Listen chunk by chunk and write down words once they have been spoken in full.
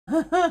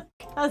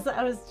because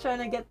I was trying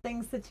to get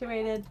things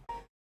situated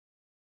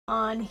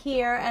on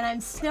here, and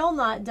I'm still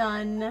not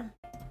done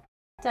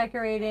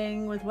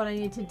decorating with what I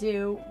need to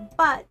do,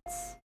 but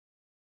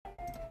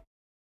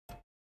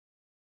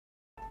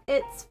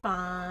it's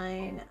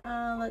fine.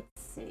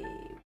 Let's see,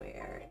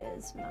 where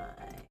is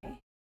my...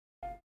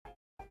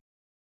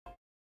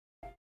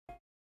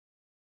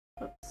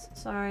 Oops,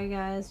 sorry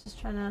guys, just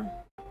trying to...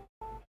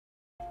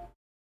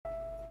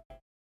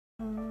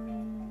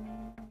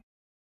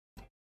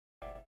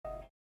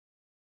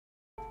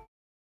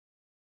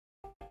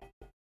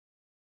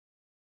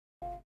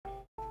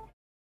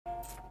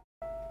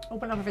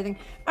 Open up everything.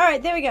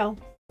 Alright, there we go.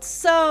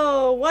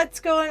 So,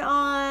 what's going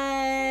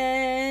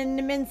on?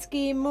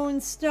 Minsky,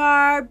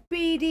 Moonstar,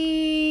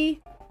 BD,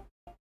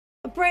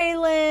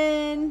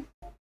 Braylon.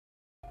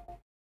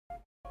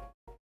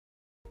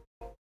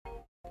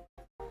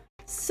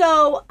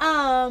 So,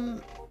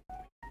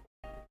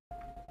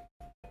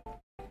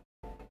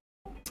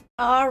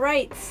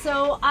 alright,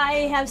 so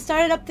I have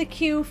started up the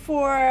queue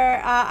for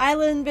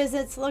island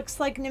visits. Looks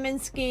like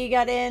Neminsky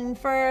got in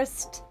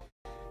first.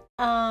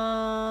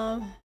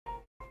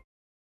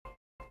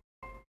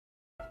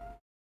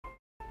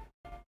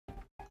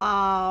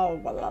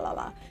 Oh, la, la,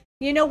 la.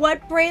 You know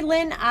what,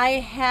 Braylon? I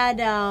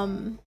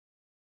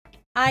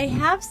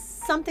have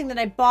something that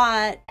I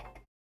bought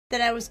that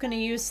I was going to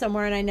use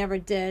somewhere and I never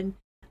did.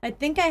 I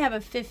think I have a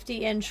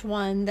 50-inch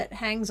one that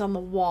hangs on the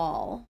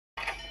wall.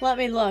 Let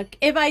me look.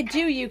 If I do,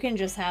 you can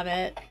just have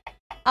it.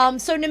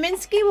 So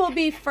Neminsky will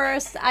be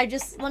first.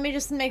 Let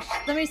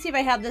me see if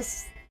I have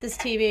this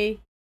TV.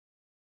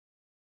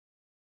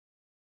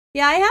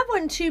 Yeah, I have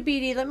one too,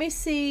 BD. Let me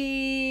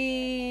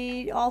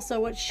see also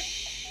what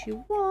she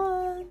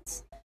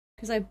wants.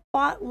 Because I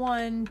bought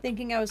one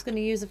thinking I was going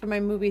to use it for my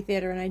movie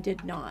theater and I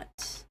did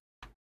not.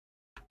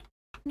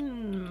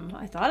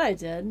 I thought I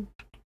did.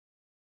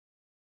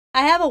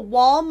 I have a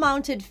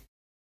wall-mounted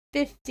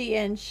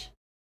 50-inch.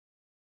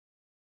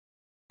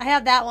 I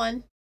have that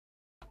one.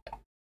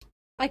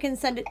 I can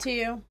send it to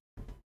you.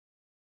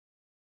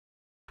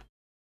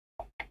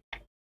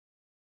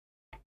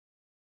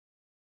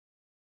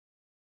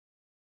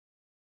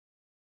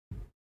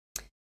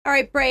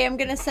 Alright, Bray, I'm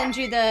gonna send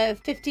you the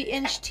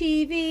 50-inch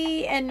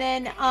TV, and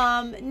then,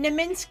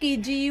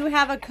 Neminsky, do you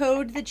have a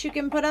code that you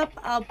can put up?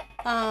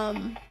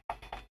 And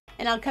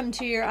I'll come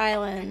to your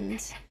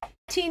island.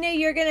 Tina,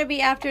 you're gonna be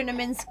after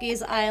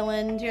Neminsky's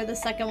island. You're the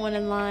second one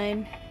in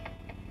line.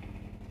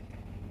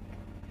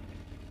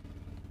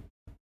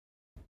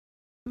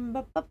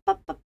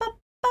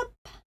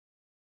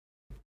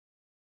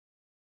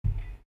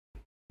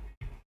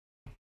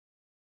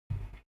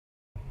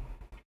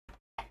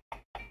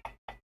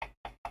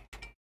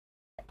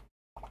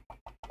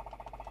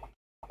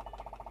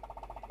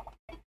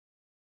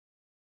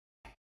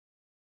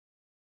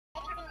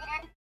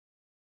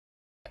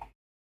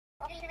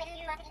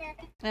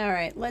 All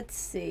right, let's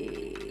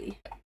see.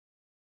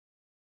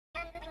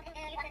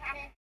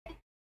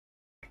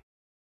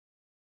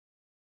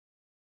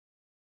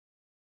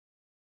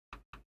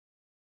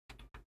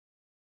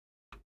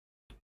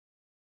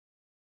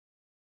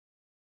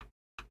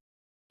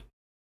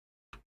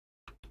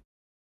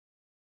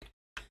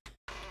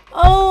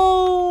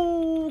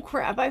 Oh,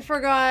 crap, I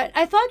forgot.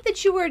 I thought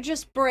that you were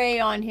just Bray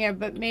on here,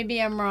 but maybe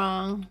I'm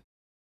wrong.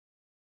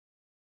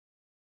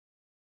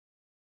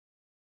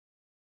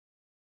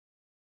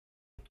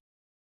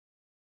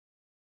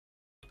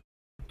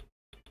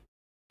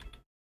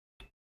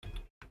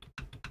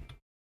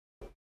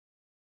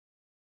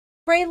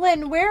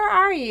 Braylon, where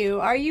are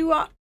you? Are you,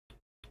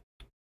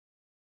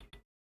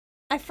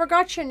 I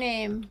forgot your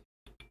name.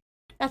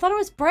 I thought it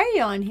was Bray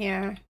on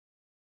here.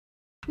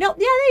 No,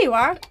 yeah, there you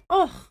are.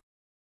 Oh,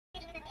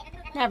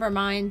 never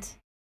mind.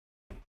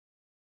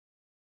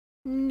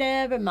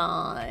 Never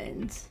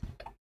mind.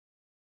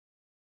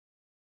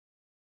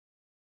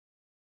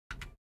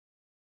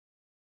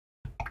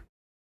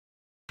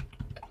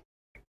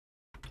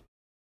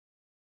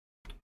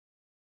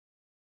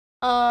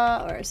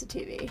 Where's the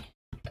TV?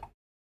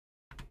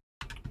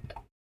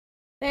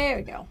 There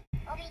we go.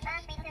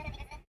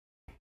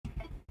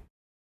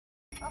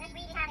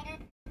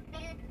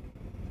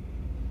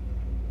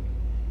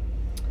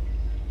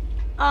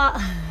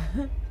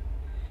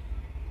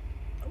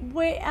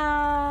 Wait,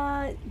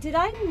 did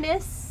I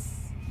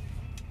miss?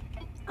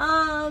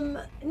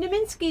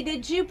 Neminsky,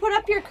 did you put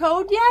up your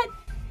code yet?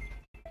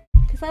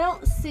 Because I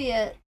don't see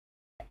it.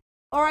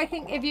 Or I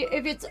can, if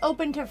it's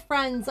open to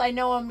friends, I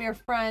know I'm your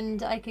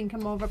friend, I can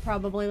come over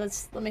probably.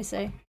 Let me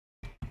see.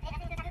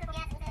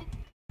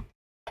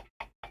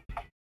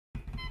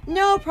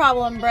 No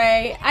problem,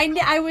 Bray.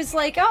 I was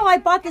like, oh, I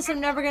bought this, I'm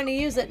never going to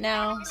use it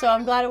now. So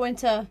I'm glad it went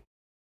to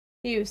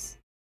use.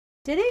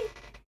 Did he?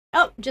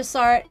 Oh, just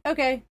saw it.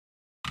 Okay.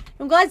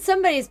 I'm glad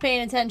somebody's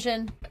paying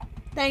attention.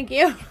 Thank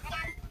you.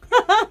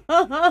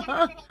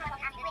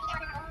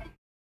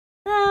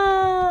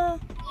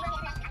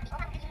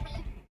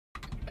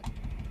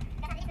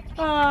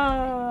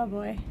 Oh,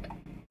 boy.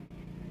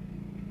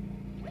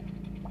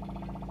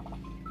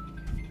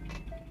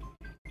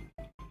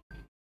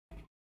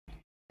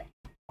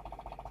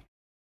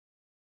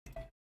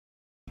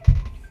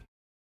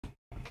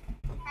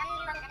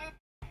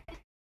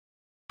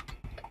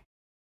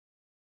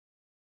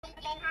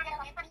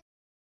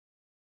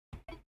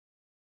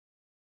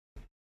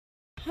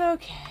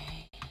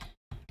 Okay.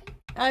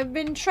 I've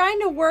been trying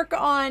to work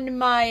on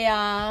my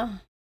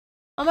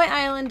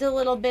island a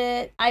little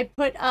bit. I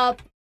put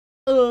up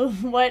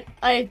what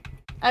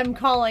I'm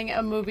calling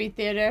a movie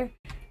theater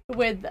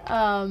with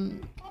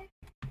a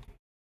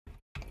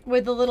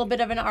little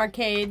bit of an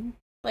arcade.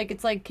 Like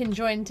it's like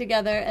conjoined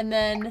together, and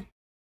then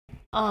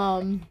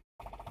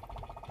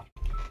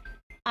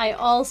I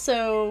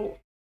also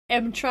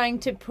am trying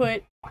to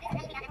put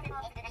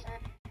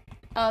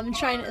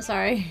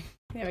sorry.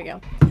 There we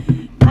go.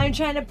 I'm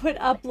trying to put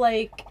up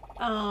like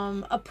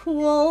a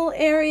pool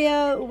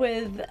area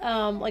with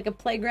like a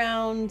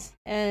playground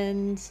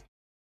and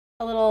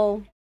a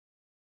little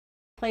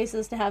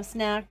places to have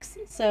snacks.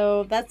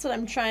 So that's what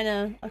I'm trying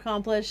to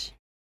accomplish.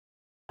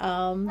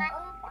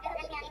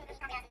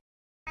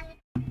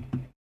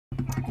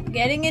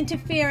 Getting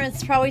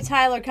interference, probably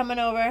Tyler coming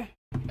over.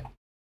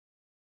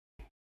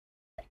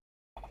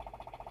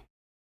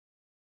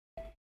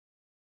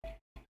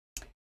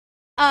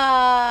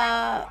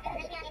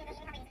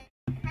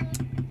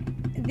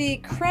 The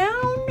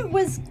crown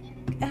was,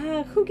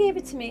 who gave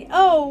it to me?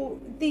 Oh,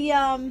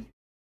 the,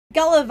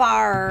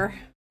 Gulliver.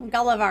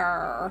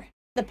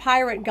 The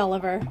pirate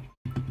Gulliver.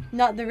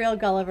 Not the real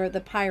Gulliver,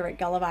 the pirate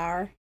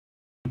Gulliver.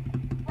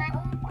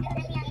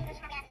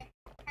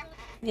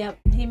 Yep,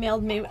 he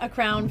mailed me a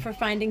crown for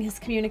finding his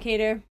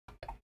communicator.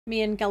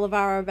 Me and Gulliver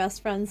are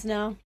best friends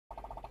now.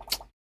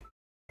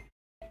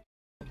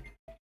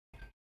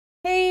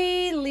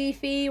 Hey,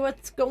 Leafy,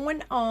 what's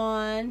going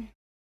on?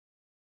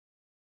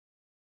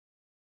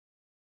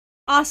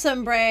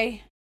 Awesome,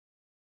 Bray.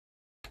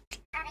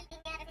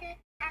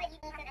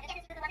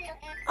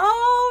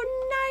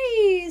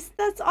 Oh, nice!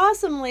 That's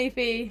awesome,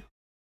 Leafy.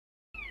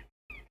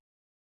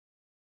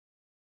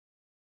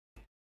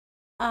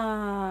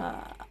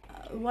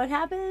 What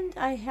happened?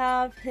 I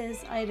have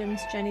his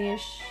items,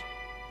 Jenny-ish.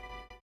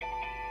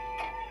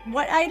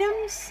 What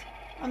items?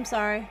 I'm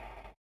sorry.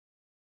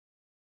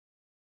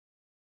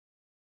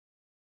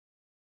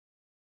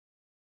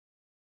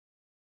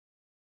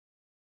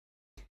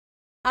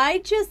 I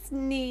just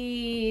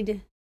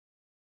need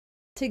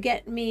to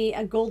get me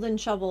a golden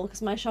shovel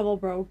because my shovel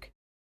broke.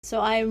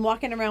 So I'm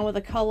walking around with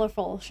a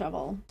colorful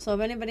shovel. So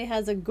if anybody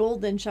has a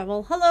golden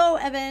shovel, hello,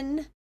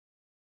 Evan.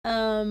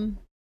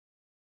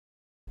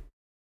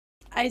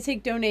 I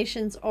take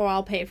donations or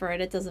I'll pay for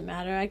it. It doesn't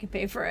matter. I can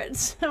pay for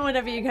it.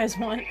 Whatever you guys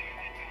want.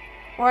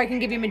 Or I can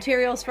give you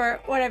materials for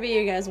it. Whatever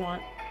you guys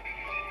want.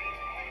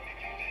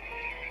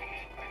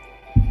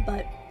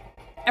 But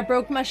I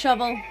broke my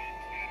shovel.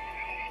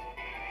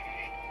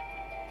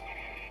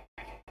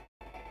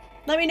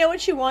 Let me know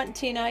what you want,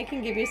 Tina. I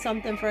can give you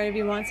something for it if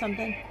you want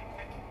something.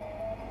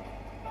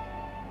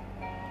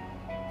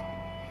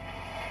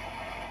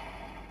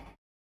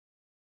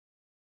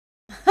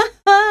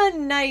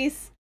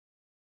 Nice.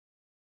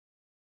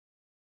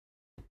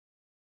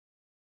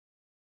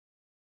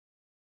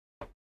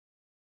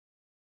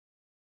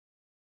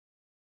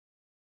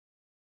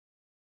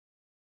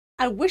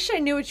 I wish I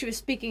knew what you were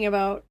speaking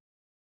about,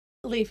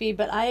 Leafy,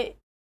 but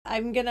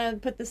I'm gonna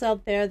put this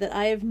out there that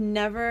I have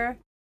never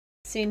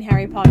seen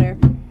Harry Potter.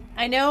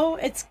 I know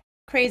it's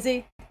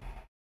crazy.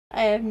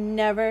 I have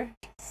never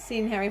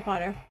seen Harry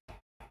Potter.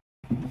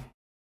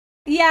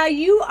 Yeah,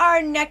 you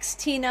are next,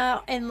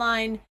 Tina, in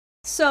line.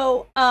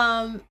 So,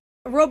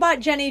 Robot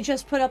Jenny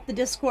just put up the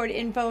Discord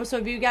info. So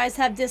if you guys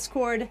have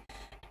Discord,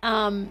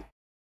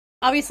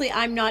 obviously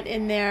I'm not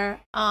in there.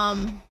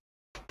 I'm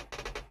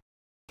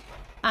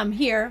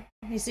here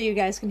so you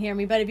guys can hear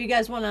me. But if you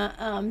guys want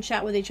to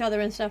chat with each other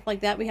and stuff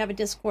like that, we have a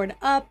Discord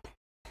up.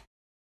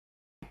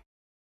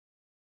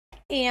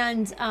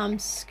 And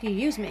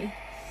excuse me.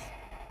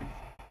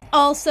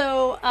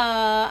 Also,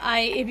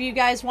 if you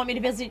guys want me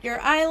to visit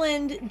your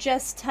island,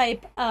 just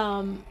type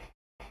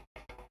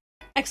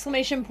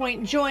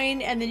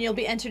 !join, and then you'll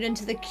be entered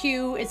into the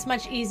queue. It's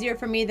much easier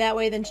for me that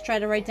way than to try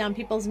to write down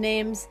people's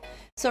names.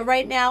 So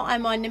right now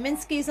I'm on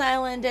Naminsky's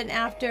island, and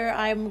after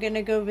I'm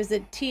gonna go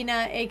visit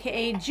Tina,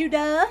 aka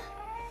Judah.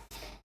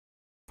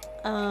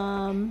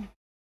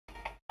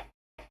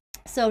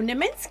 So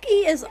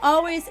Naminsky is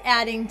always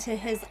adding to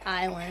his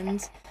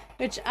island,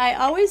 which I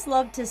always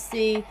love to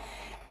see.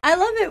 I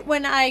love it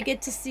when I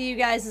get to see you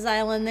guys'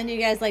 island, then you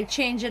guys like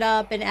change it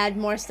up and add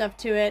more stuff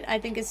to it. I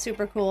think it's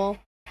super cool.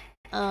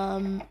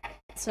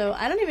 So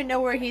I don't even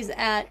know where he's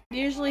at.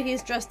 Usually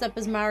he's dressed up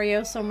as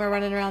Mario somewhere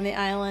running around the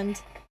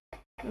island.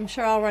 I'm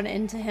sure I'll run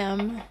into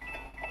him.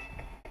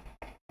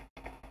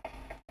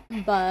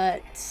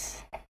 But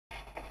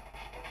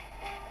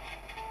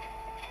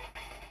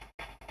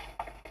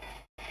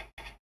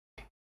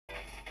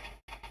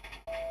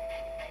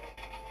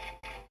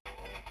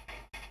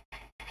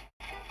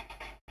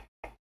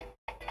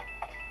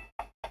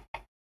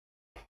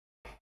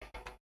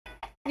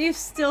you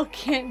still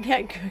can't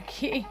get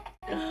Cookie.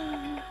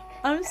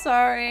 I'm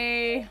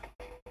sorry.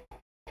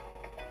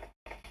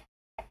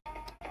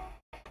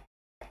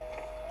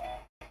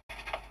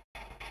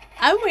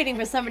 I'm waiting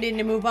for somebody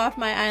to move off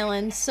my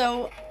island.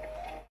 So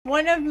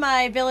One of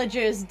my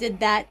villagers did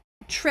that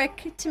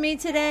trick to me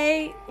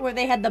today where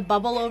they had the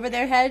bubble over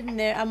their head and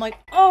I'm like,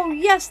 oh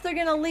yes, they're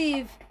gonna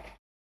leave.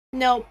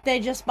 Nope, they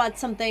just bought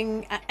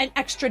something, an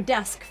extra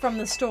desk from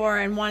the store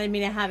and wanted me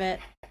to have it.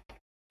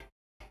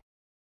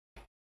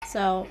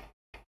 So,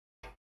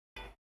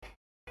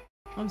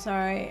 I'm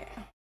sorry.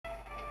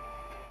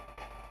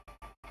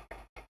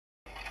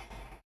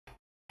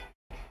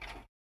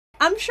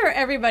 I'm sure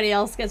everybody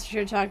else gets what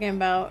you're talking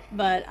about,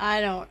 but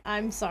I don't.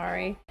 I'm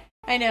sorry.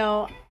 I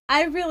know.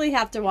 I really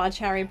have to watch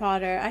Harry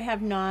Potter. I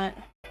have not.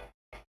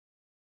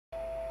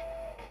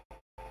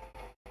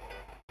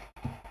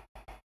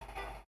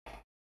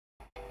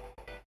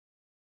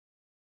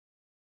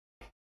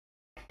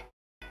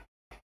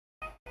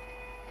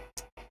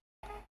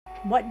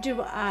 What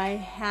do I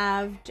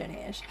have,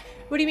 Jenny-ish?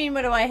 What do you mean,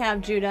 what do I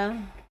have,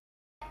 Judah?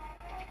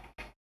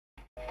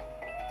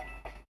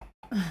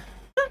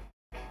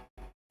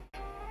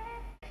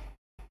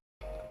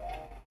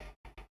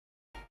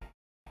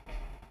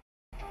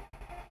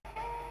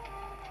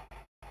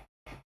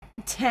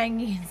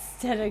 Tangy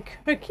instead of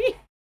cookie?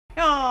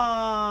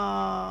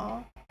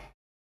 Aww.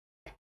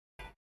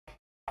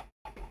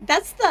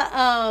 That's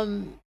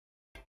the,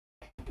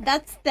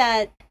 that's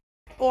that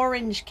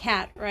orange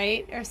cat,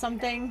 right? Or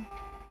something?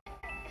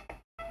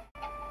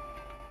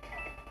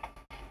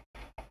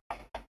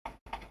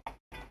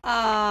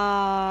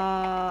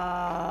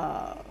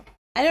 I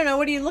don't know.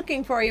 What are you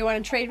looking for? You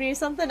want to trade me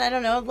something? I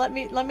don't know. Let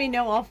me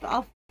know.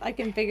 I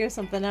can figure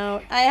something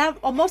out. I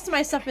have most of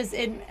my stuff is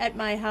at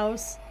my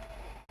house,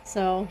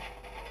 so.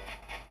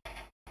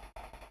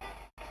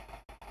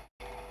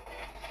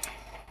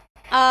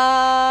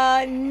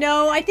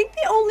 No. I think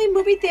the only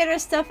movie theater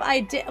stuff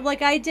I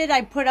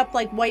put up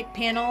like white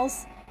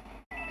panels,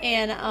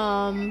 and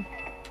I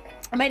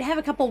might have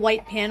a couple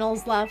white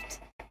panels left.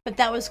 But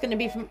that was going to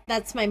be from,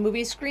 that's my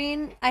movie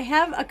screen. I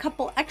have a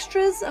couple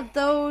extras of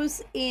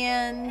those,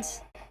 and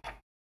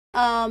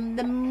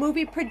the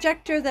movie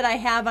projector that I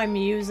have I'm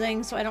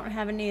using, so I don't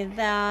have any of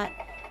that.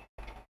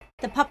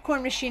 The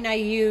popcorn machine I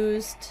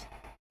used.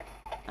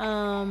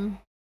 No,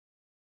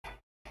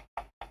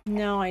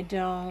 I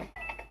don't.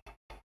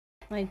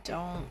 I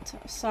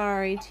don't.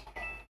 Sorry,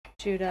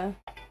 Judah.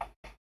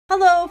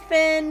 Hello,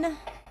 Finn.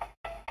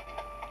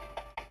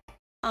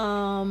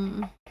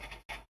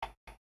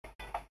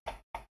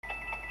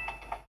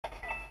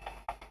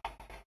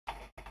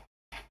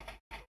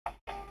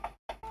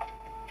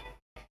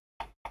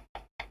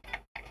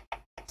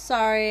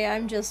 Sorry,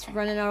 I'm just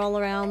running all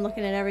around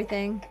looking at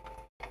everything.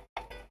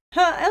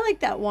 Huh, I like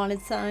that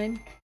wanted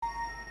sign.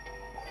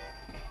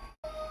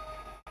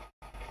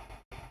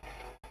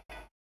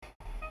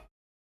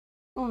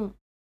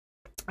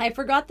 I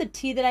forgot the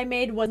tea that I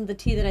made wasn't the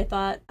tea that I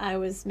thought I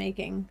was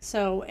making.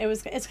 So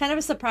it's kind of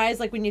a surprise,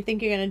 like when you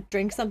think you're gonna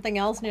drink something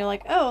else and you're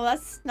like, oh,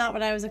 that's not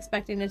what I was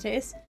expecting to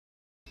taste.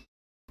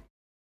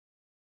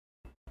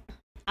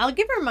 I'll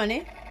give her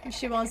money if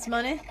she wants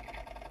money.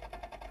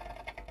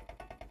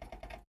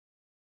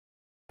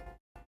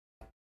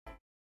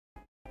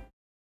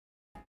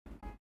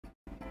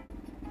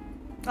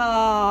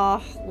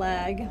 Oh,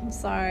 lag. I'm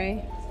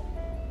sorry.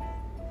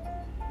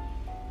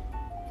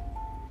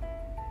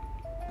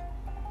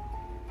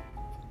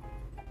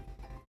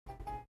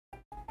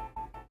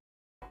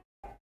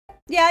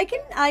 Yeah, I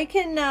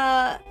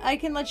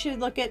can let you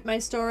look at my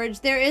storage.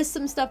 There is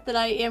some stuff that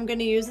I am going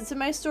to use that's in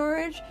my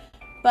storage,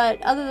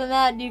 but other than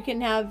that, you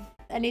can have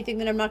anything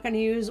that I'm not going to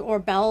use, or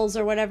bells,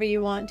 or whatever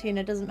you want, Tina.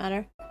 It doesn't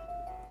matter.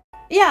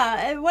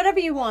 Yeah, whatever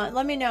you want.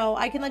 Let me know.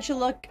 I can let you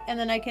look, and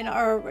then I can,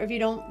 or if you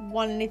don't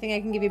want anything, I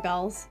can give you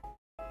bells.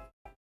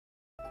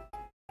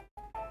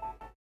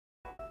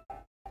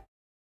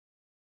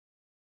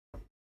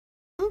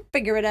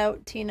 Figure it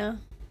out, Tina.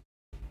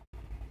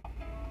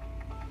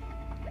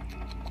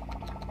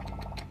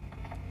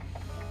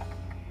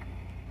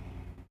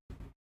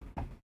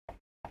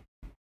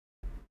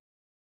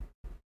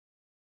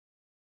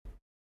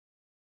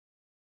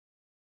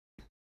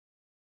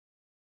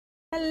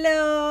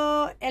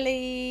 Hello,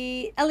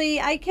 Ellie.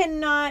 Ellie, I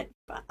can't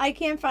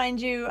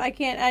find you. I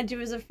can't add you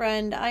as a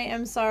friend. I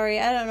am sorry.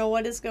 I don't know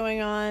what is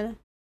going on.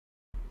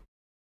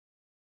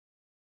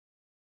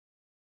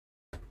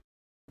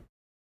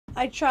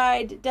 I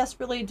tried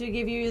desperately to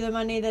give you the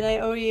money that I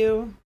owe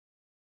you.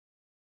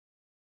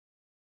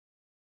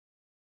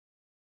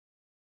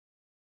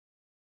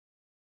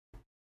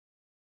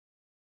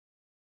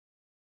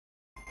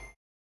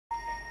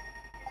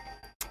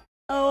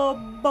 Oh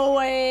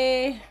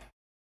boy.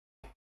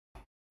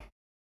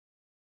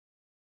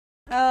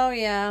 Oh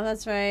yeah,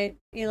 that's right.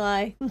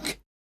 Eli.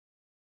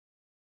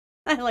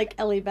 I like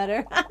Ellie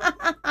better.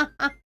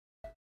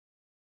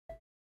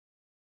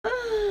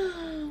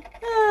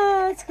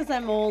 It's because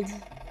I'm old.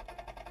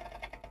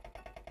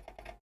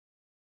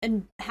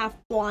 And half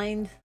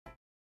blind.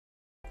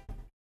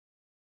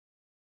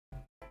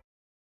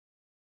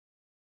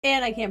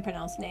 And I can't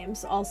pronounce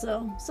names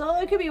also. So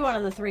it could be one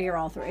of the three or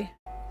all three.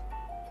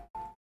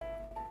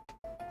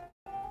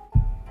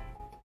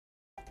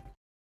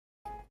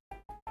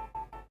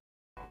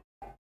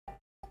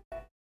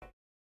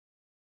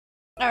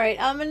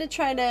 Alright, I'm going to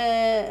try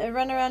to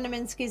run around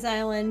Naminsky's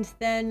Island.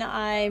 Then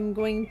I'm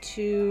going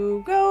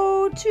to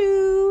go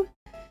to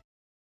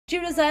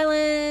Judah's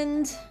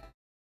Island.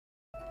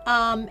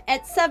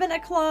 At 7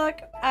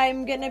 o'clock,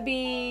 I'm going to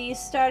be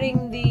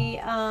starting the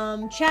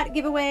chat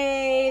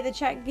giveaway. The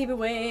chat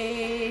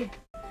giveaway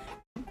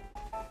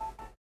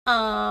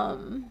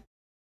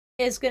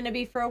is going to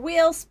be for a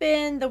wheel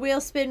spin. The wheel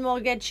spin will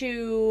get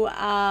you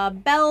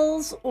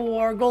bells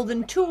or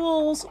golden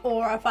tools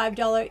or a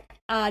 $5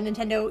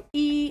 Nintendo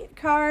E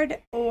card,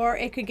 or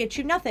it could get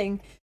you nothing.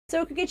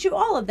 So it could get you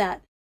all of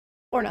that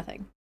or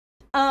nothing.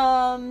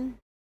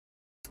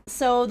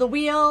 So the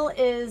wheel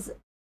is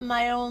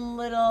my own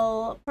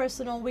little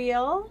personal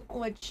wheel,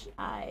 which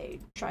I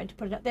tried to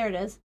put it up. There it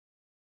is.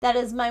 That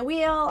is my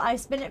wheel. I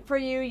spin it for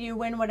you. You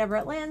win whatever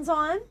it lands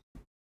on.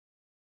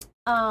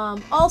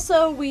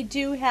 Also, we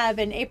do have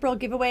an April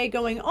giveaway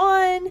going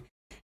on.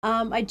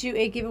 I do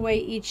a giveaway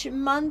each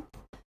month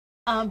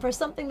for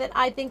something that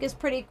I think is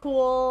pretty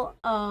cool.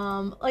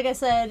 Like I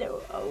said,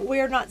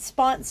 we're not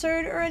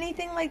sponsored or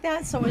anything like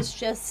that, so it's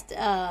just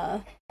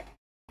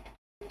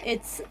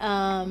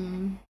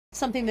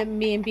something that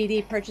me and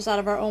BD purchase out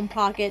of our own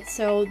pocket.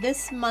 So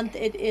this month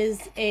it is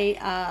a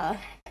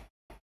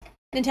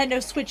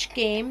Nintendo Switch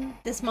game.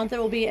 This month it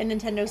will be a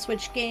Nintendo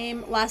Switch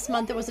game. Last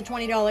month it was a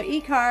 $20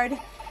 e-card.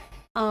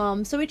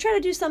 So we try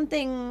to do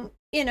something,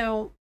 you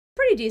know,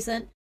 pretty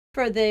decent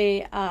for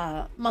the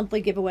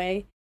monthly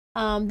giveaway.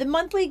 The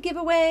monthly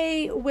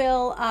giveaway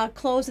will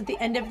close at the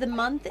end of the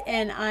month,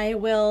 and I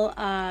will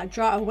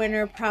draw a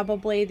winner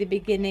probably the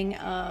beginning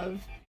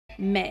of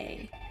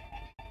May.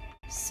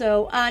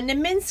 So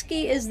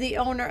Naminsky is the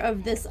owner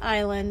of this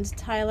island,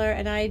 Tyler,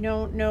 and I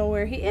don't know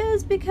where he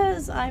is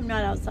because I'm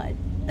not outside.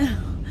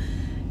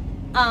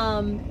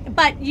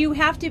 But you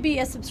have to be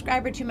a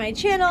subscriber to my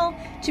channel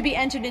to be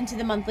entered into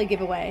the monthly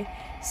giveaway.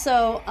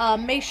 So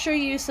make sure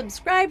you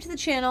subscribe to the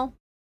channel.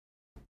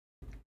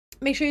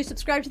 Make sure you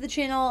subscribe to the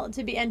channel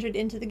to be entered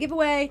into the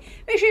giveaway.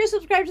 Make sure you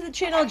subscribe to the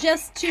channel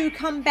just to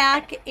come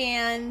back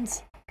and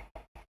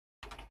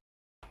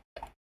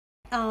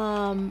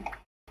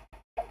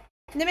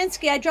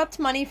Naminsky, I dropped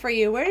money for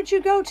you. Where did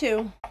you go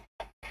to?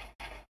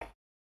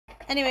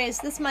 Anyways,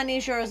 this money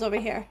is yours over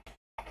here.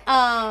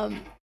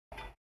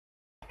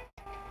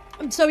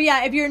 So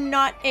yeah, if you're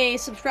not a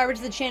subscriber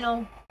to the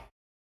channel,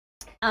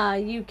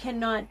 you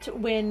cannot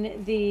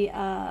win the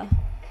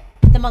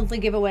monthly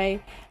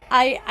giveaway.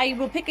 I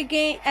will pick a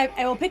game.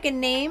 I will pick a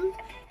name,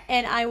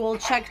 and I will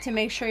check to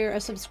make sure you're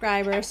a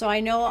subscriber. So I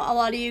know a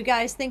lot of you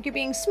guys think you're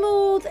being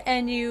smooth,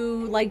 and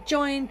you like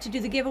join to do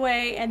the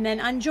giveaway and then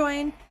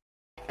unjoin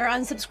or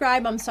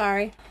unsubscribe. I'm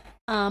sorry,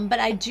 but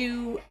I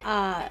do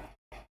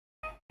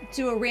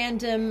do a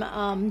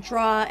random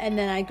draw, and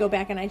then I go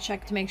back and I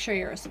check to make sure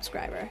you're a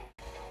subscriber.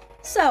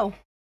 So,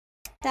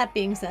 that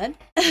being said,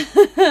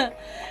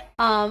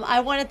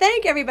 I want to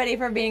thank everybody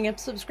for being a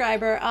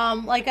subscriber.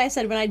 Like I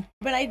said, when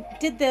I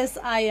did this,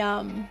 I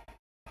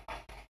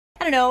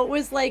don't know, it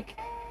was like,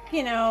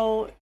 you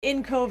know,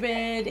 in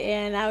COVID,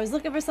 and I was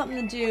looking for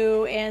something to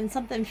do and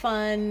something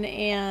fun,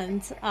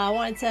 and I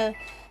wanted to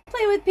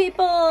play with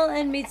people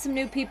and meet some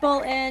new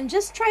people and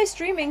just try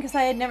streaming because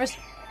I had never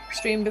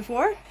streamed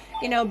before.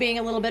 You know, being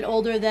a little bit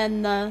older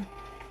than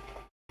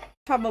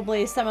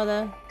probably some of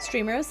the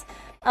streamers.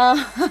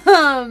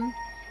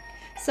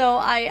 So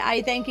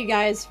I thank you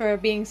guys for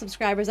being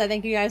subscribers. I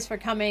thank you guys for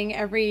coming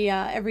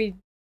every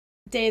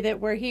day that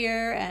we're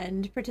here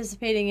and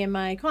participating in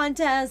my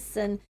contests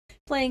and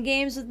playing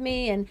games with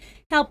me and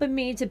helping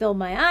me to build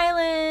my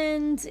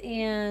island.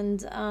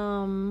 And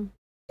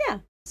yeah,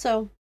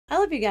 so I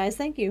love you guys.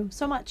 Thank you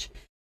so much.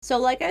 So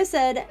like I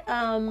said,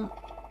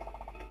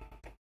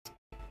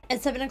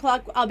 at 7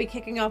 o'clock, I'll be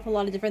kicking off a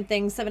lot of different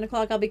things. 7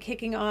 o'clock, I'll be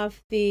kicking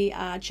off the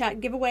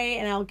chat giveaway,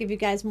 and I'll give you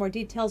guys more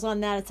details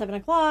on that at 7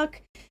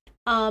 o'clock.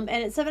 And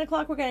at 7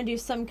 o'clock, we're going to do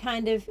some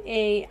kind of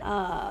a,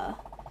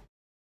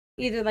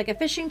 either like a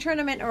fishing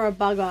tournament or a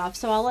bug off.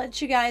 So I'll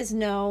let you guys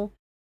know.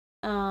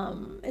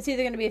 It's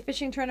either going to be a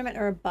fishing tournament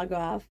or a bug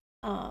off.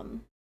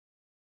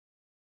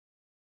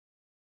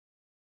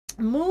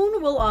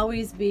 Moon will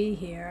always be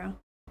here.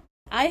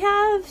 I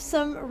have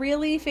some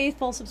really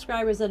faithful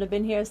subscribers that have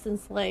been here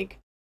since like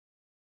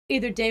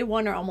either day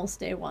one or almost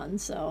day one.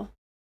 So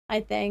I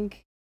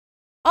thank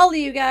all of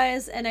you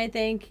guys, and I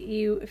thank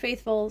you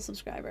faithful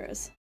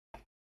subscribers.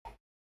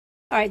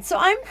 All right, so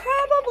I'm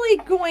probably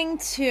going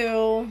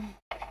to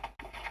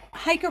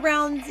hike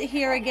around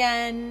here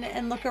again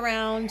and look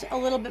around a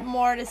little bit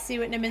more to see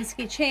what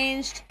Naminsky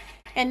changed.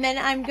 And then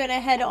I'm going to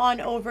head on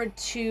over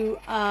to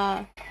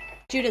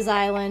Judah's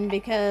Island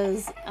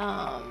because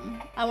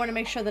I want to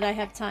make sure that I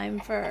have time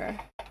for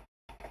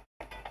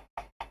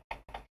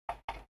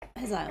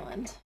his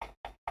island.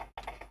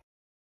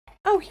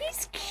 Oh,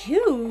 he's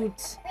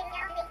cute.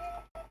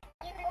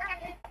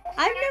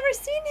 I've never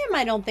seen him,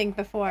 I don't think,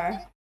 before.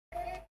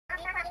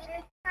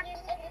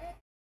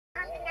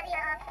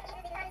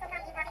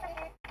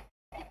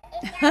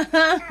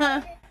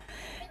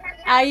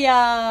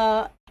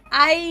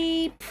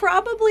 I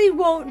probably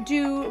won't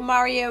do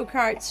Mario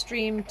Kart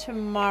stream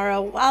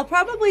tomorrow. I'll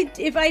probably,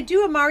 if I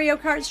do a Mario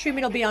Kart stream,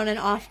 it'll be on an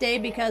off day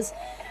because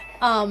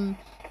a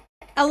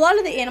lot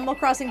of the Animal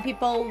Crossing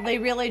people, they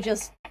really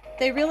just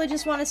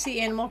want to see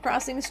Animal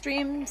Crossing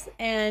streams,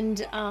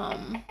 and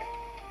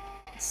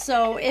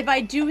so if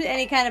I do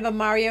any kind of a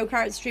Mario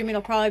Kart stream,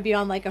 it'll probably be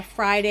on like a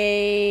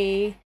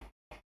Friday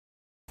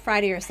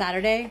or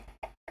Saturday.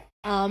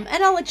 And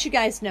I'll let you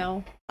guys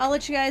know.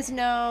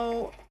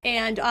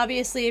 And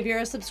obviously, if you're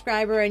a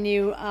subscriber and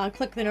you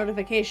click the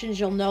notifications,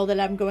 you'll know that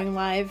I'm going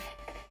live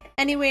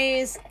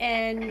anyways.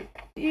 And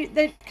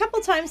the couple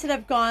times that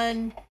I've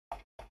gone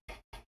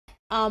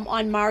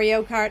on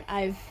Mario Kart,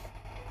 I've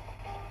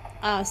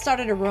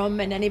started a room,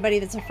 and anybody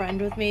that's a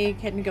friend with me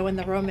can go in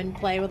the room and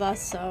play with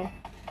us, so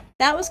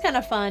that was kind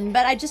of fun.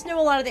 But I just know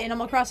a lot of the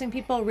Animal Crossing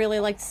people really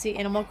like to see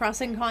Animal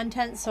Crossing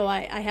content, so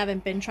I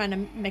haven't been trying to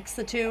mix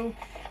the two.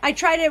 I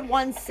tried it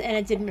once and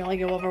it didn't really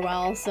go over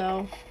well,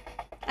 so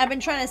I've been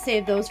trying to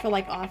save those for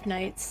like off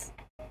nights.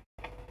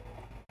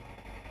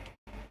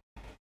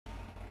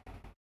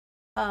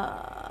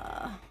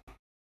 I'm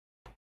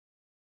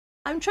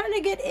trying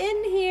to get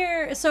in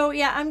here. So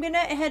yeah, I'm gonna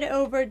head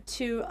over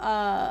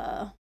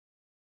to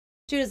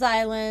Judah's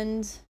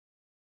Island.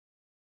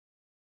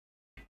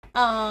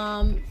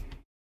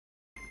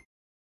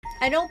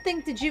 I don't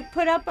think, did you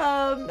put up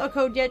a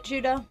code yet,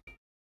 Judah?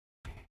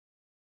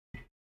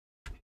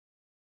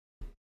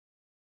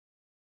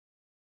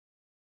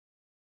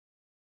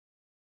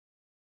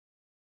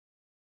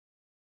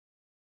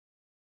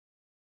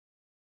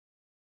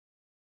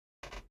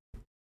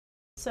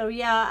 So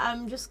yeah,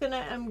 I'm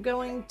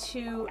going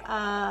to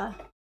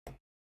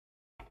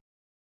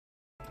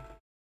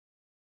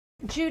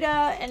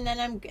Judah, and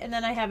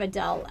then I have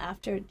Adele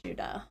after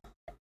Judah.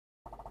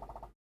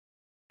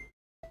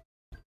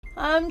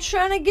 I'm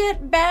trying to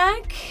get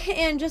back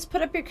and just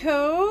put up your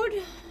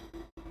code.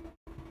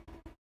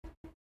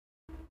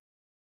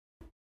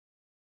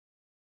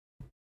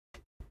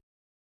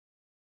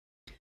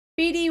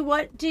 BD,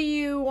 what do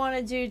you want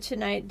to do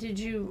tonight? Do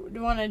you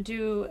want to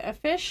do a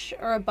fish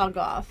or a bug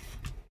off?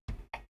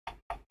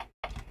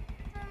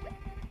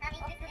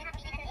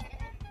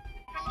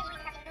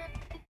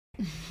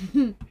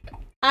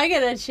 I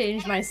gotta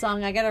change my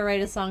song. I gotta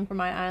write a song for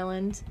my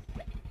island.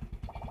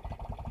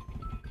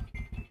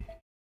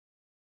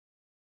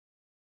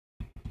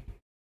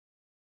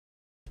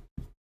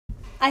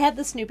 I had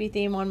the Snoopy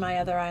theme on my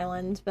other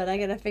island, but I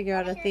gotta figure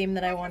out a theme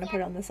that I want to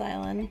put on this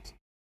island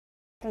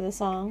for the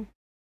song.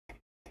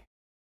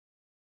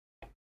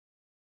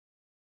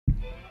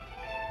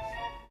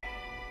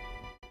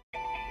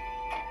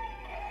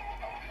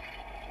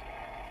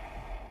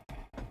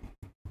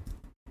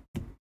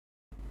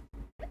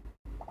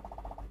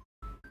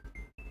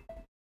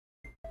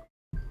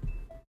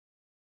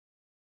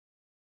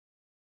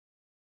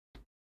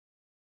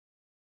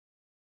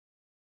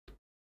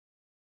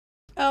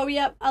 Oh,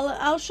 yep.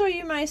 I'll show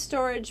you my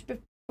storage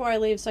before I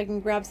leave so I can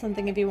grab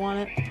something if you want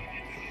it.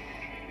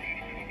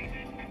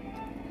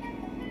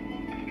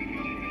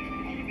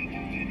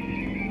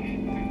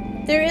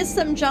 There is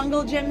some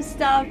Jungle Gym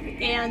stuff,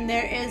 and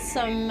there is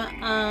some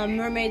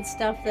mermaid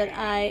stuff that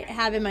I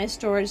have in my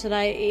storage that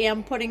I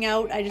am putting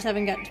out. I just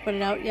haven't gotten to put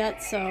it out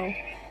yet, so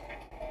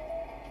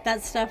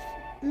that stuff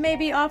may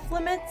be off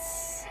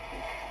limits.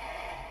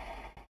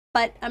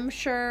 But I'm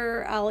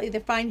sure I'll either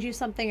find you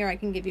something or I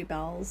can give you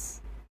bells.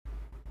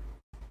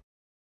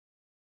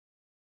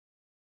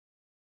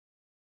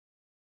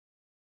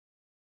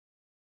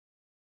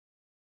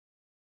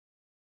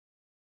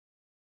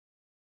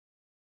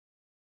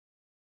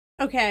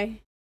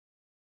 Okay.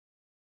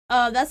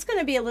 That's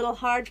gonna be a little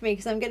hard for me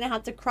because I'm gonna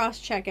have to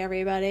cross-check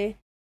everybody.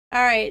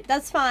 Alright,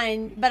 that's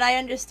fine, but I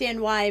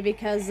understand why,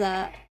 because,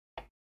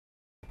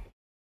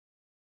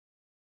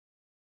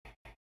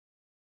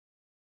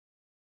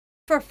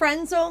 for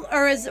friends only,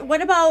 or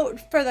what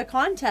about for the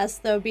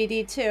contest, though,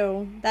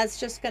 BD2? That's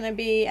just gonna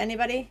be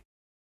anybody?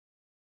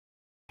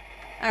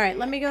 Alright,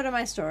 let me go to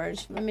my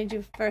storage. Let me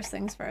do first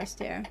things first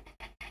here.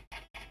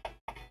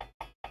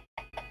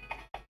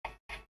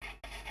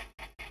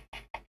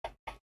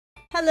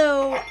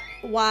 Hello,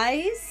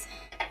 Wise.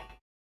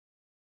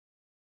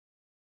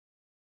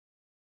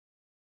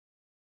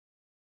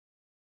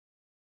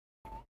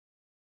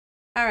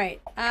 All right,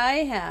 I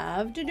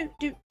have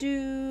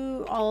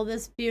all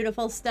this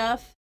beautiful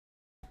stuff.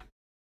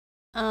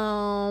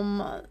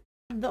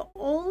 The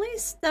only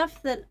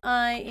stuff that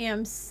I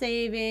am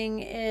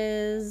saving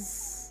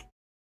is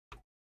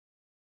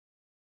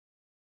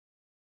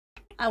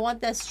I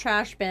want this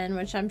trash bin,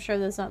 which I'm sure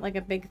there's not like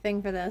a big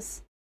thing for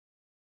this.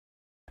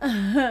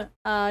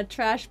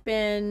 Trash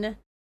bin,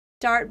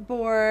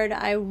 dartboard.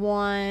 I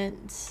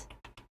want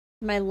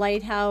my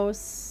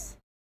lighthouse.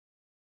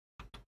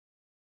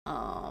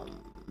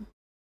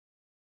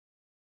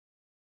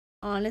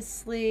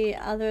 Honestly,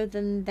 other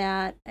than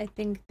that, I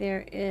think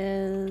there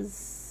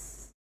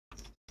is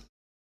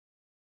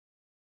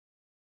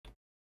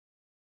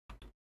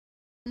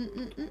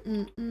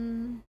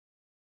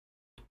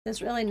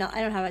there's really not,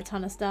 I don't have a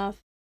ton of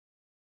stuff.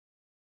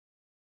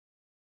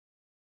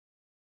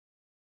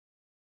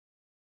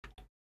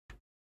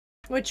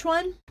 Which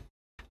one?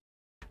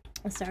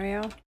 A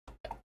stereo.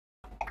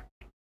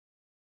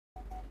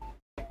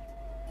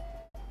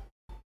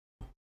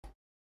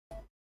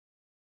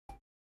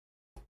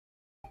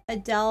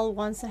 Adele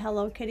wants a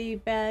Hello Kitty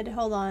bed.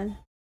 Hold on.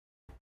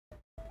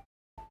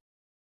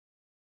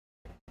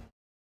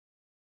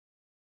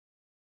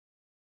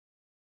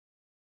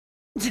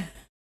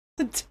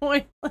 The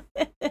toilet.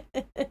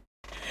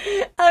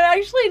 I'm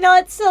actually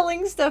not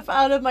selling stuff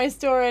out of my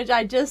storage.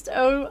 I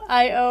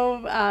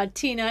owe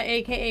Tina,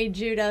 aka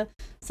Judah,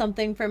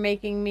 something for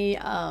making me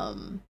a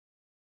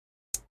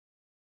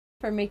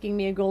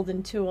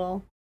golden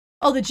tool.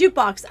 Oh, the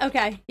jukebox.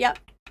 Okay, yep.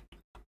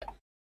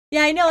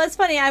 Yeah, I know, that's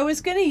funny. I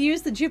was gonna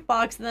use the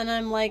jukebox, and then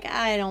I'm like,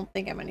 I don't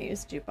think I'm gonna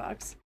use the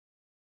jukebox.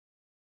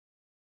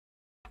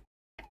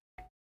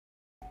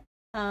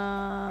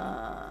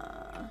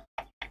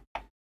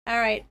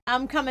 Alright,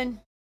 I'm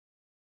coming.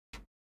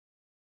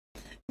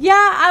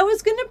 Yeah, I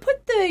was gonna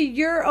put the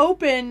 "You're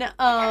open"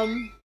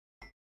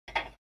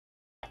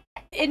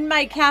 in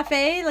my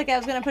cafe. Like, I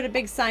was gonna put a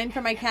big sign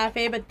for my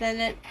cafe, but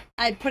then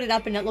I put it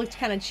up and it looked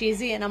kind of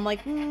cheesy, and I'm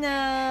like,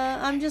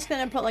 nah, I'm just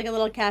gonna put like a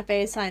little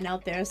cafe sign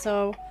out there.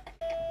 So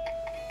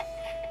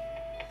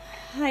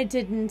I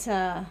didn't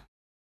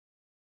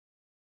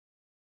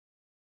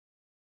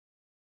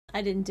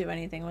do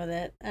anything with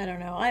it. I don't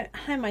know.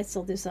 I might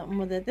still do something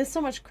with it. There's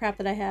so much crap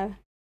that I have.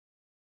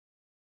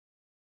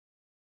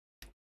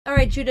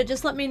 Alright, Judah,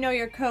 just let me know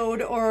your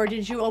code, or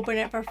did you open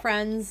it for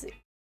friends?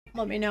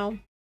 Let me know.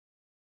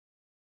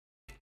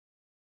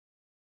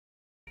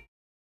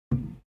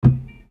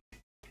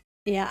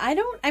 Yeah,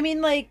 I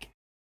mean, like,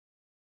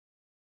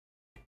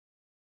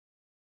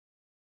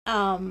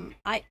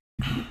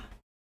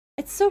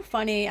 it's so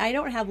funny. I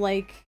don't have,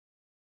 like,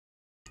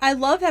 I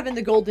love having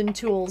the golden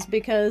tools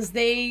because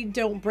they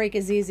don't break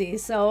as easy.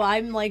 So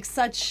I'm like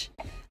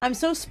I'm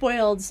so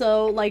spoiled.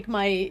 So like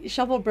my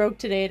shovel broke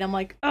today and I'm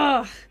like,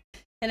 ugh.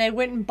 And I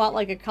went and bought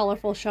like a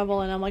colorful shovel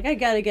and I'm like, I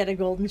gotta get a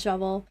golden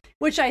shovel.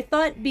 Which I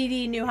thought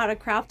BD knew how to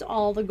craft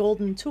all the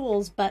golden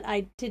tools, but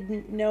I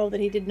didn't know that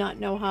he did not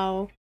know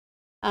how,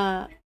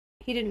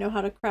 he didn't know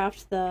how to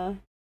craft the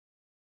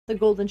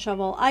golden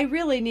shovel. I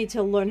really need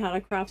to learn how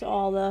to craft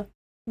all the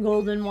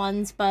golden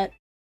ones, but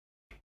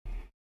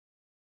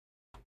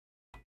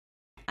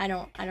I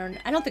don't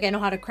think I know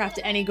how to craft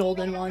any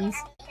golden ones.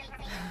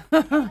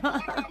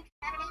 I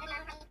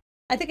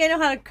think I know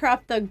how to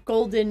craft the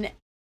golden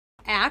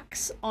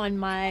axe on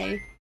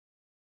my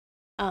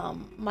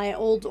my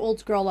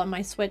old girl on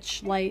my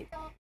Switch Lite.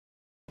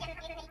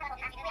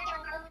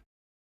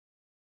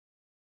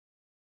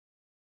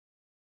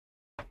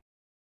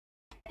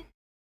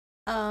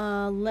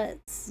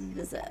 Let's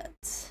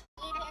visit.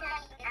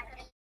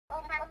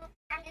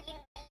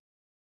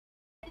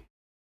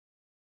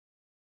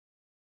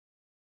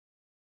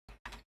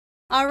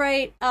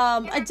 Alright,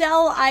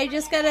 Adele, I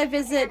just gotta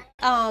visit,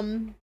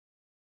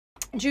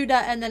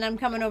 Judah, and then I'm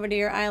coming over to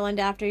your island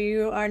after.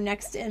 You are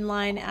next in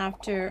line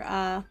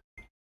after,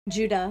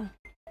 Judah.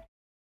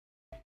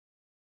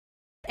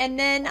 And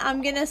then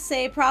I'm gonna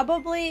say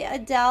probably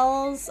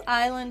Adele's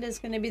island is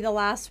gonna be the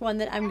last one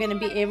that I'm gonna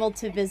be able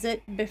to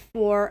visit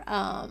before,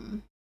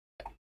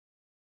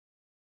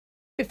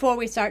 before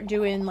we start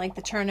doing, like,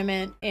 the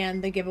tournament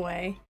and the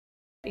giveaway.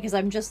 Because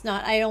I'm just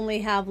not, I only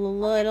have a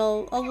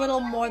little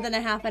more than a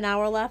half an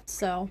hour left,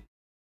 so,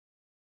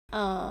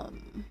 I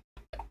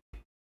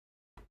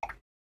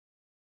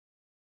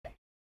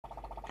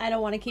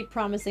don't want to keep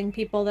promising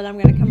people that I'm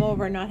going to come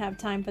over and not have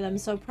time for them,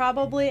 so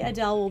probably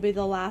Adele will be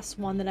the last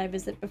one that I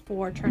visit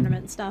before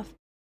tournament stuff.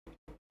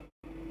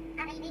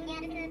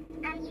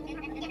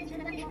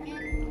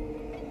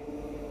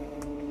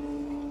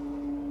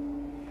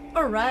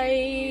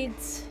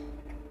 Alright.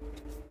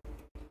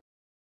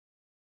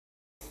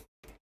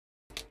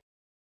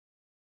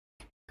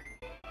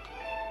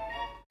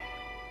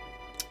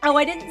 Oh,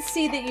 I didn't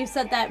see that you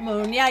said that,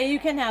 Moon. Yeah, you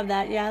can have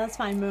that. Yeah, that's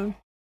fine, Moon.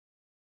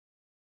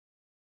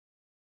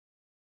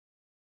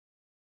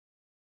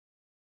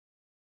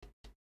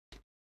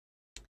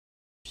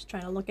 Just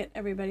trying to look at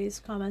everybody's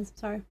comments.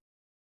 Sorry.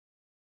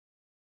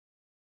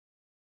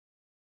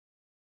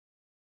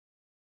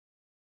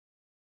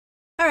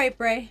 Alright,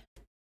 Bray.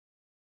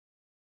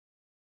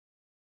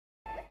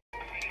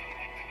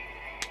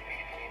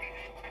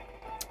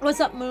 What's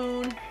up,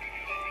 Moon?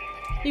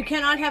 You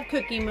cannot have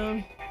Cookie,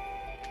 Moon.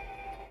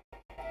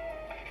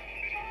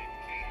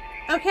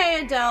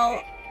 Okay,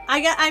 Adele.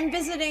 I'm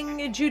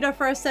visiting Judah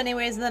first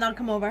anyways, and then I'll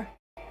come over.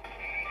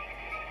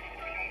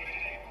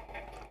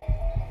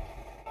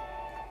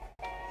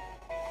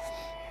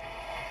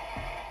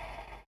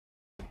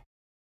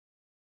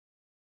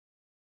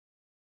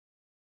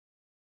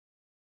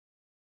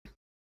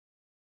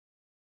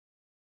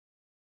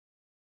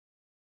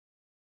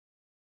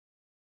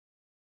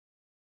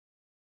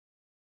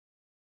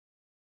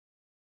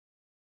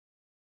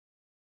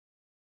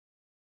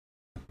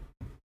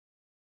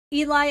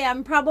 Eli,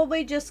 I'm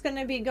probably just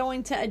gonna be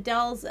going to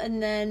Adele's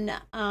and then,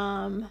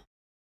 oh,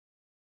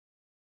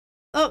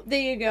 there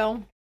you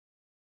go.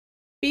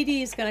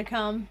 BD's gonna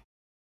come.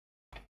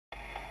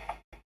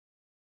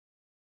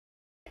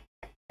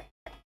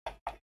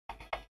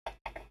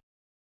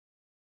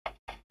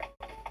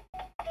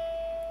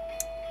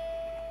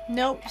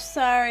 Nope,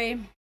 sorry.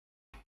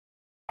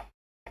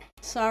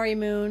 Sorry,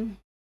 Moon.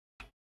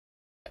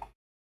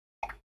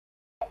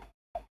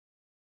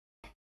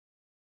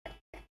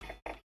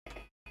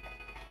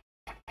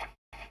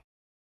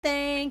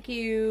 Thank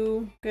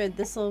you. Good,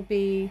 this will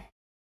be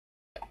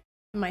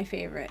my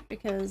favorite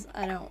because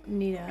I don't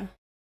need a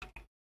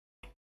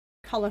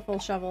colorful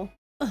shovel.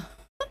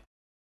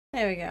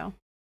 There we go.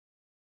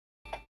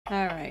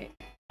 All right.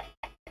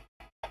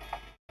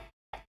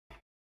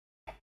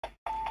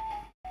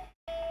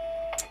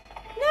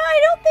 No,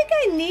 I don't think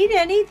I need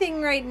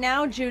anything right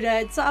now, Judah.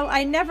 It's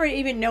I never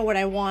even know what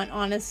I want,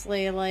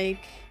 honestly, like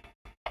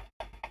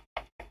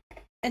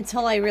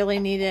until I really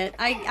need it.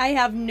 I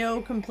have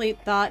no complete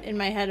thought in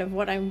my head of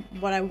what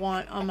I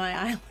want on my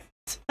island.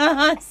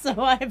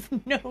 So I have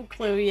no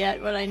clue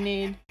yet what I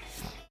need.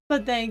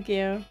 But thank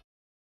you.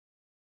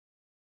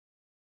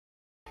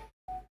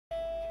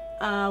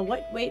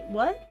 Wait,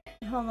 what?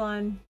 Hold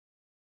on.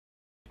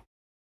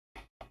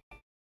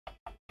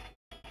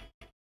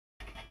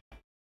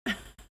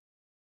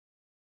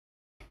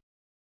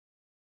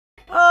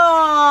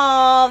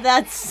 Oh,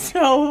 that's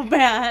so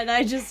bad.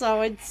 I just saw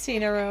what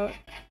Cena wrote.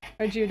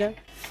 Or Judah.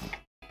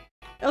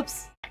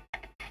 Oops.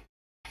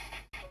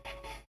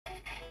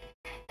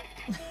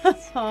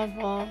 That's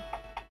awful.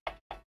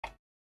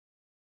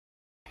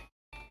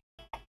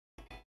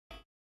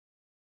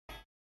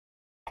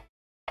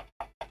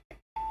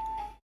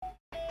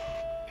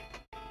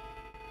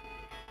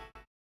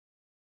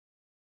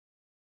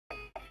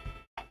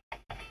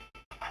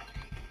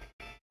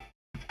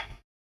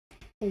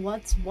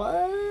 What's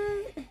what?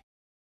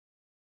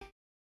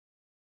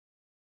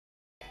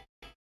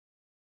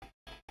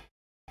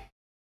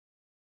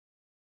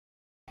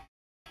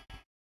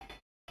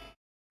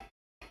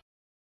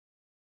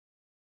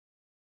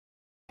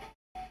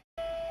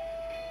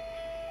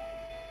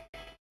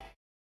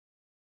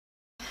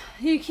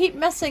 You keep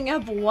messing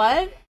up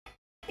what,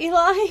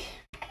 Eli?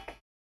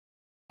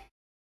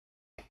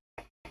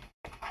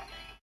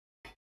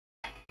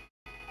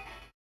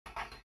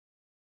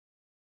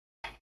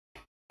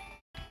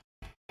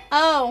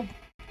 Oh,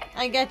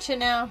 I get you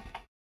now.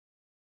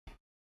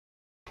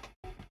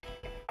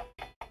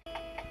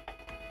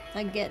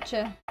 I get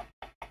you.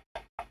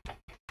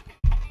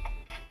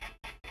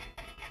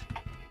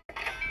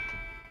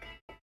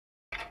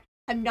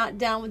 I'm not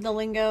down with the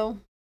lingo.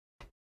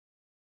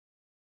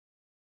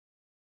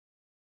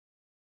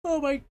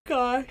 Oh my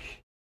gosh.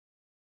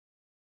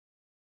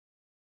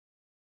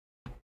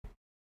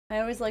 I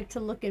always like to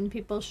look in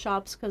people's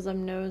shops because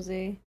I'm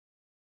nosy.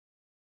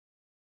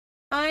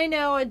 I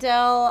know,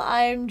 Adele.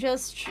 I'm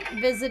just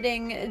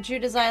visiting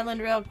Judah's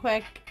Island real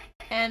quick,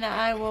 and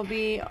I will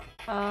be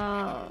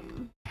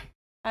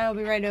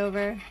right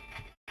over.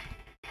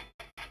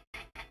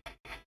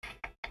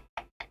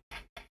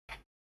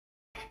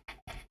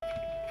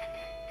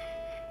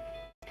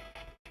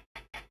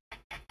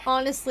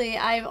 Honestly,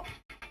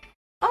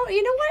 oh,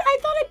 you know what? I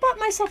thought I bought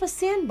myself a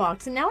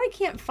sandbox, and now I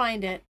can't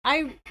find it.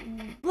 I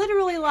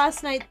literally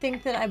last night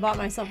think that I bought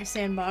myself a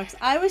sandbox.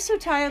 I was so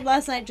tired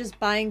last night just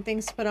buying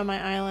things to put on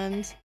my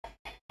island.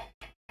 I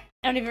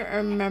don't even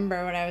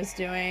remember what I was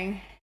doing.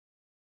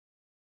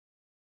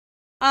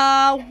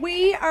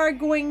 We are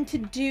going to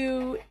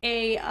do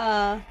a,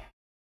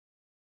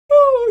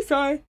 oh,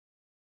 sorry.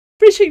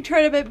 Fishing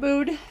tournament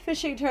mood.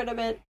 Fishing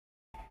tournament.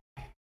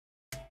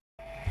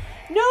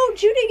 No,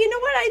 Judy, you know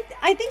what?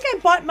 I think I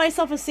bought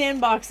myself a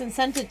sandbox and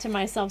sent it to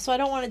myself, so I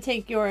don't want to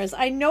take yours.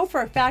 I know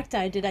for a fact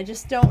I did. I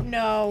just don't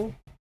know.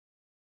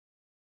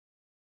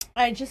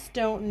 I just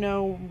don't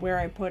know where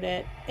I put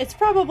it. It's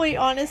probably,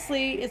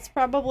 honestly, it's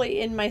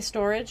probably in my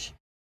storage.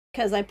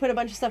 Because I put a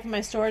bunch of stuff in my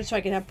storage so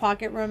I could have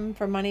pocket room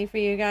for money for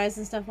you guys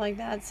and stuff like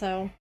that,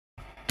 so.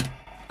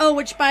 Oh,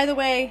 which, by the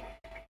way,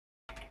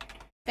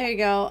 there you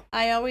go.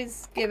 I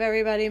always give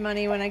everybody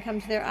money when I come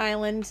to their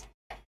island.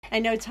 I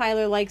know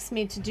Tyler likes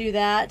me to do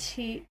that.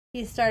 He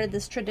started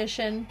this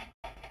tradition.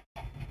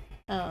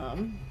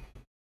 I'm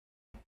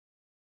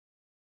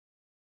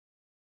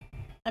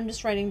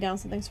just writing down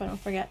something so I don't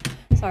forget.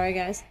 Sorry,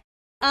 guys.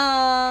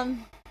 I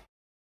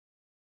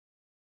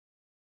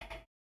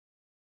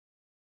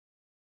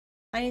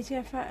need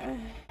to get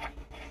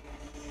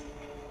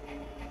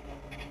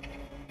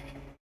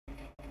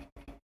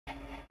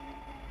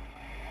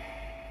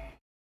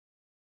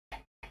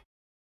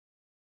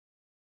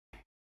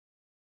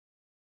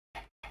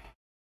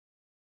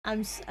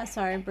I'm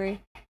sorry,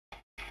 Brie.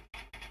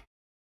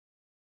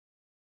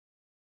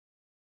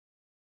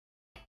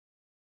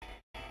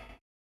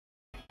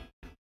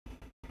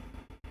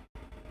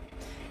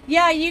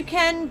 Yeah, you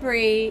can,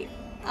 Brie.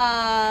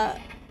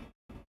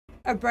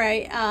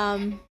 Brie,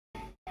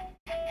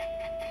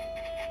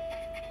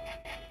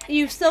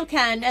 you still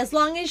can, as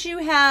long as you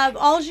have,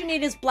 all you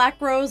need is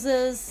black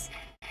roses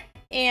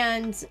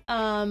and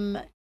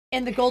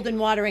the golden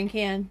watering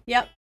can.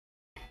 Yep.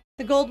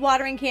 The gold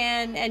watering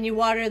can, and you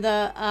water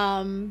the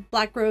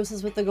black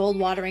roses with the gold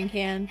watering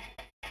can.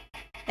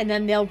 And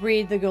then they'll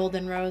breed the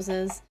golden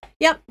roses.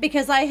 Yep,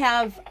 because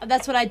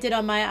that's what I did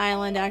on my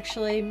island,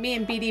 actually. Me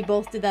and BD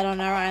both did that on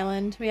our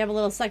island. We have a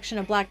little section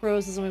of black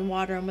roses and we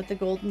water them with the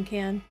golden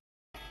can.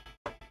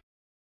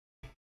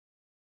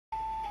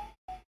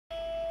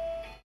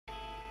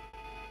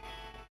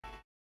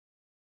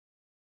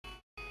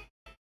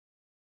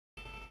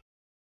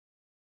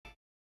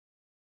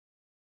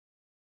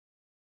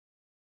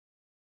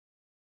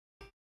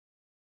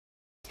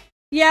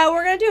 Yeah,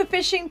 we're gonna do a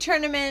fishing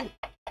tournament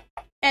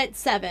at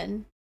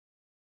 7.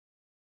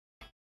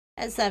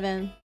 At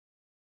 7.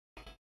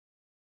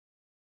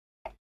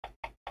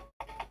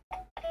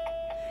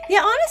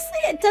 Yeah, honestly,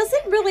 it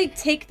doesn't really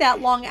take that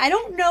long. I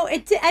don't know. I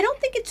don't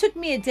think it took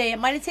me a day. It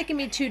might have taken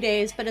me 2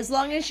 days, but as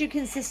long as you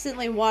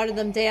consistently water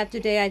them day after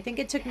day, I think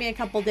it took me a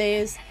couple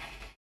days.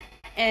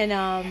 And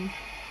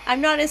I'm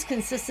not as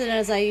consistent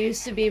as I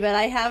used to be, but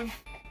I have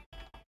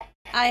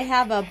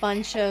a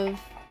bunch of...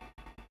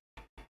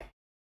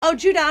 Oh,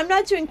 Judah, I'm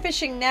not doing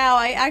fishing now.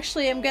 I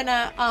actually am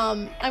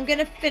I'm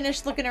gonna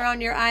finish looking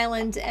around your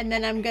island, and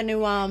then I'm gonna,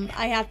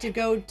 I have to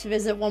go to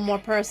visit one more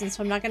person,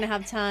 so I'm not gonna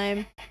have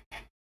time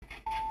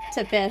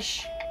to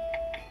fish.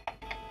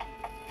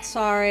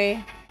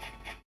 Sorry.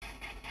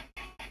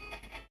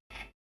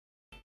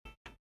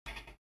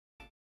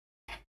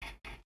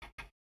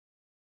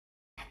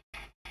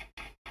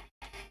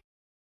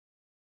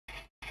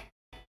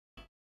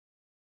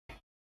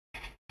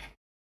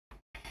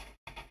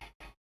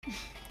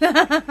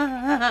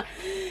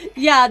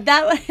 Yeah,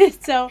 that was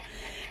so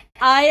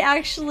I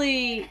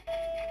actually,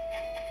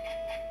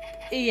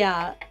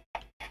 yeah,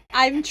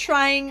 I'm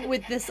trying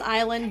with this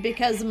island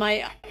because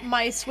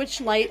my Switch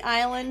Lite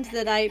island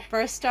that I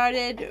first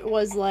started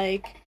was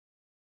like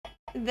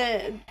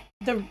the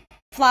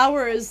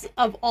flowers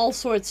of all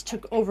sorts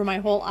took over my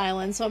whole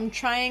island. So I'm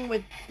trying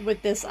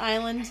with this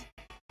island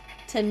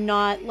to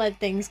not let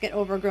things get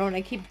overgrown.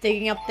 I keep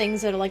digging up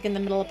things that are like in the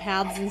middle of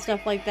paths and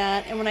stuff like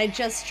that. And when I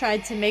just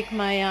tried to make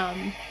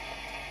my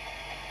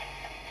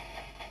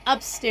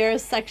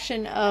upstairs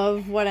section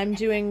of what I'm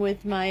doing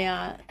with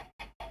my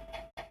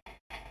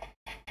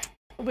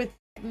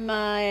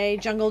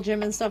jungle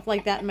gym and stuff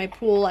like that in my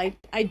pool,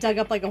 I dug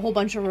up like a whole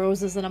bunch of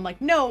roses, and I'm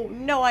like, no,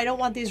 I don't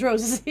want these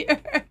roses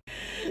here.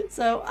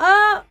 So,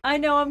 I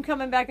know I'm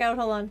coming back out.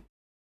 Hold on.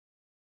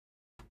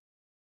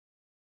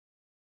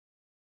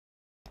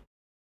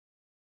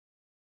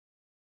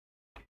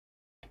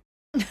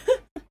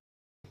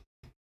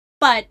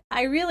 But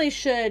I really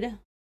should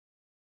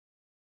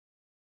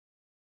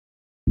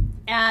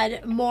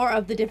add more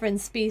of the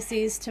different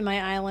species to my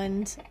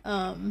island.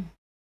 Because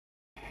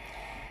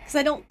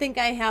I don't think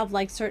I have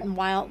like certain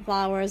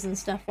wildflowers and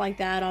stuff like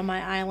that on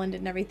my island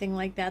and everything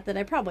like that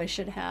I probably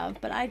should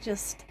have. But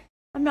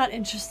I'm not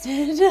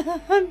interested.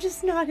 I'm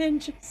just not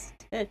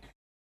interested.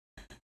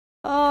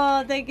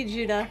 Oh, thank you,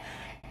 Judah.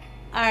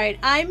 Alright,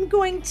 I'm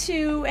going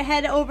to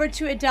head over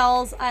to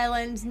Adele's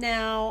island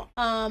now.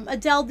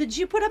 Adele, did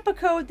you put up a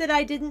code that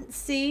I didn't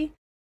see?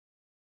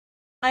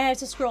 I have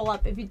to scroll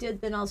up. If you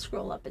did, then I'll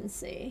scroll up and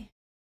see.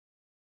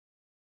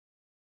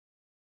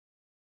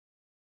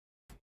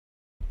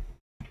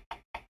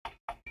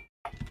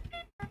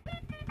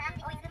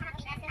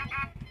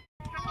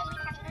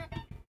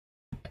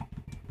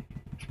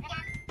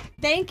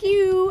 Thank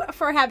you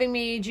for having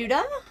me,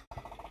 Judah.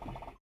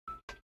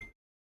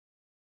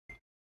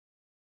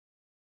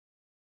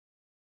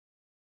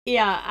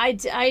 Yeah,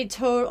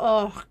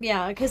 oh,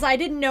 yeah, because I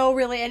didn't know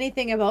really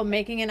anything about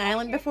making an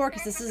island before,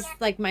 because this is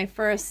like my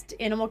first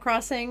Animal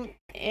Crossing,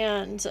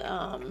 and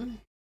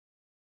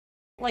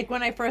like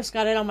when I first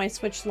got it on my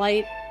Switch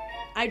Lite,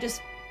 I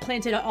just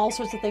planted all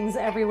sorts of things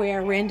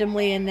everywhere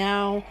randomly, and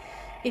now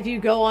if you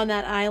go on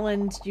that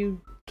island,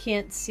 you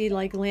can't see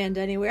like land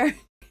anywhere.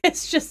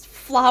 It's just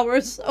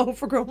flowers,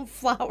 overgrown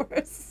flowers.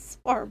 It's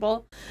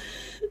horrible.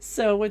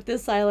 So with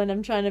this island,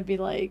 I'm trying to be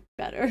like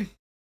better.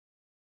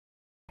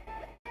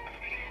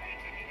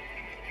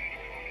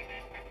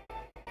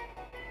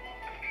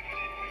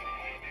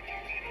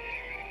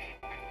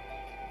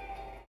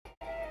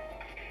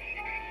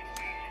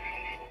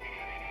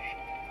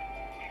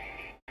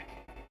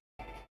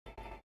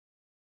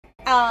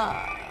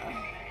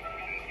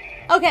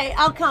 Okay,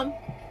 I'll come.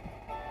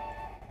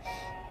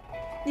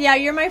 Yeah,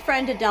 you're my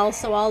friend Adele,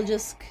 so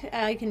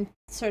I can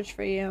search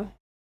for you.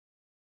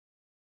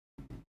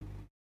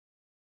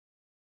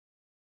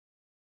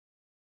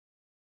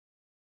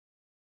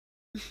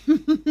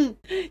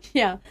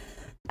 Yeah,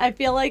 I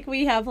feel like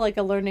we have like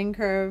a learning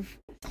curve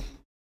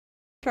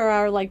for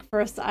our like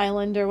first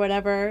island or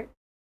whatever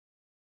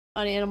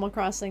on Animal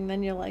Crossing.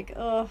 Then you're like,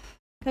 ugh.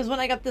 Because when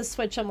I got this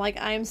Switch, I'm like,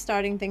 I'm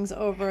starting things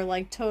over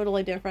like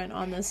totally different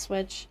on this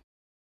Switch.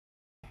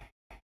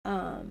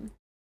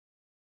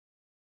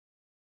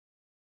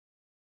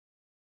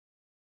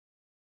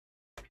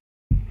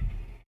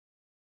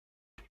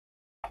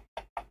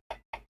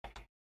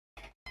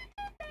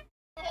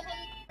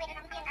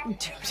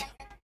 Dude.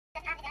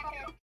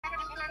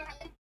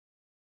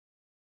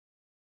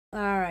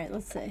 Alright,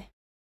 let's see.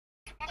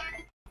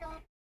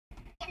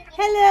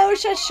 Hello,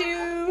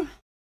 Shashu!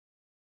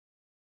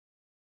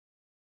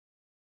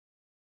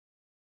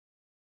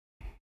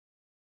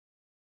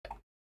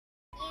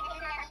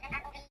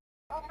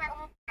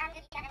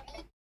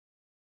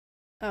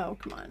 Oh,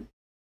 come on.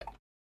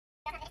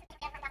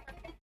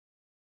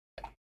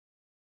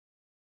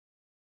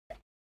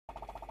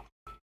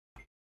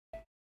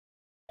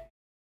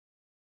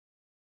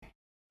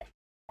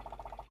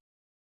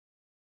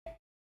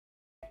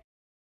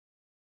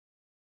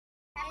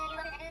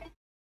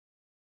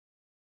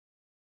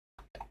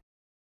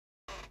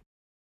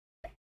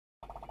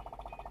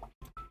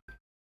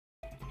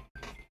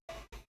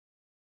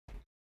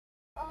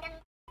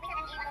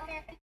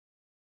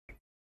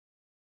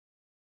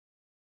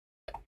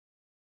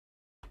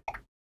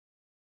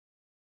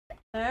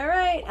 All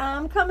right,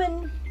 I'm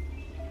coming.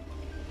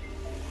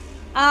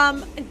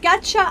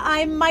 Gotcha.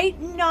 I might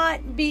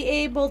not be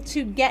able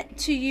to get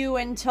to you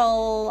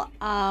until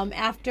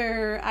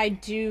after I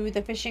do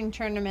the fishing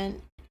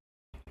tournament.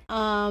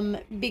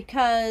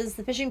 Because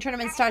the fishing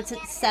tournament starts at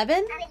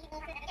 7.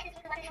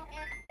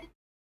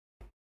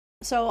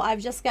 So I've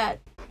just got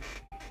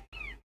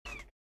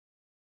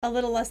a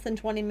little less than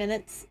 20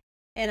 minutes,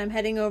 and I'm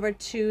heading over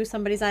to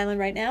somebody's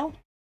island right now.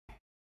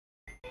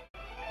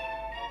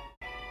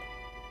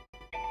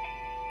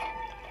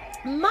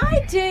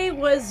 My day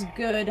was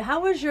good. How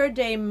was your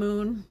day,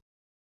 Moon?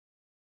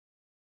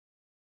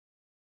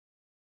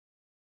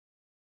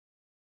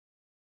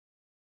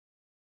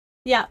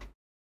 Yeah.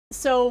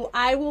 So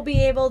I will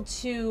be able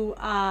to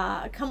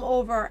come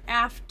over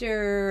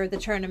after the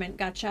tournament.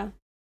 Gotcha.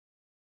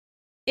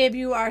 If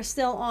you are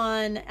still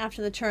on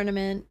after the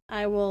tournament,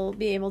 I will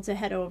be able to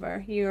head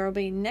over. You'll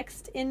be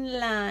next in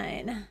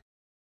line.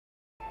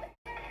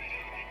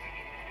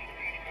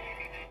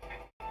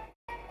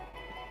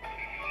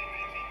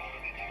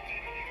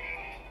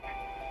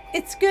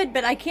 It's good,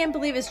 but I can't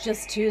believe it's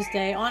just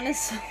Tuesday.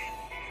 Honestly,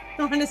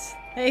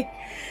 I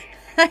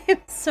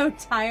am so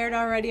tired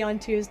already on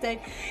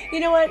Tuesday. You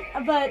know what?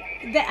 But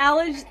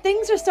the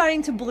things are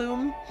starting to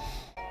bloom.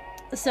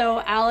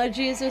 So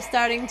allergies are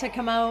starting to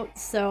come out.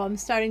 So I'm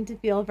starting to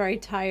feel very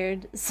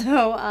tired.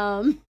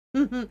 So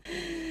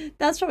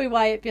that's probably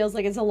why it feels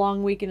like it's a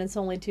long week and it's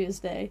only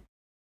Tuesday.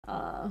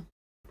 I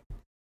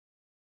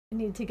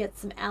need to get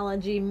some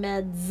allergy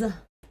meds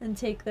and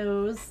take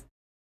those.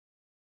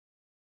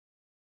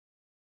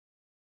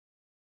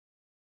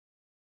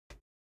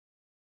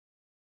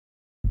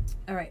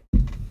 All right.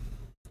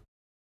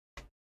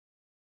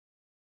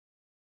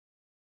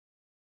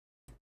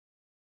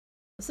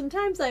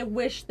 Sometimes I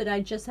wish that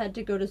I just had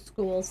to go to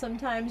school.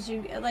 Sometimes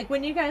like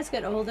when you guys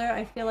get older,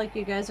 I feel like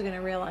you guys are going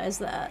to realize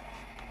that.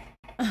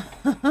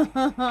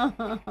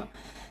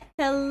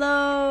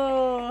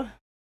 Hello.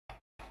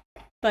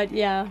 But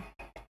yeah.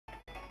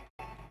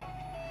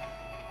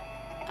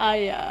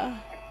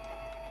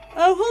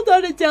 Oh, hold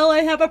on, Adele. I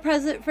have a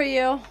present for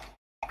you.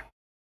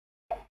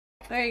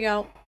 There you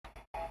go.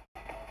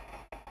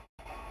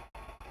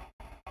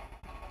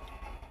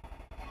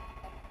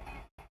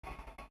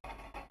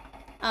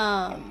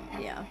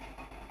 Yeah.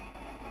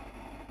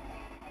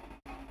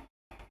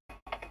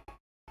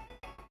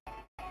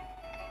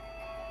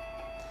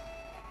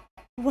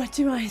 What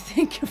do I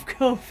think of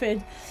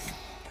COVID?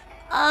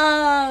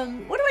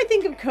 What do I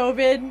think of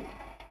COVID?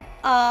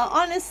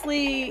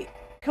 Honestly,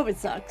 COVID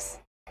sucks.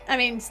 I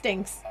mean,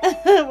 stinks.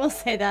 We'll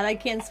say that. I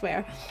can't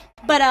swear.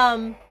 But,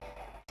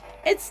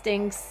 it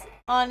stinks.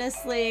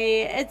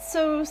 Honestly, it's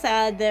so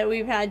sad that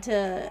we've had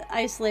to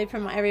isolate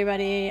from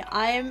everybody.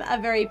 I'm a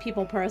very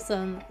people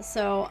person,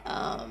 so,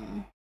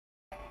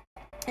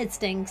 it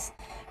stinks.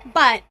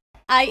 But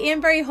I am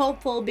very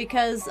hopeful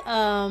because,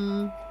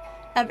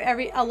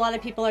 a lot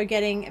of people are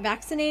getting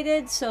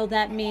vaccinated, so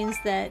that means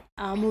that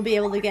we'll be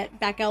able to get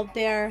back out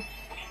there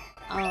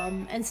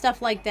and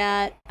stuff like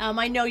that.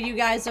 I know you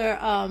guys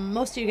are,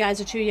 most of you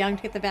guys are too young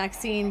to get the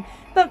vaccine,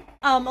 but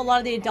a lot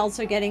of the adults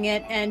are getting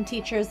it, and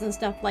teachers and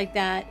stuff like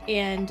that,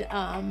 and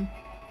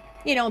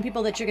you know,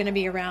 people that you're going to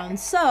be around.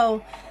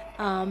 So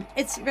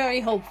it's very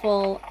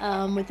hopeful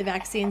with the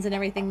vaccines and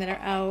everything that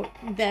are out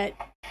that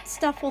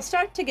stuff will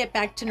start to get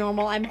back to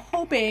normal. I'm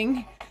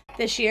hoping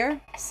this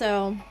year.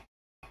 So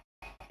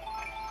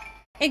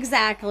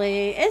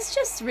exactly. It's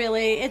just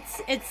really,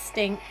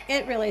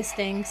 it really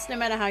stinks no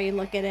matter how you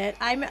look at it.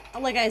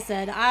 Like I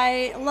said,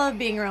 I love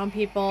being around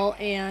people,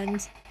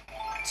 and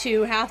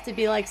to have to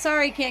be like,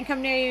 sorry, can't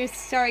come near you,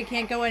 sorry,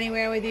 can't go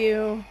anywhere with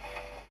you.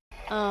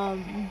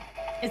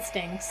 It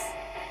stinks.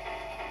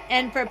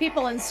 And for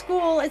people in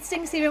school, it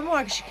stinks even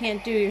more because you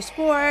can't do your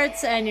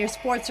sports, and your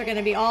sports are going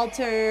to be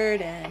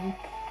altered, and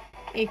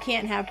you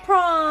can't have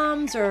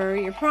proms, or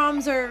your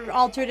proms are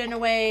altered in a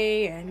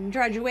way, and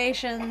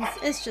graduations.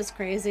 It's just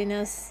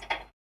craziness.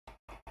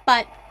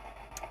 But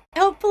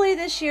hopefully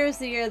this year is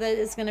the year that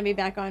it's going to be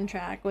back on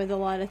track with a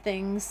lot of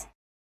things.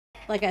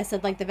 Like I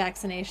said, like the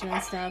vaccination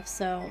and stuff.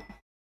 So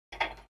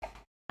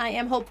I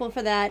am hopeful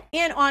for that.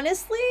 And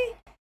honestly,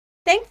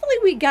 thankfully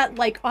we got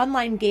like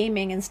online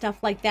gaming and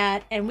stuff like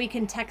that, and we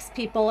can text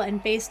people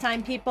and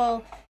FaceTime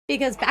people.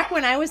 Because back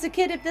when I was a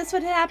kid, if this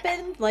would have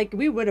happened, like,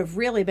 we would have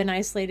really been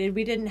isolated.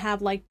 We didn't have,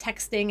 like,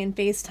 texting and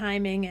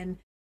FaceTiming and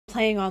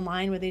playing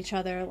online with each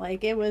other.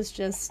 Like, it was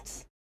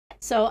just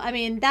So, I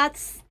mean, that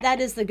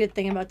is the good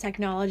thing about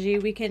technology.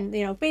 We can,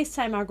 you know,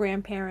 FaceTime our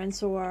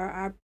grandparents or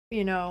our,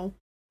 you know,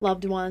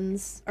 loved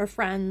ones or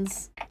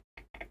friends.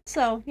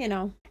 So, you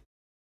know.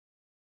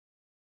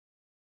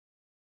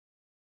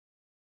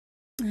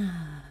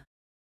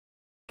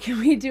 Can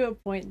we do a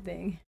point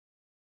thing?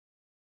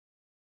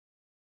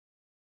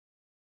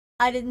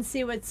 I didn't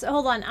see what's...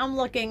 Hold on, I'm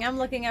looking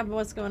up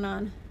what's going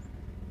on.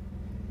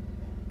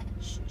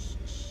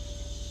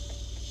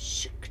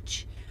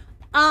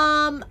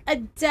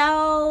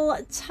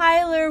 Adele,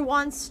 Tyler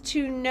wants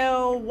to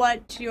know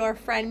what your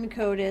friend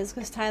code is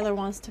because Tyler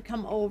wants to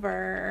come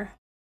over.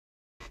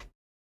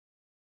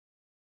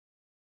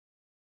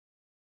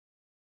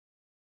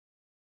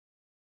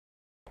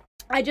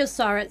 I just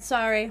saw it,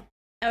 sorry.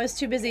 I was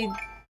too busy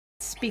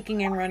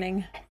speaking and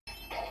running.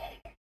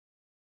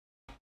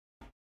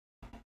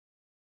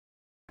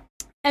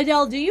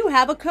 Adele, do you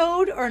have a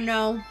code or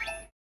no?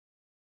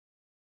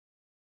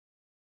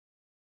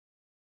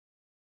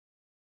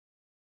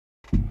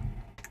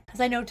 Because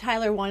I know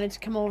Tyler wanted to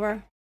come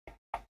over.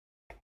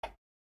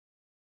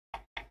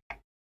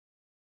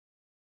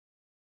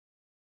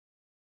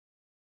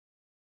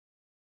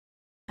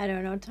 I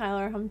don't know,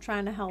 Tyler. I'm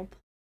trying to help.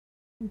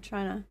 I'm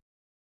trying to...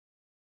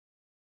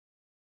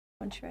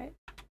 Punch right.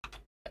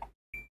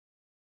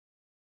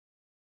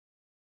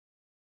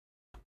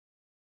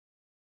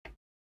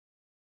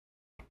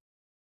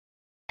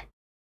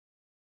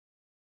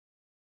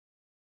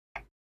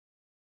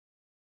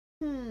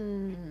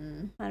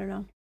 I don't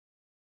know.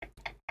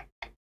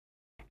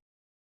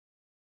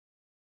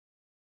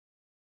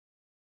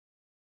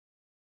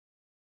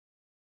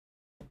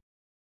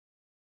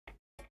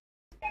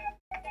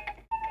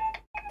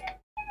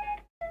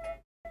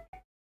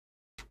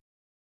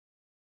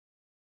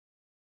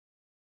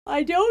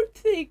 I don't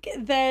think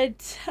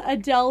that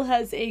Adele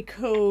has a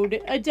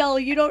code. Adele,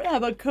 you don't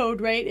have a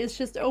code, right? It's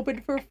just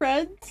open for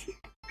friends?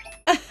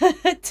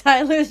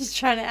 Tyler's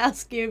trying to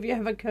ask you if you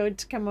have a code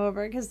to come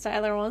over because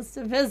Tyler wants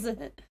to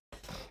visit.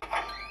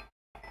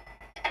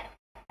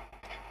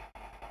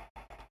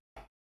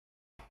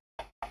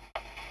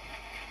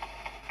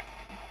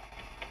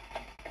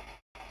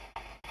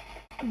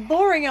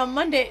 Boring on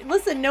Monday.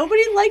 Listen,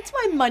 nobody liked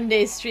my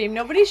Monday stream.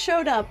 Nobody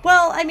showed up.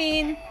 Well, I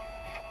mean...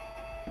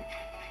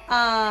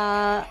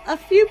 a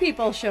few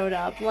people showed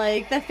up.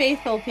 Like, the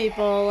faithful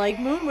people. Like,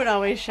 Moon would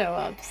always show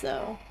up,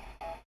 so...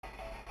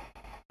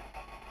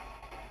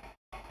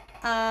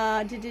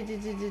 Yeah,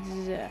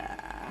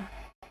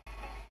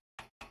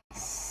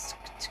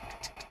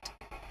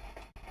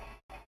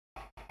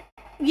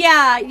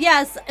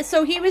 yes.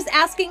 So he was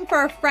asking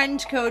for a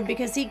friend code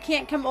because he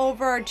can't come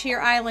over to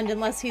your island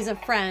unless he's a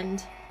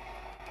friend.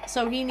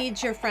 So he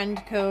needs your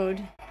friend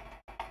code.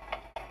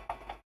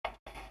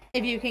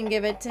 If you can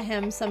give it to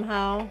him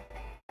somehow.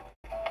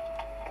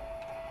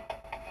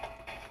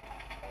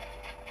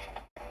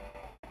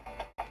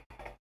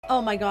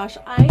 Oh my gosh,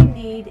 I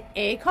need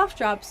a cough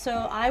drop,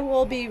 so I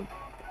will be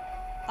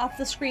off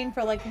the screen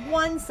for like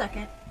 1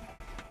 second.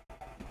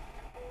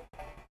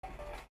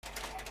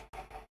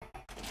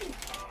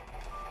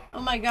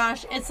 Oh my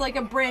gosh, it's like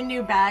a brand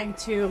new bag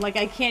too. Like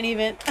I can't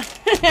even,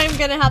 I'm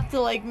gonna have to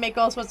like make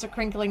all sorts of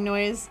crinkling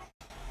noise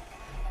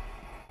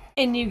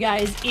in you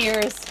guys'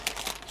 ears.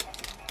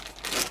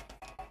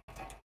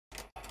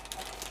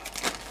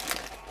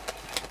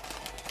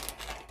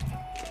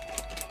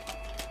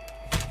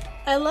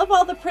 I love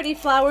all the pretty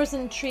flowers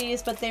and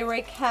trees, but they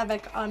wreak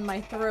havoc on my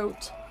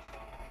throat.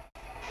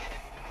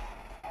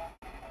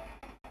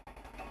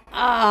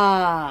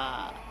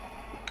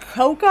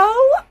 Coco?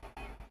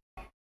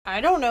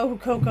 I don't know who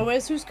Coco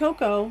is. Who's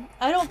Coco?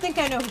 I don't think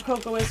I know who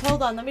Coco is.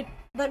 Hold on,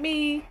 let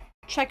me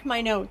check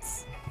my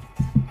notes.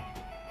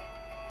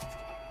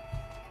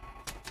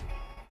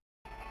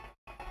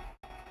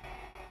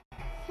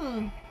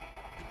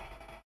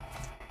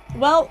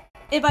 Well,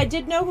 if I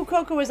did know who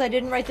Coco is, I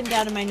didn't write them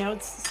down in my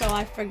notes, so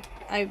I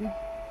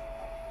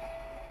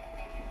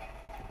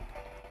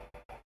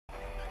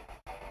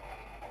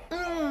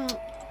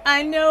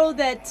know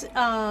that,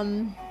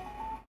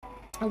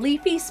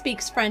 Leafy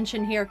speaks French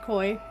in here,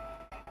 Koi.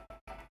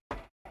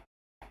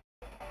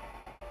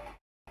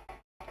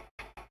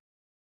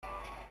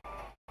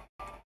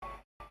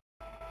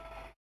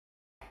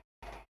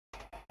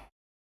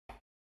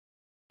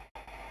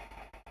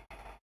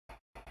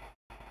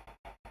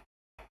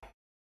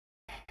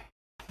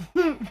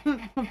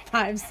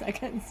 5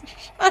 seconds.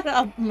 Shut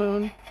up,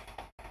 Moon.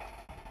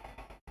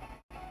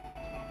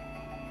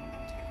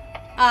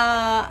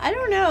 I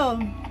don't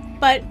know.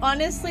 But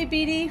honestly,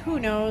 BD, who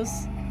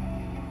knows?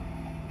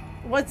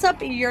 What's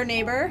up, your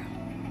neighbor?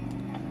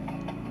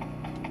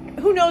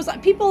 Who knows?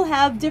 People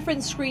have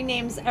different screen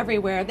names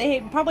everywhere.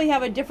 They probably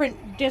have a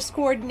different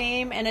Discord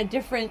name and a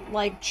different,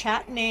 like,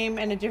 chat name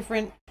and a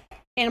different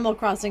Animal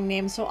Crossing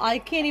name. So I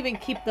can't even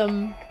keep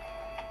them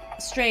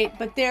straight.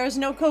 But there's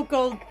no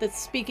Coco that's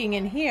speaking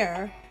in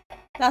here.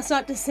 That's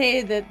not to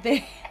say that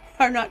they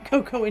are not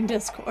Coco in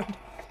Discord.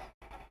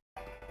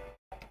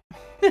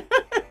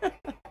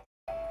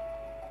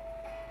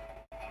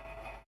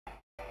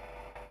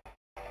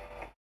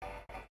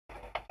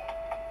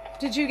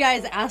 Did you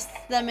guys ask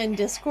them in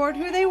Discord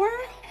who they were?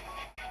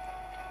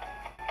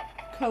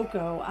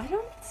 Coco. I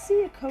don't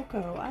see a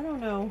Coco. I don't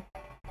know.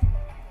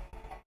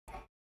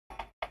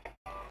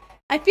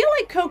 I feel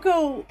like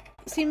Coco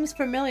seems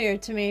familiar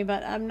to me,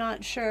 but I'm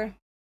not sure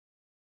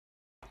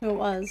who it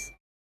was.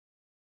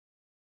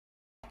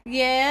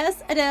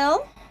 Yes,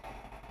 Adele?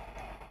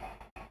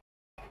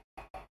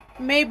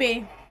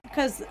 Maybe,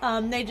 because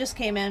they just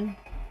came in.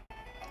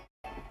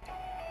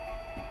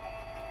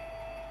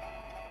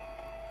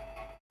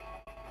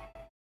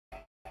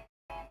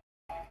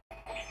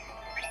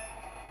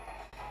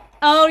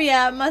 Oh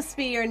yeah, it must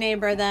be your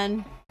neighbor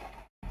then.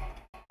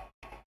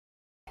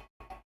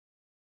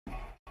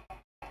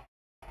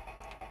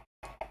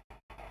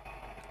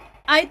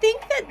 I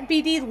think that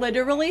BD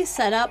literally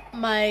set up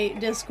my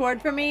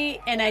Discord for me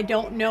and I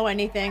don't know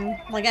anything.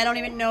 Like, I don't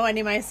even know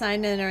any of my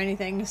sign in or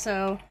anything,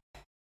 so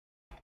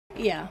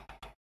yeah,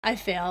 I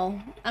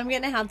fail. I'm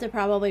gonna have to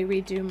probably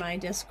redo my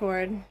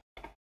Discord.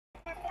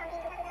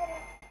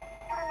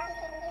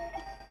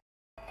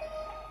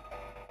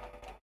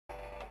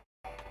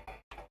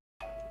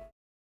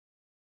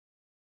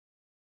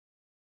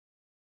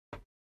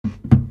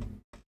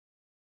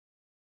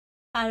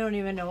 I don't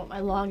even know what my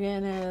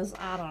login is.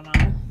 I don't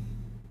know.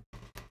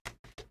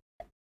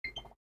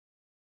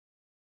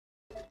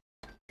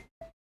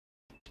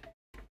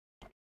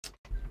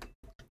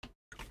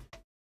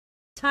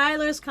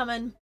 Tyler's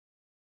coming.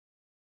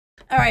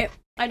 Alright,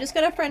 I just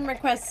got a friend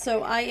request,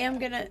 so I am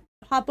gonna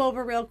hop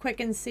over real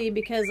quick and see,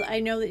 because I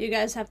know that you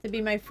guys have to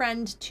be my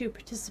friend to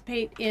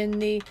participate in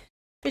the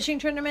fishing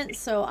tournament,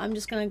 so I'm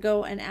just gonna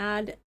go and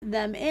add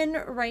them in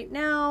right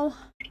now.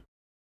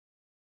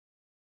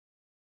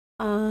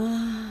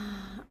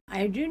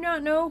 I do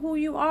not know who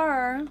you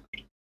are.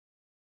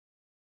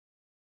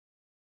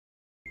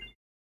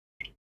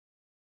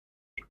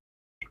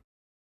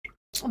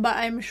 But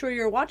I'm sure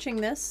you're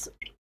watching this.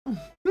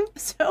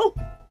 So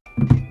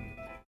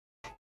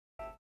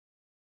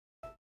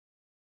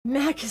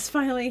Mac is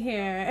finally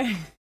here.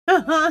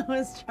 I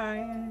was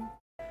trying.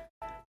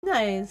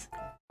 Nice.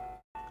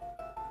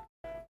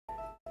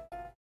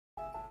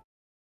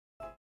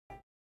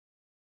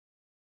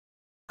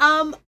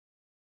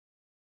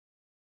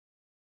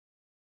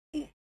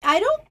 I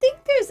don't think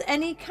there's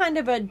any kind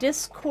of a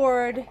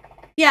Discord.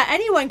 Yeah,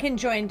 anyone can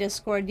join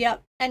Discord.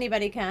 Yep,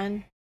 anybody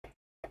can.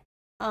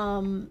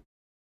 Oh,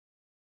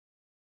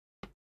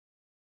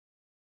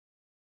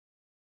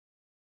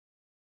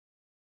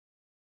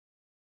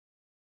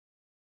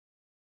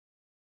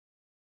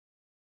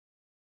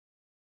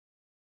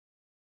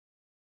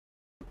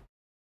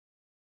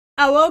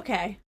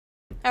 okay.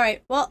 All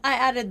right. Well, I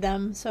added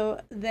them,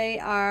 so they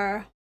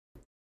are.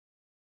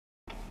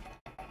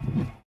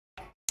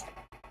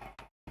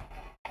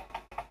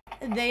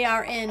 They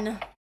are in,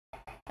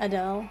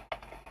 Adele.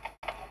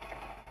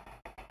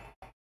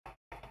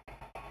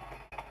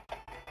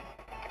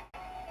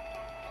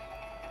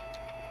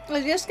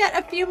 We just got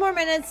a few more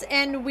minutes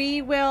and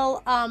we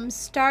will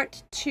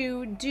start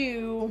to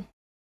do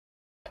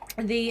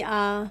the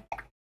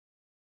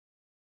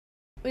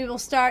we will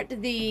start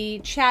the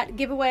chat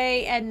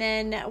giveaway, and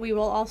then we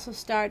will also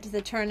start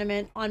the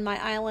tournament on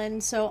my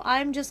island. So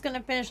I'm just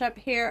gonna finish up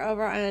here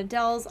over on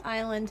Adele's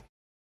island,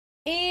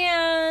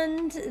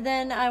 and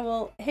then I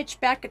will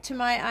hitch back to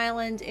my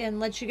island and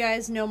let you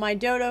guys know my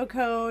dodo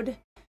code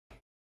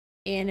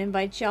and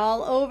invite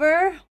y'all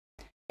over.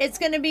 It's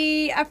gonna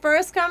be a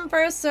first come,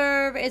 first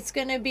serve. It's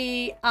gonna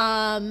be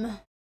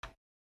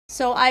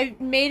so I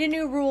made a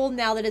new rule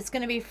now that it's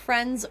gonna be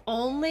friends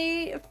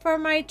only for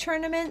my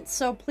tournament.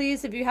 So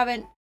please, if you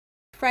haven't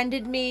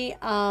friended me,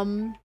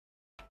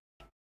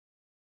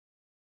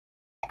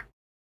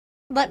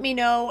 let me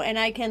know and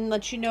I can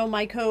let you know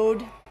my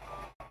code.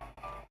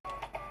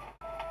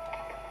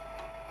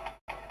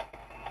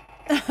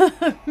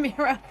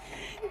 Mira,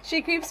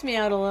 she creeps me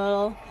out a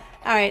little.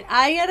 Alright,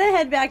 I gotta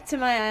head back to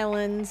my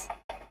island.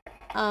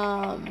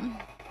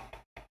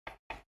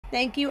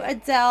 Thank you,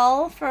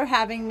 Adele, for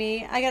having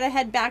me. I gotta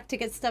head back to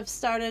get stuff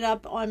started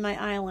up on my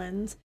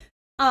island.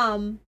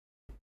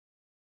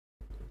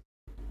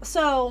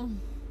 So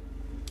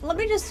let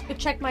me just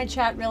check my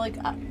chat really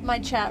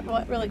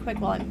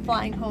quick while I'm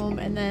flying home,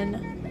 and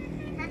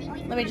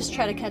then let me just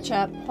try to catch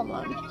up. Hold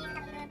on.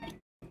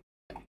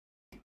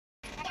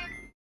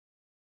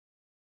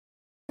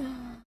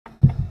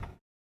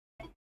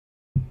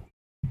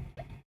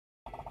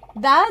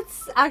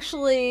 That's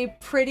actually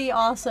pretty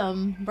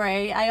awesome,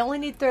 Bray. I only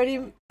need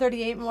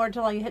 38 more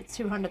till I hit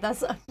 200.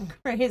 That's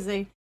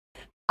crazy.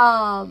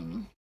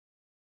 Hold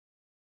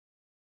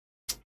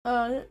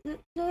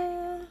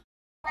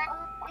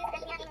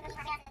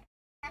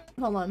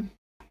on.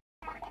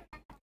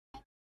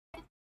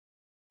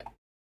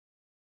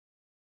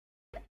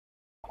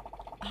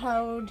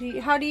 How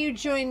do you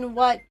join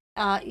what,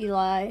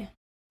 Eli?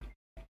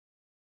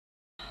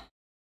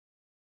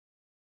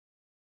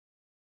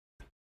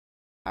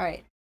 All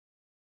right.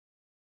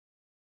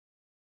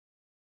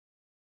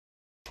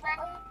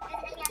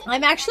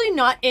 I'm actually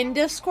not in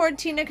Discord,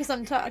 Tina, because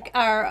I'm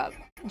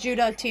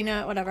Judah,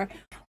 Tina, whatever.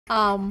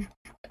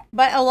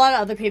 But a lot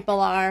of other people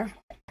are.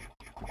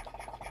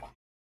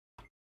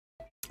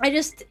 I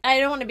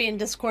don't want to be in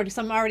Discord because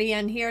I'm already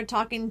in here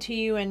talking to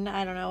you, and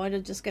I don't know,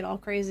 it'll just get all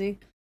crazy.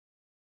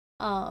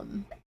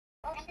 But,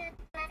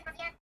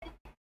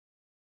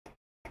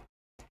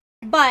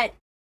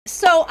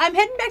 so I'm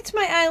heading back to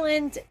my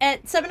island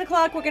at 7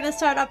 o'clock. We're going to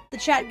start up the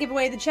chat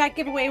giveaway. The chat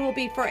giveaway will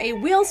be for a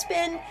wheel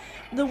spin.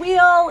 The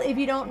wheel, if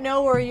you don't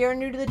know or you're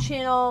new to the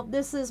channel,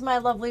 this is my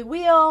lovely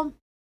wheel.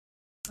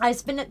 I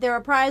spin it, there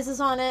are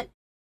prizes on it.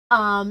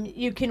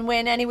 You can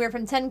win anywhere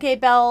from 10K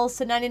bells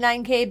to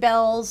 99K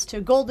bells to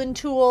golden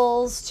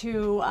tools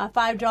to a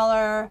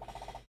 $5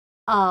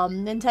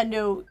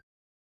 Nintendo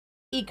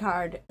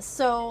e-card.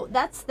 So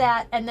that's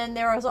that. And then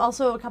there is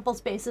also a couple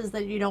spaces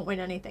that you don't win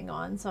anything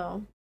on.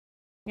 So,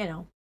 you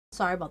know,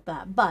 sorry about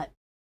that. But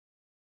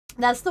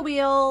that's the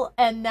wheel.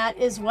 And that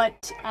is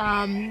what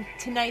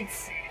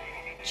tonight's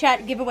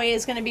chat giveaway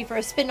is going to be for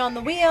a spin on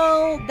the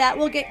wheel. That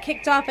will get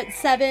kicked off at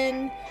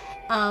 7.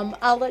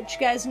 I'll let you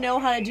guys know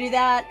how to do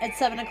that at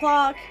 7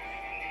 o'clock.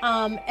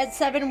 At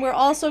 7, we're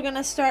also going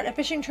to start a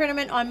fishing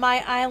tournament on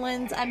my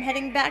island. I'm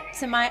heading back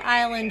to my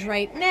island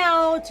right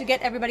now to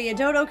get everybody a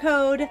dodo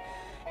code.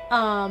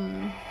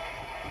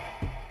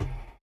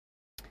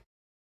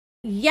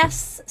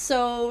 Yes,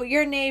 so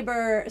your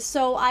neighbor.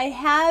 So I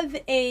have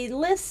a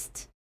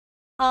list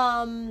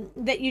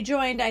that you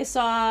joined, I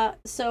saw.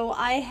 So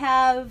I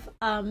have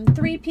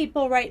 3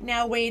 people right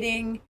now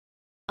waiting.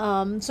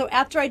 So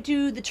after I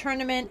do the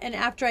tournament and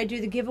after I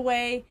do the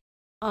giveaway,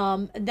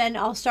 then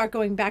I'll start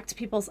going back to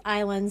people's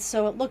islands.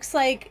 So it looks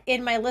like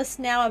in my list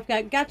now I've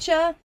got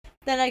Gotcha,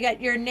 then I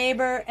got your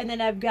neighbor, and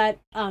then I've got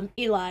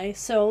Eli.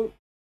 So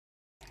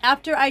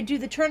after I do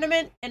the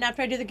tournament and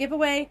after I do the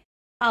giveaway,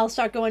 I'll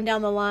start going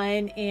down the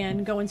line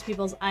and go into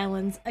people's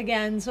islands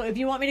again. So if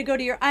you want me to go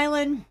to your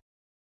island,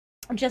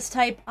 just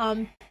type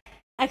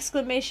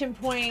exclamation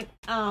point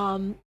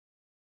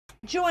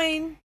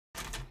join,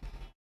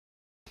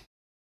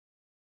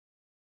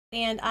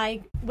 and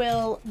I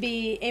will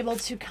be able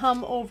to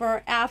come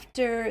over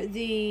after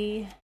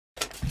the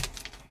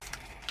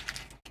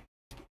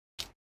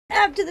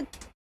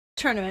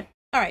tournament.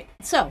 All right,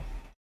 so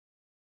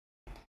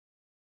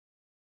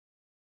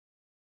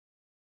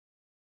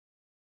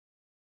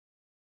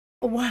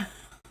wow.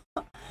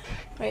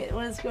 Wait,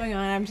 what is going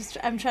on?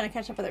 I'm trying to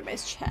catch up with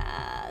everybody's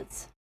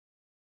chats.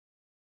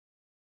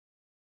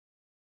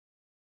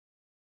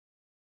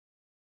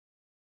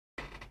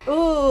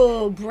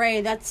 Oh,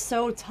 Bray, that's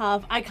so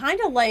tough. I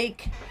kind of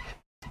like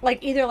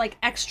either like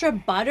extra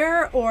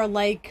butter or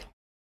like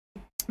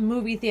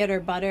movie theater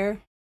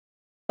butter.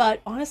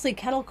 But honestly,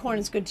 kettle corn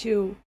is good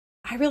too.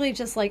 I really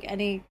just like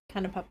any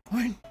kind of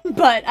popcorn,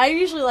 but I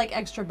usually like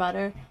extra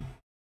butter.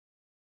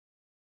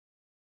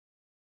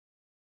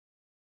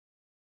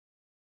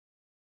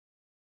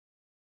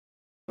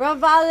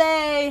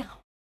 Ravale!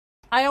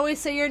 I always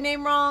say your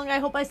name wrong. I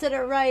hope I said it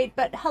right.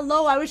 But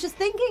hello, I was just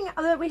thinking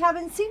that we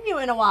haven't seen you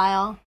in a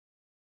while.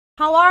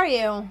 How are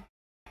you?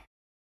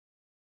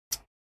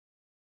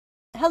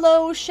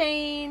 Hello,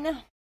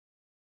 Shane.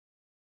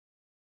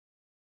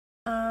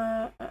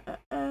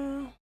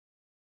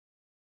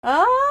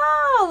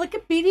 Oh, look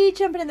at BD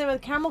jumping in there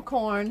with caramel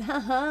corn.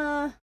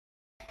 Haha.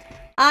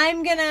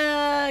 I'm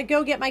gonna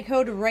go get my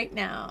code right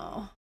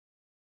now.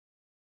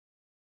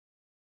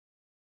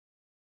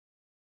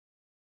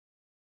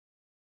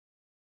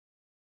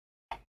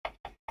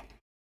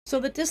 So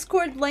the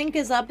Discord link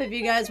is up if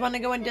you guys want to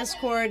go in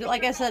Discord.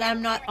 Like I said,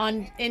 I'm not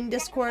in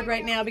Discord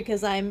right now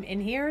because I'm in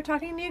here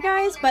talking to you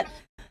guys, but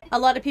a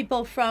lot of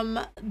people from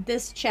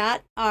this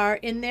chat are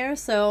in there,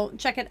 so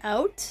check it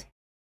out.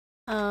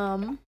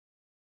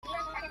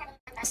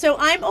 So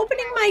I'm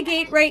opening my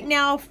gate right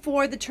now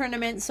for the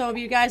tournament, so if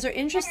you guys are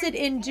interested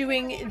in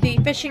doing the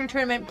fishing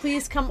tournament,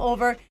 please come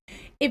over.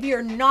 If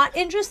you're not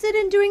interested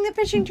in doing the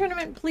fishing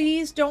tournament,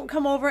 please don't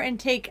come over and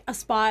take a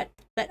spot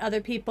that other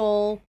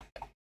people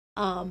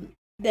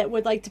that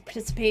would like to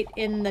participate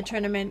in the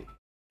tournament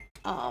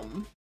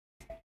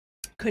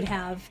could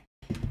have.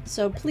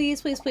 So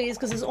please, please, please,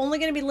 because there's only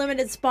going to be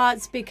limited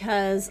spots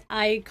because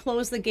I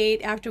close the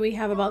gate after we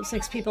have about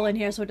 6 people in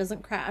here so it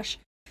doesn't crash.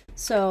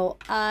 So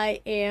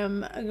I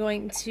am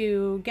going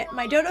to get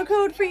my dodo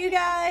code for you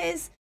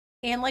guys.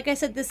 And like I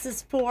said, this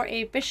is for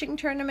a fishing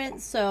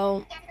tournament,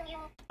 so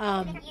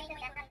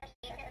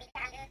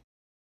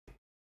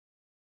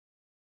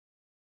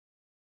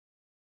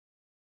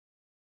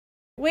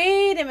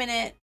wait a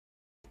minute.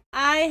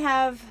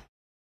 I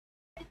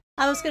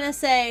was gonna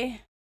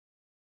say,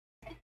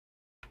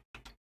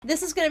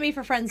 this is gonna be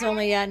for friends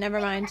only. Yeah, never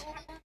mind.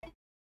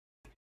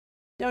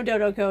 No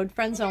dodo code,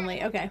 friends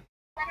only. Okay.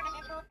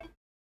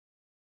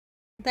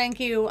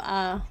 Thank you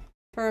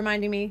for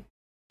reminding me,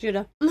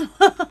 Judah.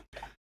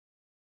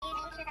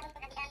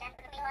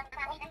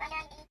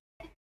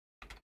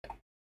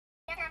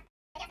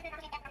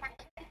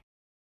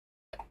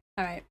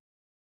 Alright.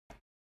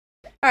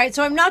 Alright,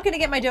 so I'm not going to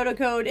get my dodo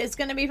code. It's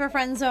going to be for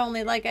friends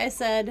only, like I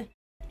said.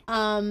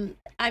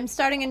 I'm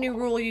starting a new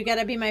rule. You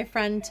gotta be my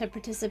friend to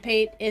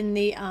participate in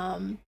the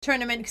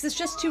tournament, because it's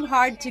just too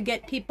hard to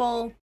get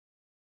people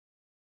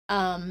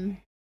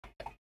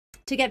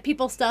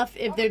stuff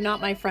if they're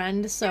not my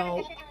friend.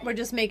 So we're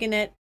just making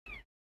it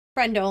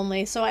friend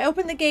only. So I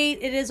opened the gate.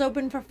 It is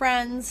open for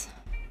friends.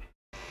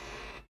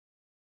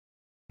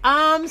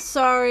 I'm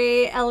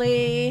sorry,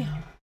 Ellie.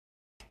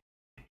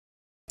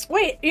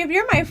 Wait, if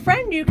you're my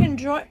friend, you can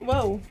join.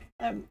 Whoa,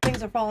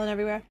 things are falling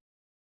everywhere.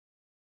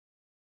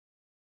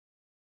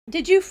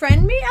 Did you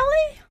friend me,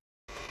 Ellie?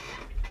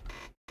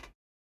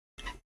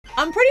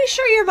 I'm pretty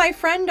sure you're my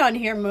friend on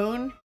here,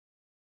 Moon.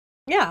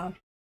 Yeah.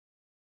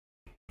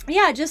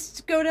 Yeah,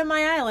 just go to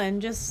my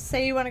island. Just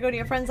say you want to go to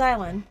your friend's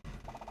island.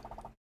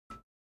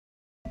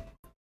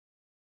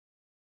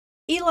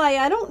 Eli,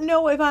 I don't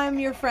know if I'm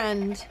your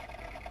friend.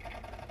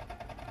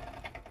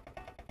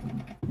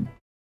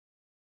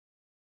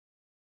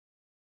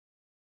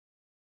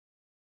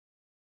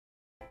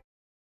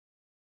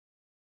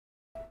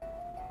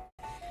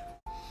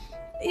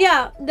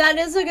 Yeah, that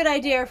is a good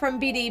idea from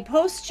BD.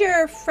 Post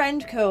your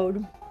friend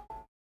code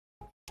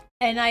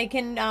and I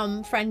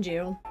can friend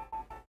you.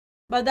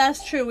 But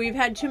that's true. We've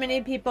had too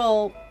many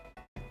people,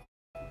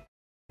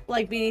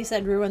 like BD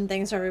said, ruin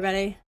things for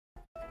everybody.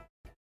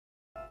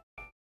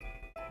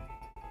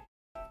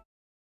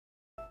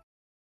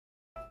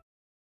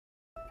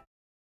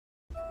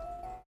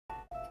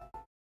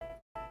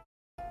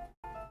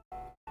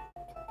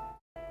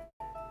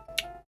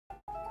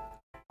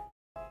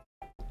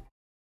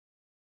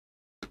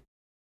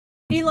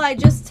 Eli,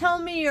 just tell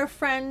me your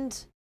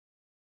friend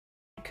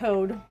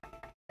code.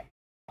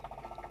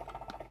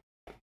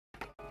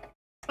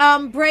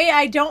 Bray,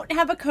 I don't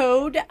have a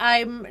code.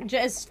 I'm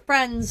just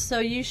friends, so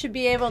you should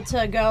be able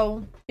to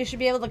go. You should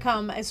be able to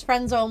come. It's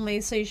friends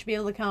only, so you should be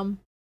able to come.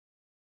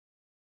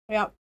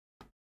 Yep.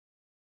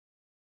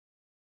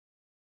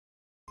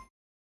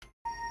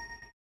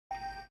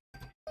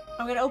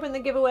 I'm gonna open the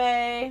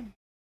giveaway.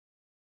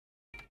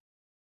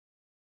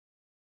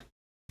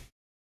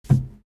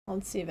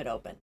 Let's see if it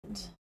opened.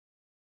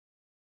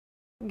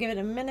 Give it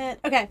a minute.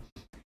 Okay.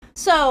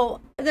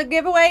 So the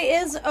giveaway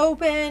is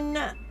open.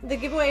 The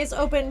giveaway is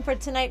open for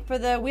tonight for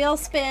the wheel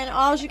spin.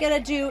 All you gotta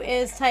do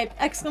is type !!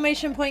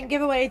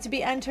 giveaway to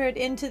be entered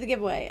into the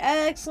giveaway. !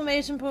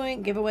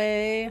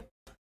 giveaway.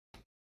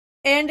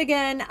 And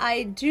again,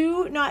 I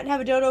do not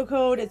have a dodo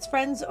code. It's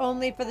friends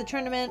only for the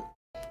tournament.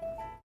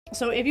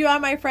 So if you are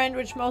my friend,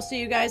 which most of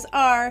you guys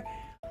are,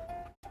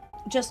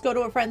 just go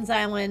to a friend's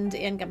island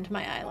and come to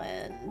my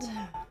island.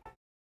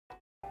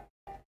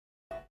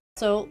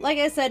 So, like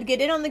I said, get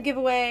in on the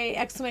giveaway, !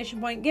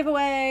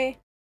 giveaway.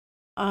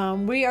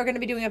 We are going to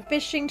be doing a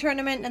fishing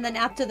tournament, and then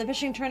after the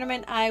fishing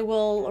tournament, I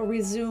will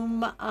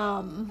resume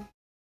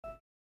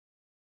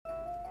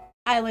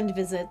island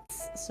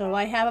visits. So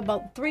I have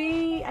about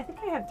I think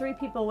I have 3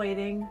 people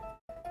waiting,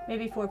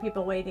 maybe 4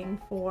 people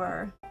waiting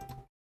for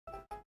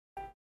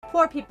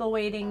 4 people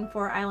waiting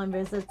for island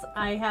visits.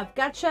 I have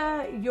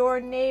Gotcha, Your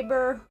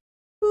Neighborhood,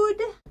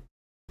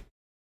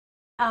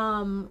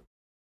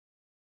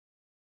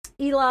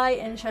 Eli,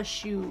 and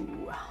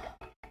Shashu.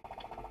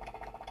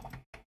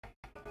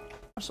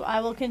 So I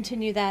will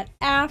continue that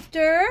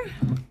after.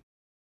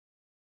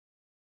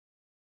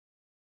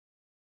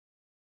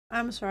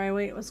 I'm sorry,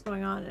 wait, what's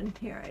going on in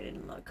here? I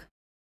didn't look.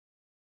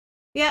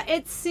 Yeah,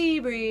 it's Sea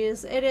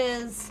Breeze. It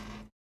is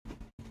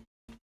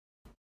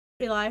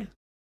Eli.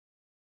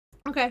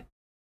 Okay.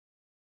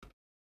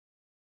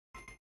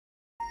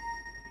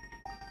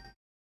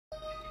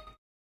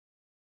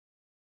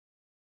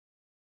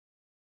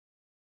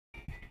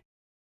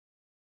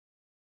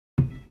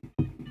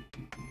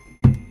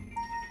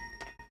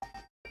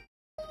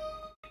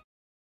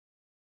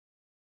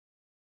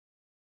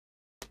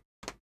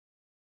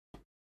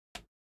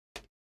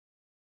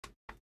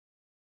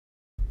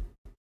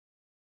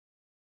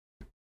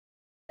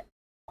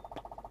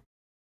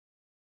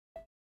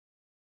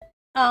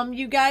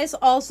 You guys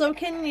also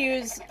can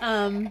use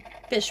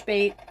fish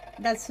bait.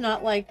 That's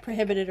not like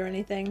prohibited or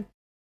anything.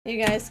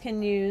 You guys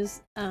can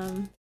use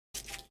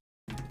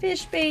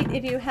fish bait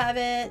if you have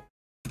it,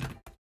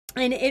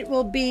 and it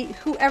will be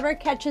whoever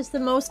catches the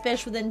most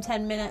fish within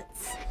 10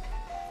 minutes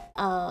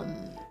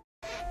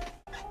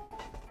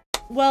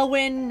will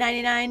win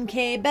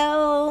 99k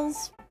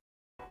bells.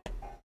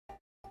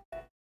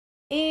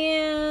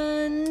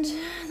 And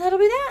that'll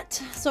be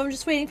that. So I'm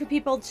just waiting for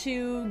people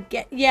to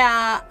get,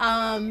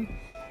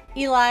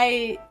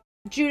 Eli,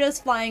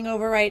 Judah's flying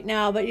over right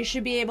now, but you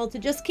should be able to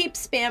just keep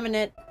spamming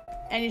it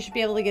and you should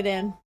be able to get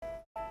in.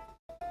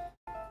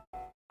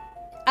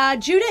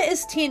 Judah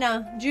is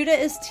Tina. Judah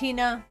is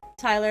Tina,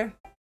 Tyler.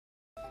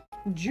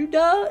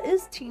 Judah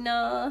is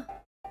Tina.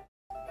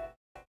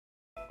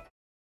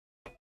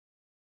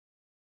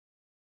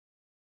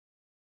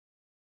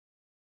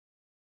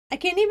 I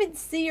can't even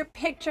see your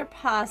picture,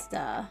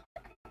 Pasta.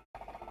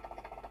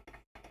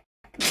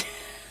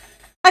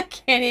 I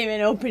can't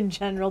even open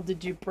general.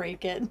 Did you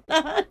break it?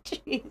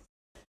 Jeez.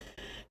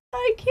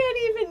 I can't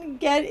even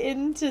get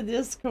into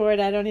Discord,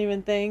 I don't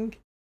even think.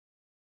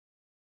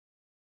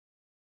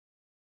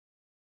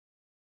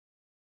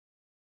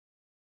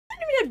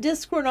 have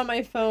Discord on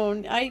my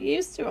phone. I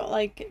used to,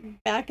 like,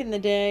 back in the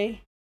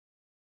day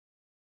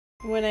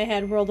when I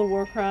had World of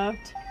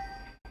Warcraft.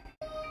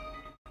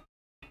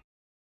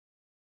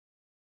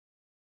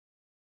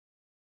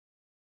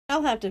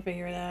 I'll have to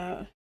figure it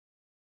out.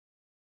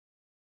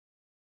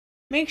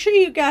 Make sure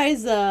you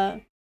guys,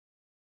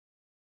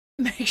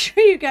 make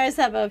sure you guys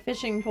have a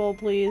fishing pole,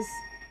 please.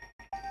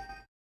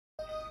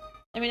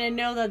 I mean, I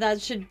know that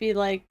that should be,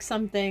 like,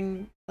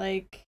 something,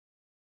 like,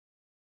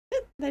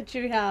 that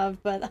you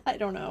have, but I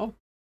don't know.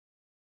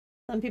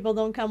 Some people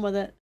don't come with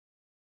it.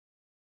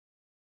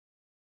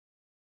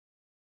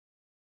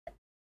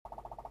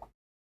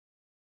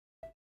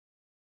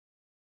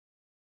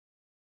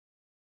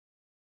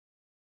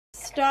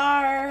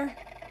 Star.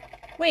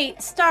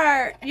 Wait,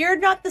 Star, you're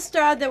not the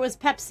Star that was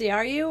Pepsi,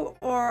 are you?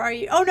 Or are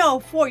you? Oh no,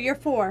 4, you're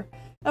 4.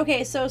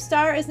 Okay, so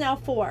Star is now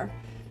 4.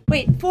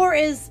 Wait, 4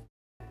 is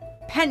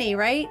Penny,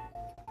 right?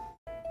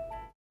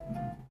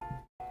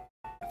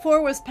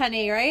 4 was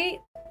Penny, right?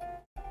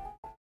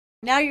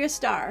 Now you're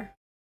Star.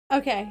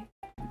 Okay.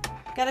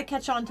 Gotta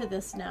catch on to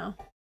this now.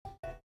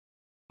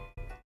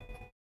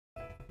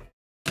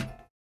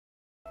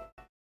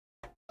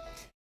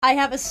 I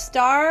have a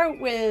Star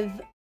with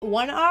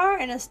 1 R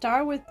and a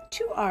Star with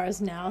 2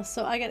 R's now,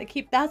 so I gotta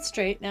keep that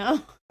straight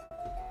now.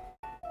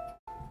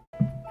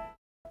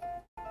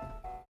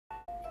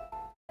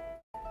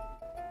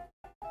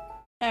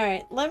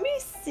 Alright, let me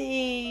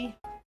see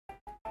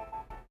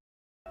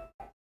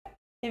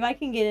if I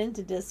can get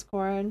into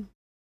Discord.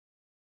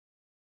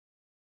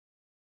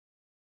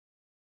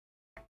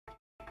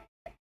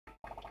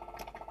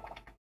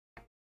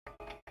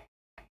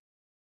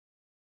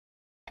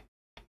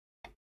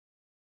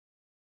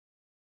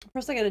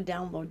 First I gotta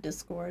download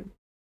Discord.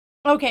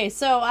 Okay,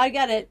 so I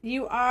got it.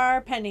 You are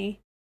Penny.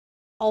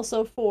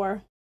 Also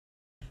 4.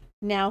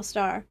 Now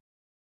Star.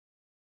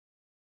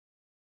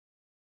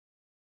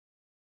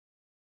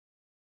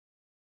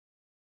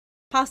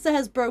 Pasta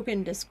has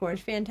broken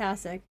Discord.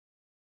 Fantastic.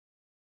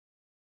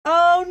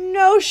 Oh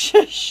no,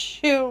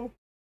 shoo.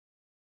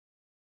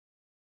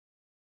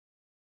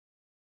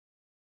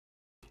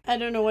 I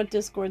don't know what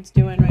Discord's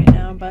doing right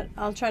now, but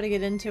I'll try to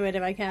get into it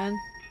if I can.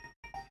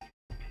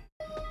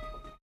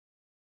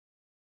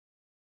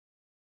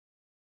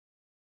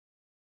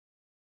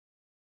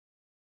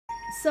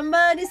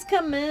 Somebody's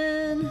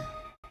coming.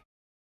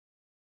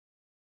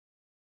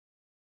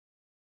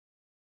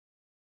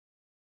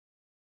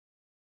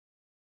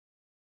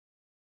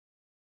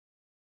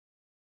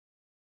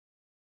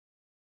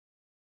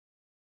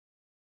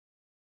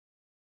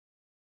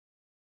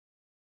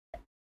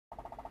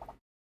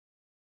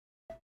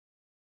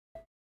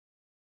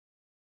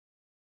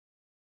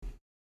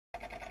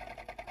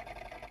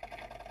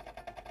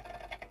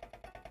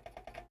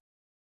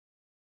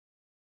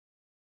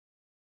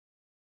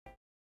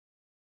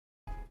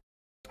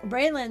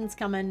 Braylon's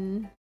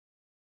coming.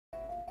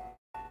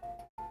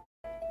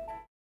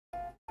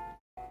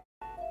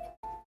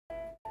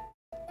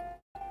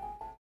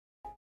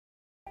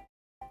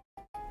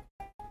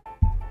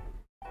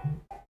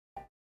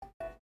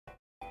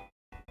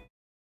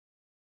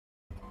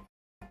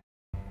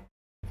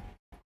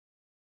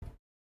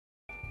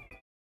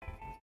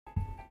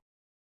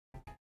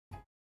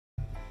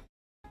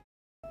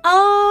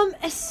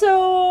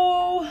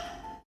 So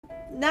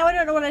now I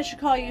don't know what I should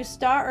call you,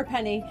 Star or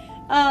Penny.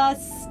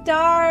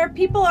 Star,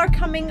 people are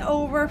coming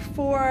over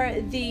for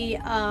the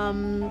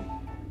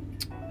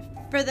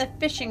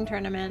fishing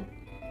tournament.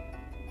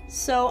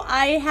 So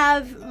I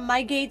have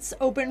my gates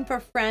open for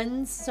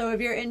friends. So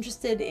if you're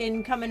interested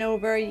in coming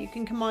over, you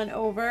can come on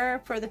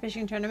over for the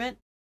fishing tournament.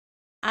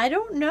 I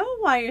don't know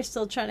why you're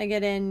still trying to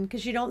get in,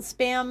 because you don't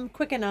spam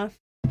quick enough.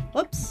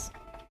 Whoops.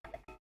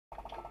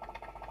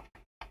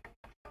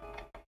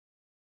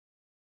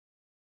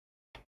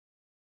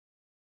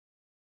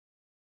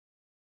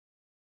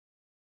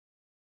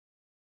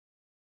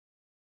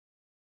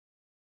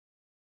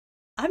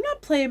 I'm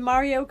not playing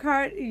Mario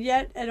Kart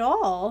yet at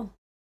all.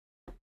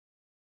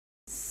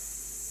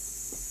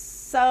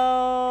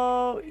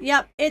 So,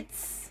 yep,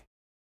 this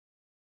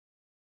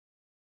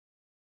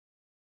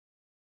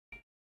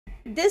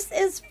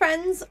is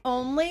friends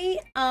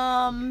only.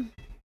 What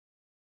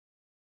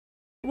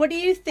do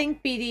you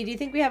think, BD? Do you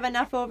think we have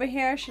enough over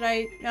here? Should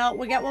I? No,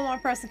 we got one more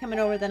person coming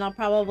over, then I'll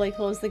probably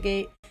close the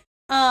gate.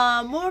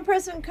 One more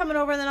person coming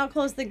over, then I'll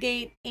close the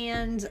gate,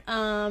 and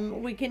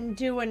we can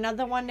do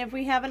another one if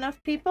we have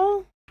enough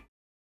people.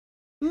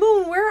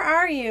 Moon, where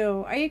are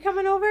you? Are you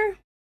coming over?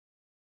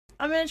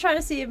 I'm gonna try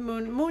to see if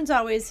Moon's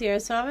always here,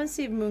 so I'm gonna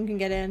see if Moon can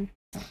get in.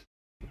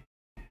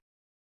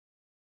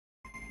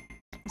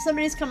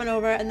 Somebody's coming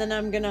over, and then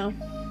I'm gonna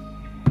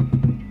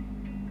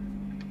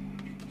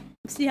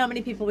see how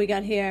many people we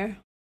got here.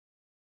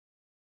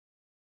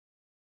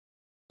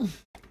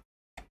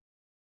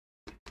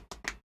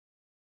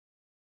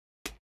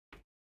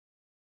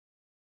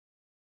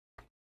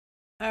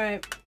 All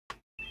right.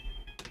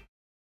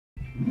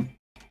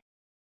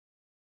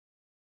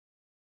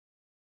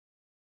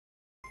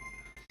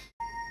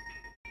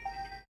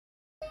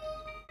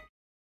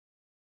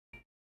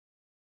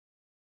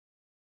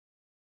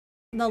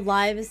 The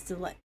live is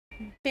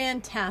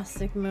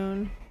fantastic,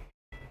 Moon.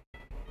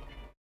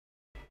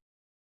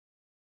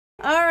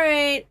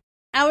 Alright.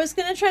 I was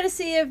gonna try to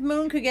see if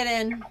Moon could get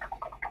in.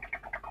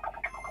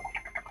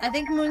 I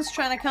think Moon's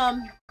trying to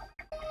come.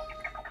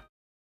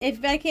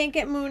 If I can't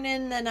get Moon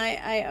in, then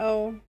I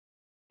owe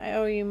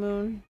you,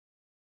 Moon.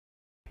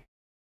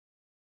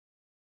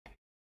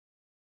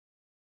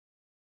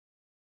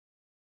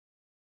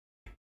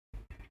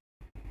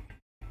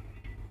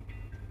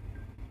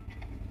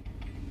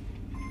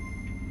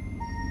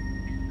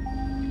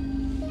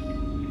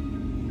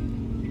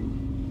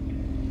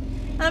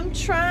 I'm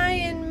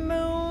trying,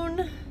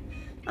 Moon.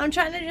 I'm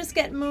trying to just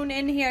get Moon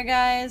in here,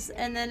 guys,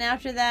 and then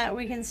after that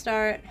we can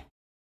start.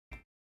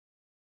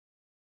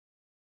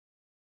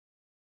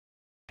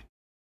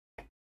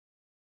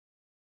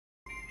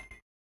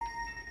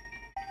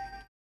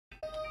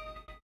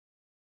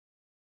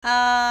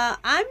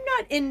 I'm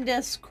not in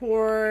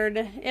Discord.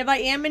 If I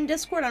am in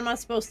Discord, I'm not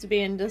supposed to be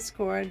in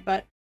Discord,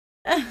 but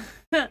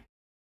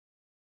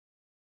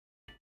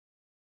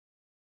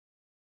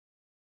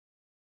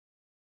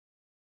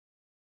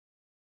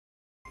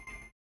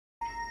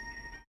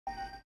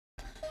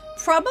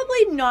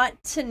probably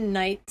not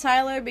tonight,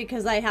 Tyler,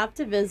 because I have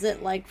to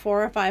visit like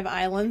 4 or 5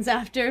 islands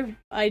after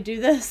I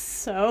do this,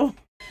 so.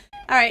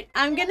 Alright,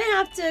 I'm gonna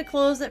have to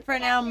close it for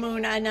now,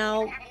 Moon, and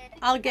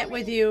I'll get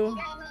with you.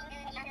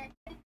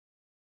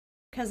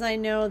 Because I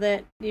know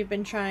that you've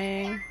been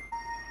trying.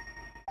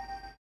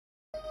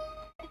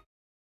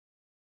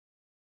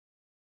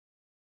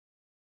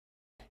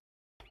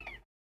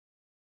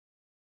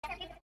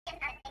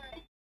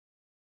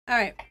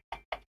 Alright.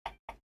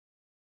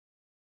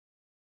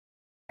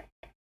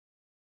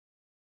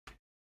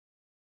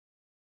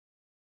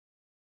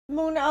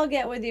 Moon, I'll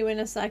get with you in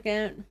a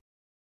second.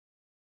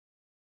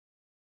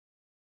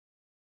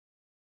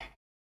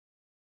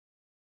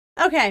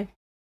 Okay.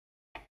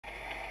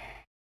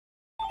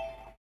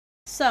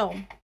 So.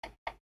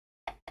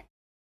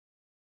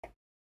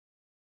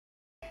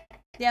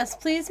 Yes,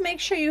 please make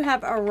sure you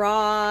have a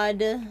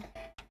rod.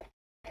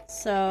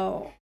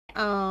 So,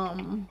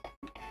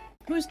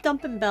 who's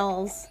dumping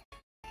bells?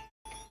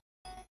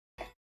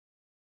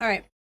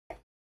 Alright.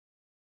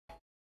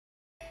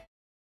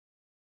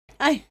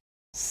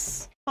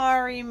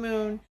 Sorry,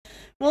 Moon.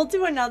 We'll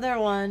do another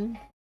one.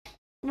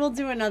 We'll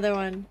do another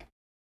one.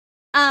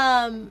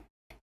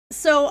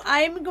 So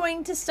I'm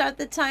going to start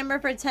the timer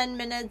for 10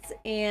 minutes,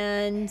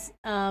 and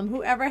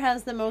whoever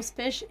has the most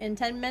fish in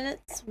 10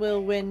 minutes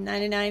will win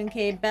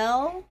 99k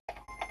bell.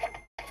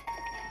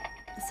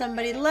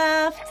 Somebody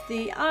left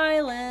the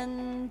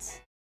island.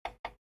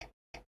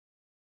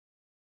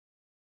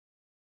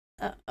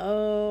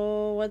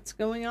 Uh-oh, what's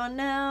going on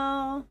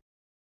now?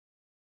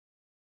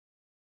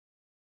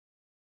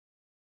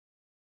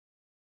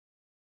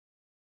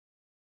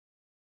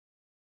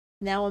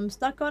 Now I'm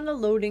stuck on a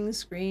loading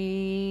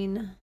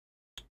screen.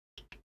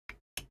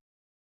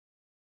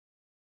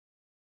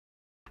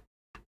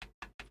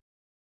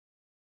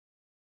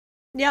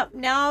 Yep,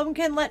 now I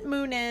can let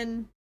Moon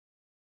in.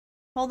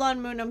 Hold on,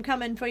 Moon, I'm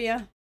coming for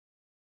you.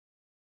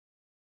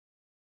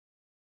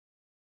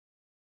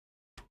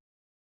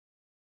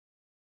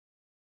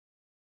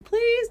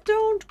 Please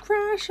don't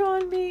crash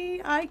on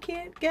me. I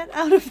can't get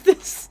out of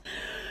this.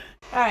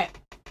 Alright.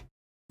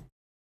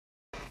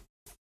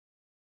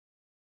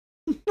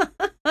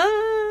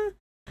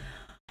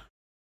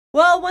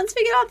 Well, once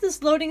we get off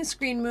this loading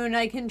screen, Moon,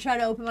 I can try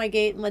to open my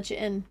gate and let you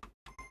in.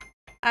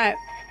 Alright.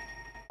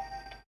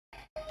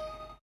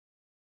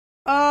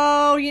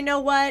 Oh, you know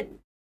what?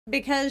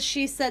 Because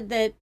she said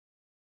that,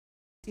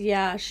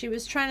 yeah, she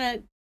was trying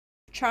to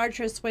charge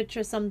her Switch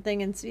or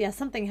something, and yeah,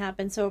 something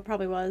happened, so it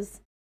probably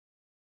was.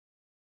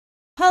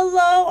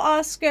 Hello,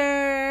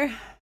 Oscar.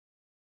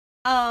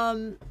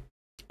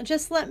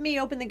 Just let me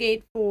open the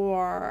gate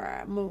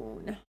for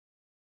Moon.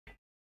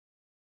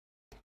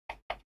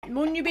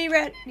 Moon, you be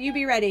ready. You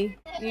be ready.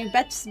 You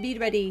bet be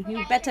ready.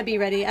 You better be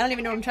ready. I don't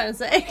even know what I'm trying to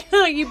say.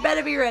 You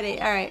better be ready.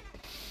 All right.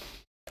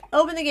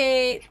 Open the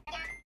gate.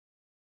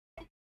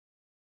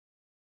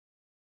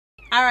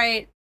 All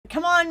right.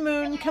 Come on,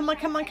 Moon. Come on,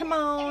 come on, come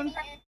on.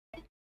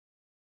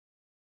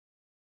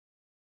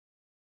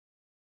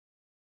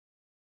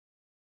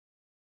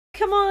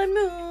 Come on,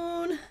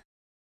 Moon.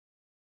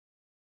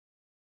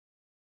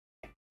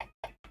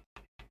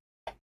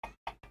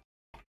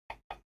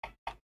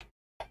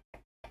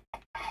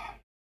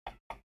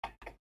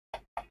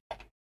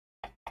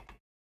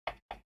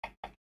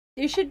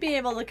 You should be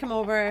able to come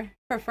over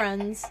for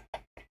friends.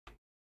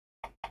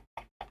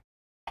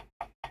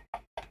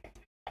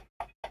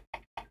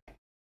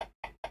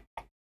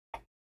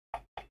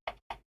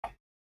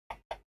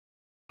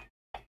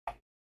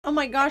 Oh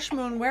my gosh,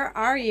 Moon, where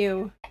are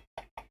you?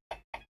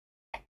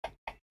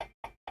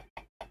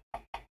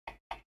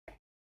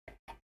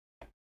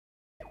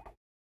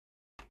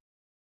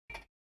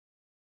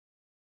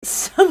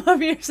 Some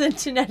of your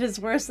internet is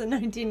worse than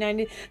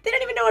 1990. They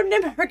don't even know what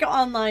America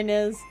Online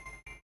is.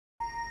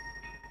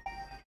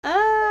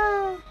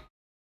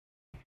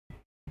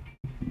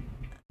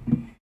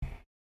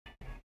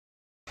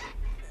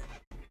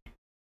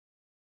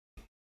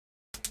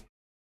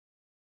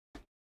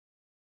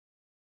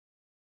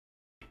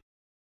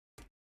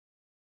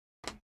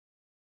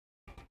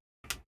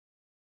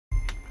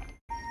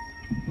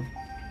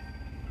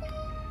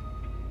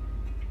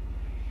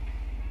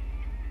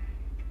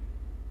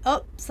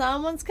 Oh,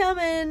 someone's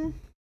coming.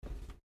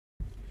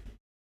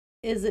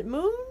 Is it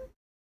Moon?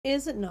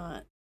 Is it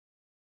not?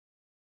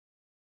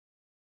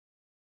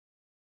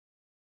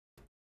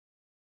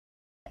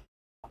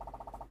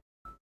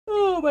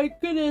 Oh my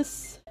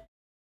goodness.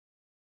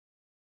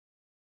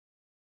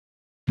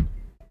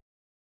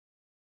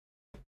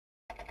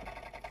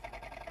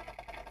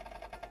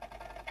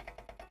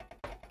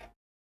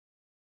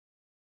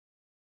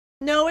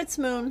 No, it's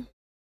Moon.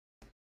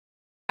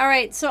 All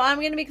right, so I'm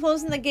going to be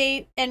closing the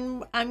gate,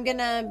 and I'm going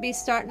to be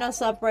starting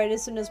us up right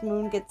as soon as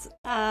Moon gets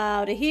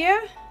out of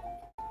here.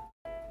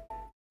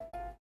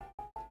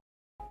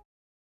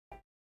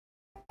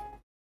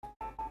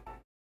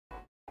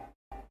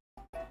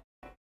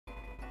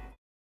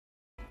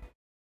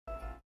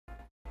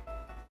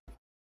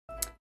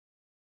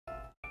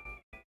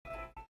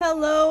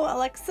 Hello,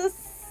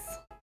 Alexis.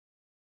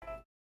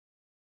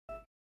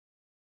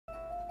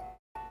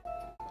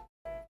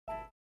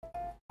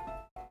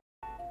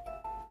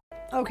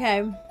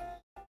 Okay.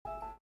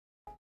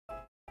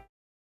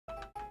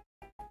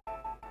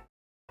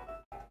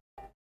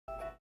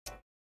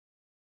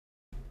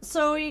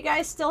 So you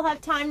guys still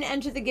have time to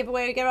enter the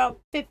giveaway. We got about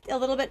a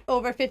little bit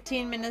over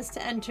 15 minutes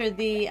to enter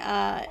the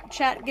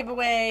chat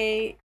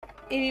giveaway.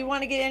 If you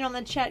want to get in on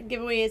the chat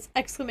giveaway, it's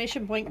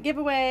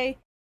 !giveaway.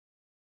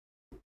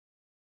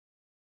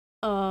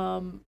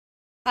 I'm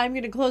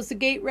gonna close the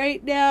gate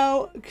right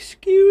now.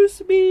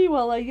 Excuse me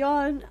while I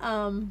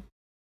yawn.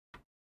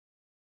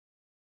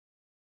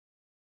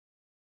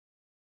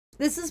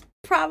 This is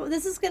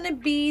gonna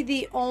be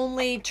the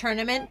only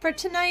tournament for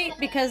tonight,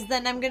 because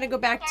then I'm gonna go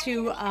back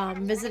to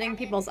visiting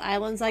people's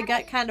islands. I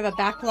got kind of a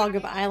backlog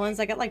of islands.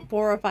 I got like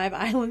 4 or 5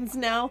 islands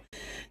now,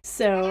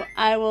 so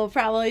I will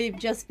probably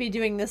just be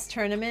doing this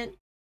tournament,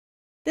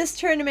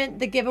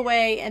 the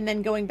giveaway, and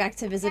then going back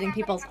to visiting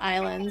people's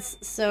islands.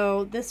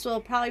 So this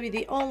will probably be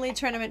the only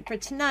tournament for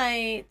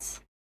tonight.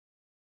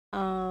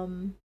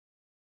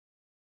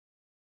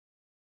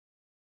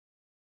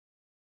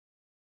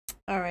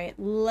 All right,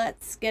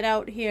 let's get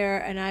out here,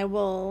 and I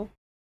will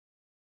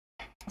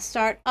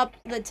start up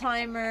the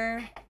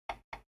timer.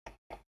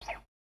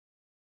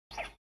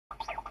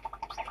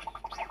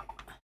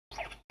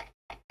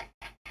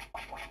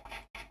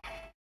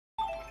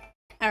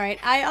 All right,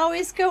 I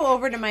always go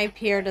over to my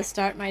pier to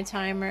start my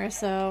timer,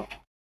 so...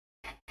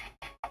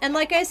 And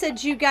like I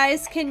said, you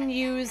guys can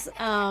use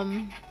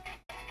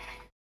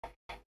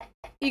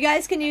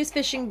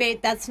fishing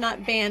bait. That's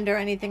not banned or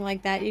anything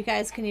like that. You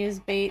guys can use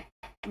bait,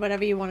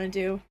 whatever you want to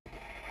do.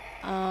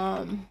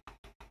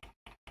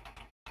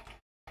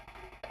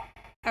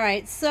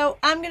 Alright, so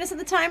I'm going to set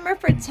the timer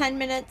for 10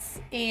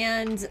 minutes,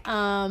 and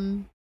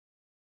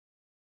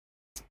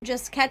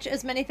just catch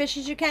as many fish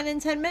as you can in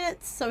 10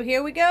 minutes. So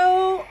here we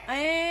go,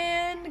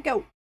 and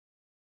go.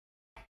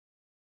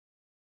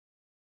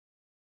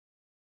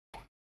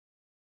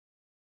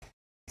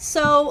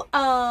 So,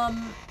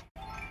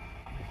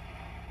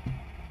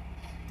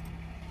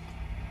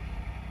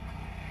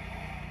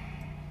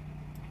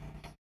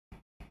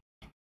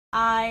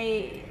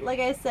 like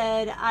I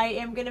said, I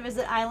am going to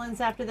visit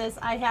islands after this.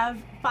 I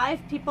have 5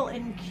 people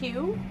in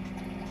queue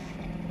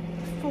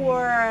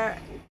for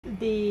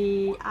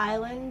the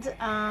island.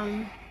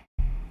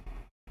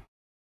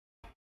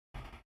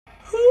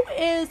 Who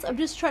is... I'm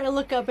just trying to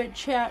look up at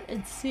chat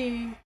and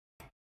see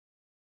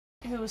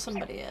who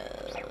somebody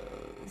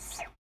is.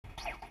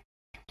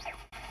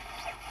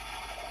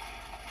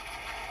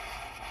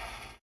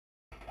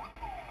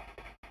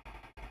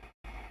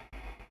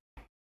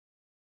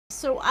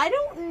 So I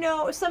don't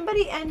know,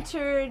 somebody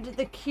entered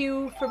the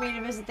queue for me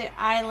to visit the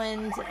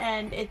island,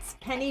 and it's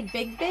Penny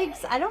Big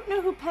Bigs. I don't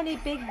know who Penny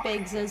Big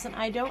Bigs is, and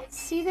I don't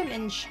see them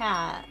in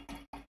chat.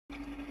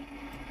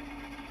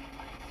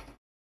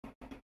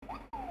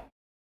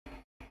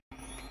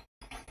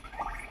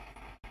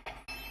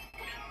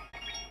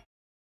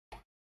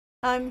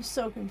 I'm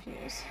so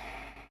confused.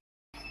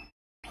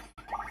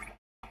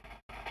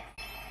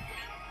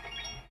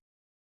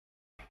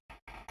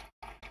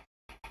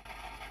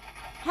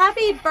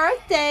 Happy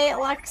birthday,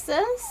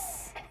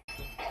 Alexis!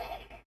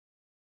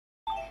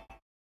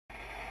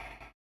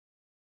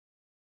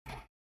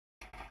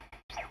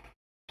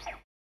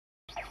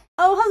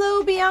 Oh,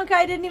 hello, Bianca.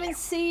 I didn't even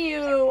see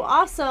you.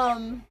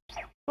 Awesome.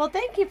 Well,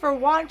 thank you for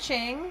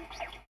watching.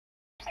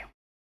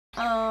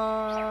 Just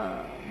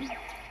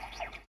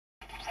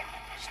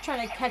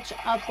trying to catch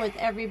up with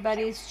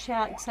everybody's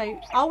chat, because I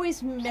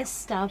always miss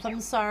stuff.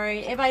 I'm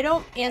sorry. If I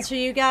don't answer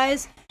you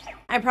guys,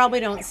 I probably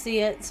don't see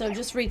it, so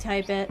just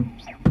retype it.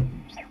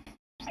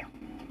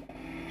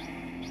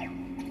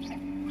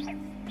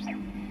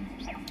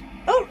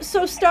 Oh,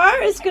 so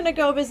Star is gonna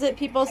go visit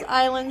people's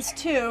islands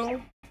too.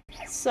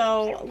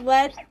 So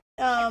let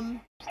her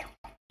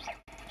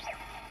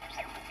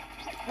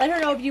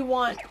know if you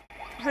want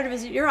her to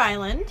visit your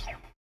island.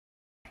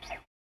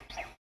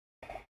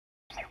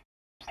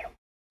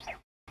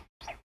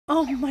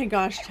 Oh my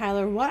gosh,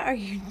 Tyler, what are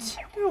you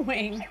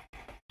doing?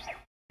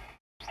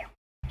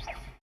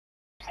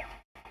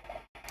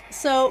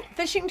 So,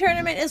 fishing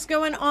tournament is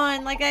going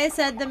on. Like I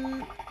said,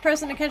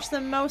 person to catch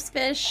the most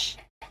fish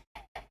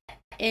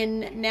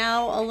in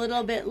now a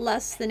little bit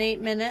less than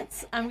 8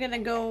 minutes. I'm gonna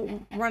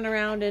go run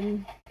around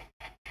and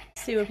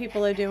see what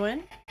people are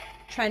doing.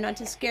 Try not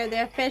to scare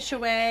their fish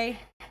away.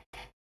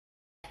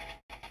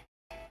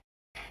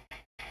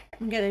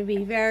 I'm gonna be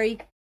very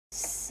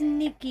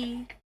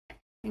sneaky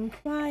and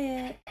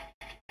quiet.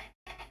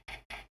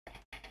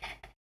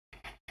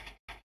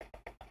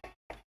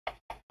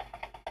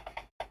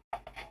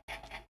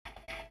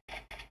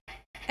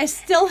 I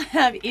still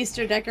have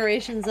Easter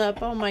decorations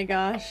up. Oh my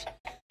gosh.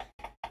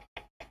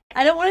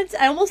 I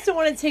almost don't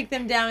want to take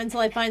them down until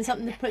I find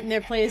something to put in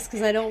their place,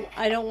 because I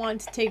don't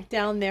want to take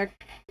down their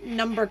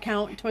number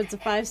count towards a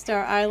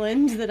 5-star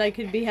island that I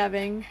could be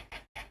having.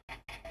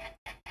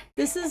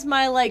 This is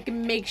my like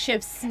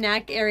makeshift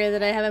snack area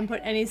that I haven't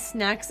put any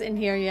snacks in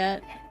here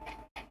yet.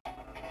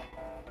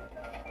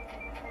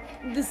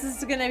 This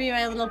is gonna be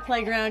my little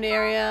playground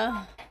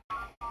area.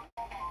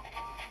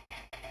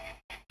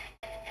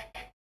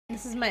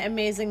 This is my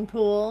amazing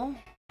pool.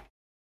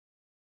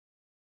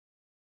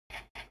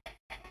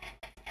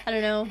 I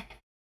don't know.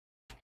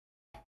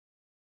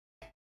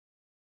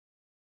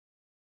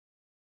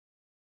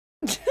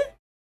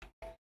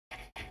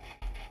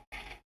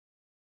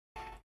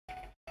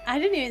 I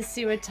didn't even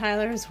see what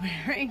Tyler was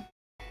wearing.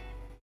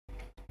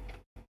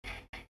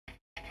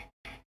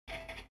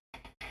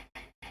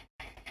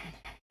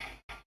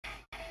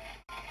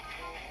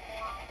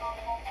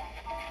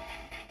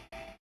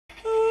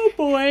 Oh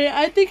boy,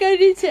 I think I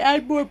need to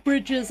add more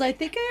bridges. I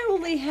think I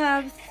only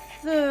have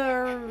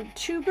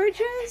 2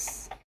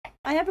 bridges.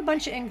 I have a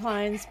bunch of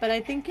inclines, but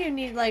I think you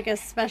need like a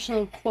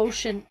special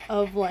quotient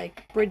of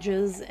like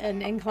bridges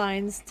and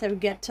inclines to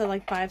get to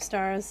like 5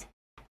 stars.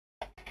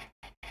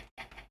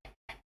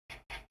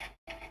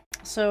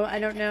 So I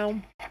don't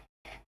know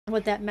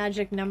what that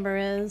magic number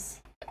is.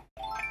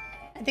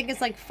 I think it's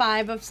like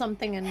 5 of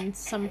something and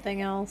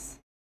something else.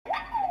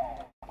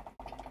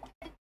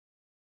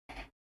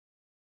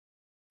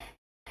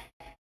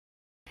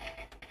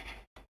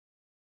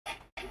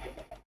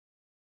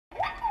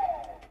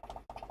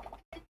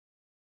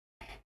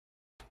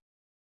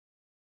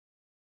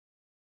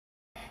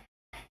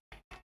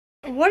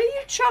 What are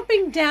you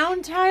chopping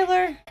down,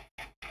 Tyler?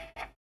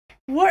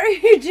 What are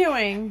you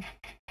doing?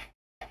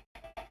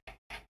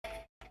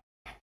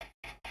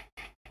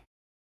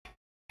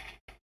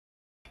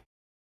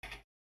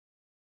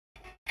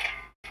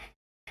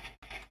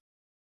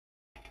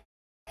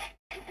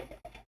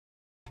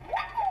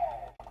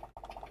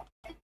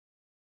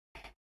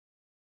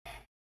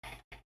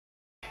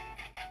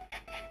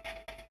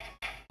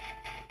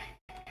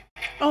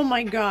 Oh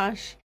my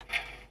gosh.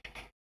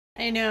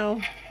 I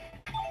know.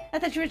 I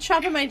thought you were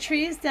chopping my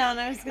trees down.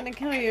 I was gonna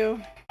kill you.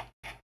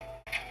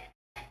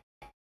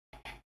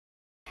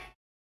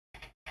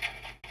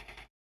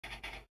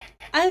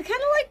 I kind of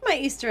like my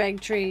Easter egg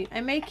tree.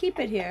 I may keep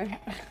it here.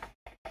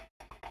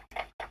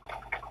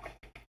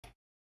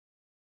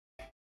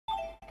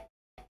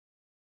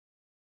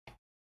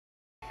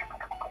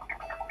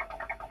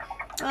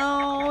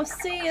 Oh,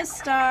 see ya,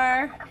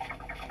 Star.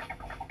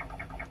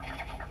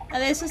 Are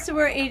they supposed to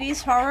wear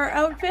 80s horror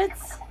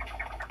outfits?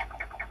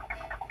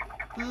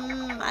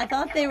 I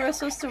thought they were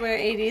supposed to wear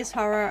 80s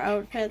horror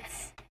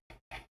outfits.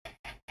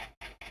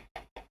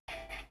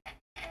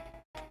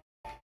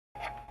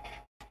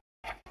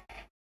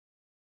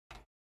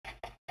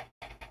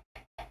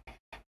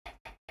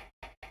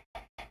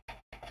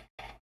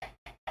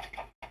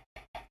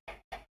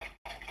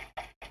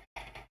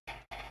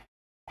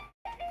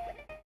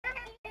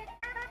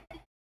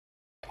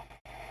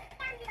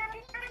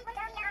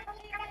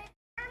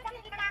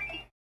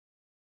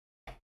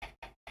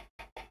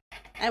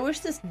 I wish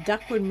this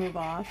duck would move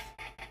off.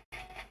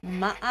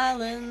 My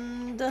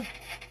island.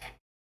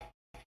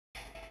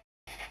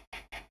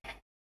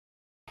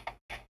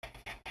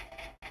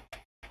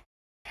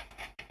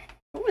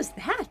 What was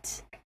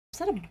that? Was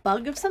that a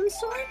bug of some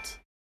sort?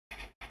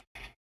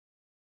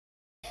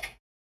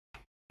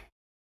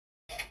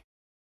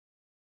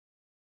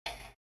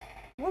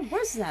 What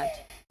was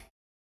that?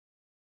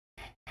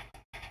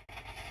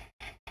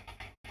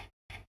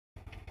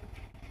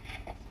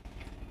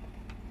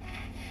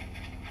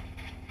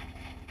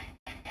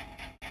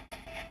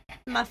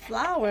 My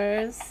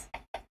flowers.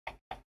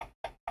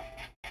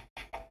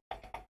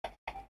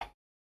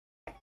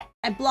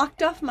 I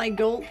blocked off my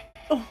gold.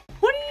 Oh,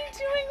 what are you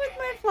doing with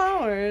my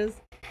flowers?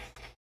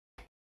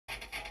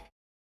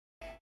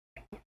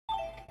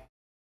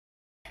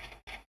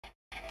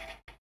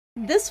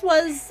 This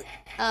was,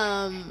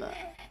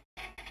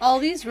 all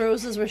these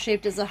roses were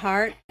shaped as a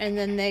heart, and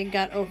then they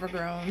got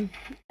overgrown,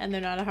 and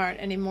they're not a heart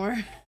anymore.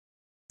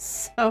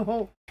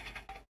 So,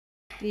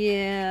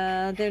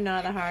 yeah, they're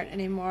not a heart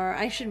anymore.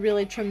 I should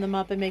really trim them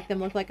up and make them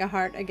look like a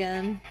heart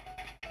again.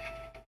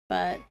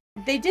 But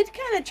they did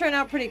kind of turn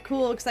out pretty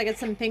cool, because I got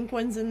some pink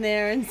ones in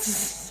there and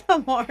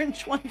some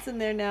orange ones in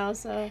there now,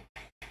 so,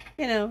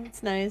 you know,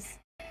 it's nice.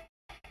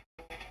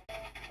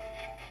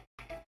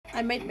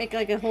 I might make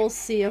like a whole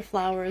sea of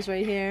flowers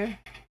right here.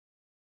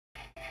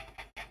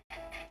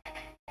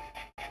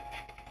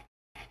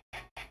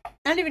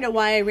 even know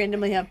why I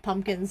randomly have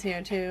pumpkins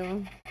here,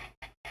 too.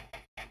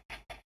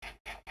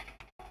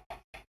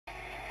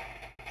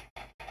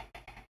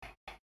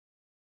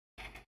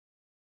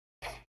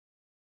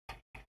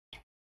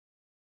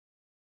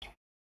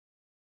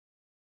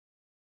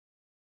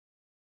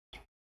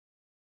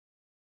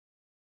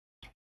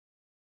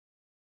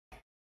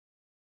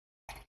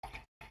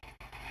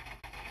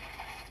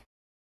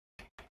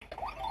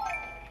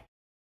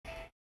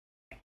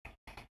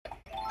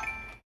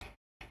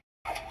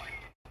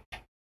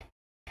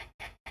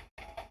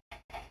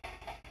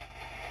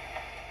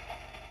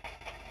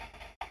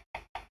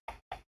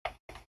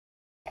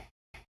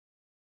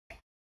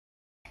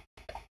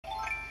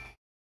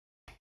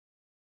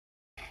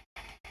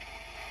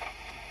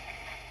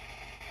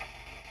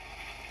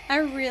 I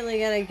really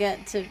gotta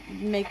get to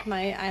make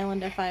my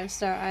island a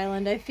 5-star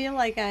island. I feel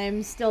like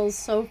I'm still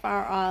so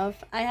far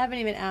off. I haven't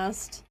even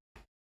asked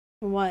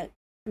what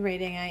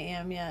rating I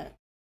am yet.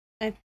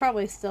 I'm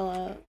probably still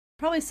a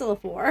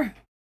 4.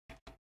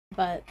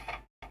 But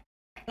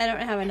I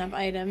don't have enough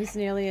items,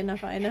 nearly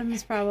enough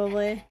items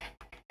probably.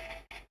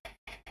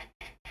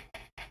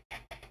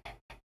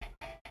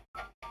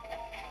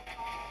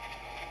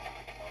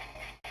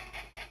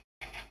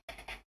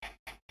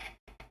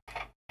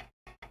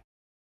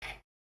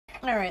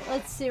 Alright,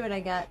 let's see what I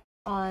got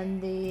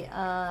on the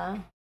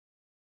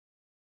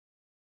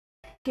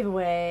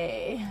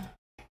giveaway.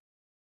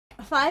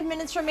 5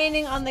 minutes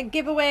remaining on the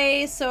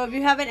giveaway, so if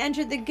you haven't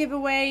entered the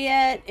giveaway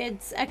yet,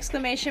 it's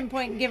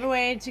 /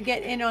 giveaway to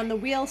get in on the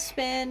wheel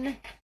spin.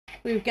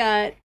 We've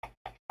got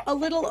a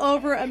little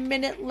over a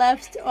minute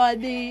left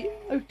on the,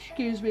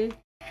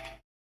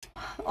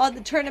 on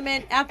the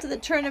tournament. After the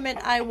tournament,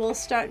 I will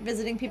start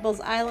visiting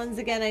people's islands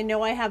again. I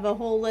know I have a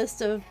whole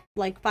list of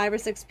like 5 or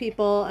 6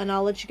 people, and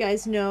I'll let you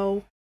guys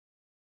know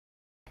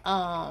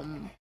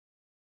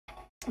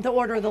the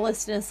order of the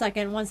list in a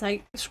second once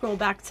I scroll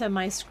back to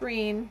my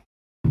screen.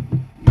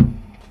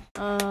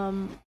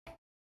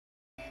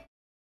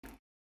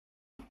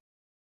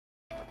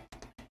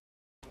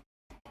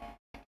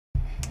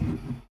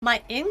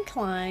 My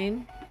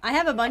incline? I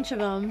have a bunch of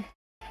them.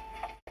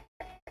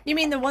 You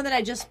mean the one that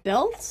I just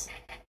built?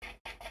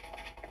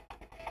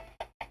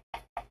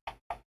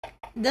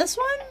 This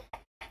one?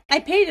 I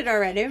paid it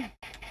already.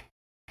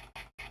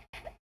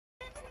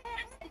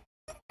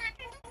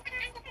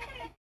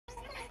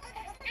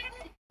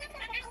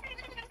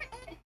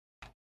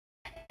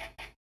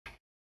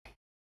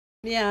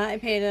 Yeah, I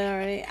paid it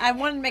already. I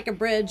wanted to make a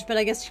bridge, but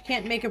I guess you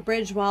can't make a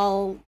bridge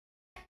while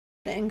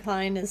the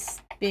incline is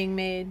being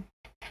made.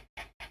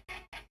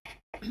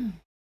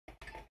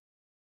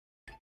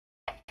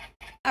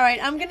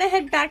 Alright, I'm gonna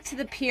head back to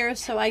the pier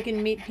so I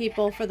can meet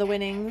people for the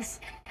winnings.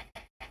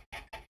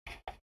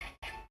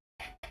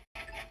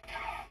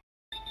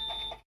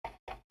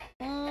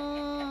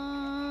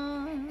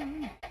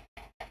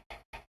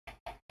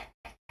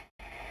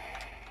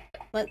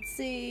 Let's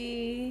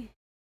see.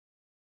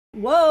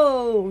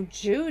 Whoa,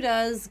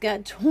 Judah's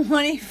got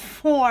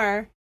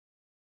 24.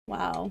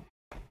 Wow.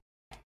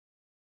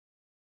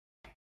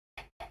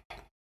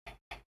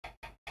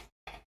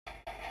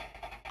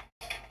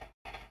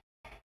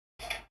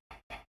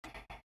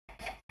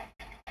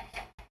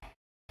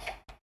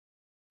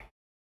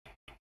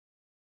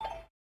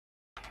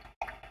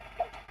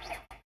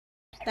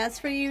 That's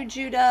for you,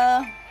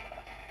 Judah.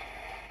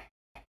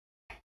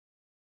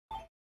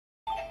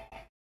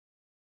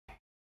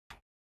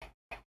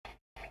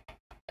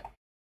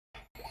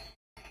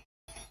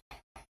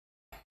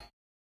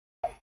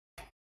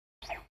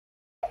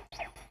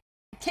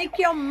 Take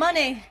your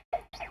money.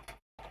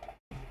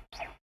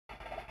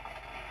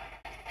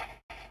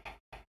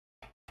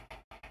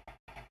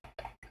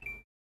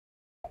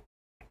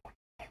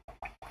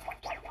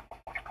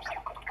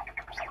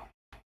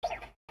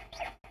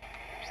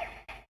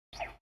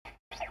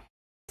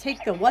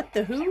 Take the what,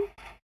 the who?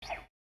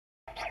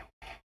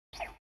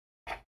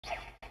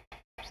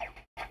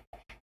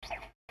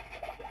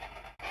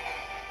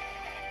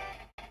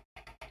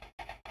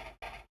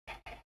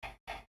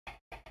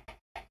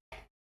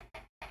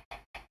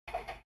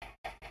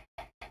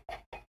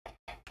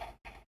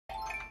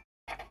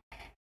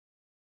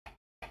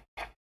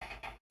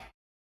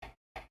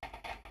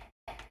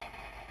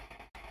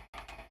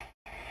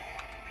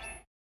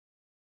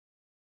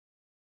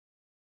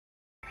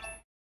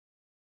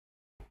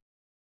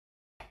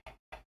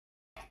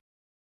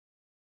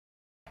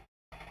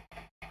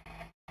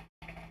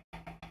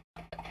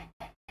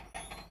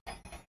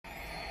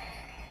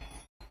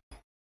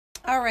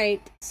 All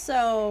right,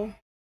 so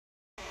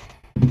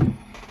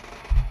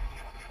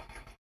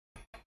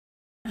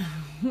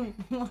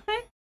what?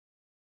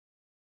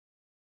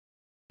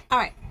 All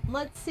right,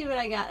 let's see what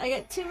I got. I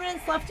got 2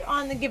 minutes left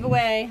on the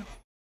giveaway.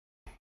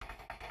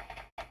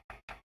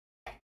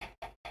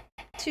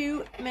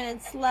 2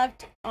 minutes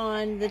left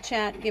on the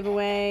chat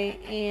giveaway,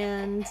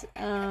 and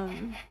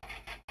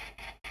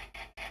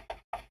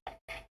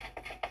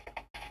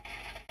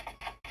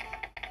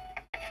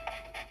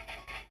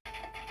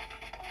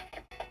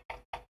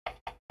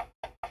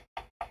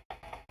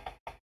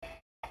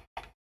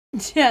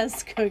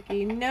Yes,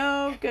 Cookie.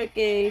 No,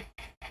 Cookie.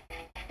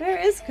 Where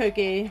is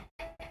Cookie?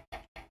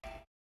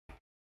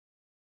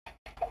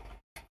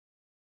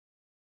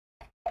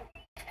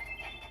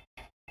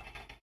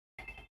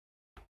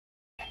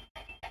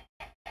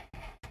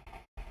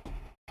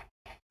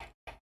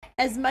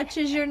 As much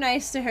as you're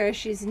nice to her,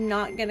 she's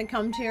not gonna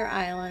come to your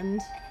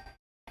island.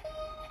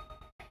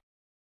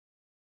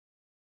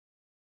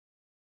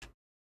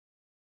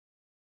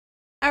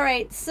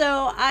 Alright,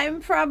 so I'm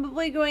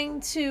probably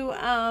going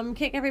to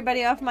kick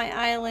everybody off my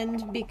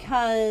island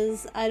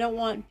because I don't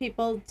want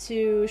people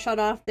to shut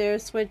off their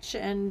Switch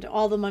and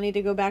all the money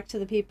to go back to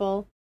the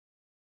people.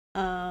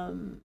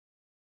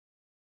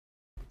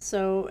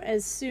 So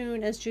as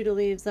soon as Judah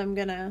leaves, I'm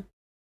gonna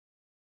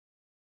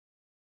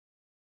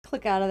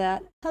click out of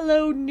that.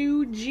 Hello,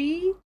 new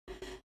G.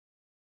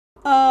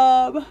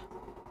 Huh.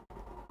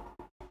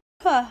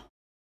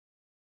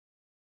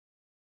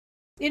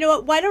 You know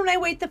what? Why don't I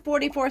wait the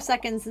 44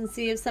 seconds and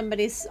see if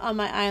somebody's on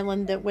my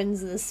island that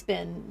wins the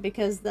spin?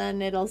 Because then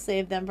it'll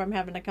save them from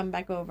having to come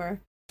back over.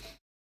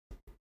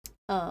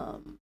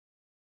 So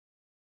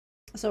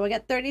I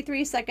got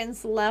 33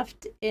 seconds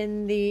left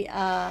in the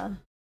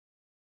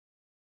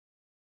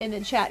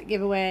chat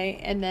giveaway,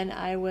 and then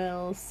I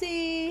will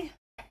see.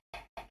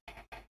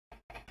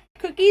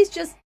 Cookie's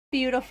just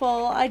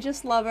beautiful. I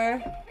just love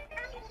her.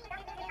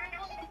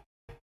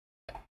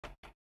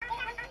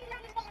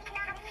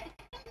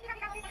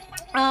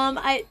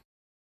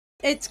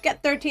 It's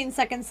got 13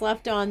 seconds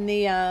left on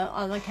the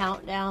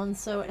countdown,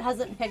 so it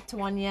hasn't picked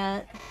one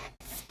yet.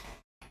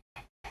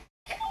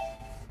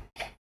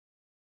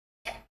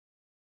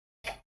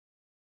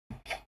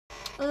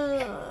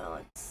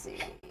 Let's see.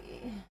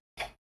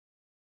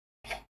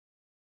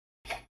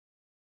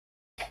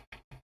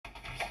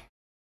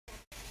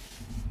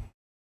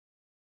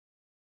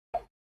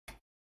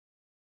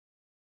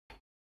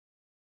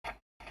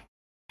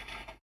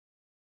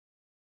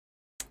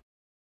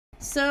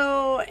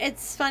 So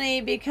it's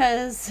funny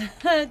because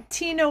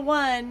Tina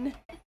won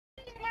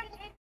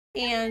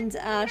and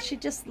she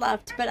just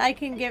left, but I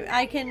don't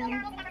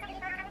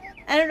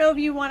know if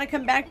you want to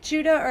come back,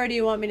 Judah, or do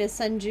you want me to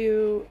send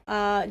you,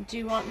 do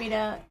you want me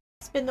to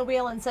spin the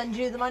wheel and send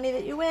you the money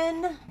that you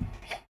win?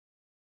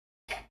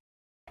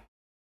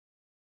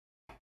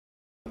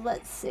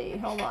 Let's see,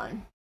 hold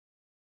on.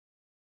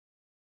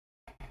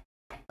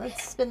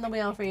 Let's spin the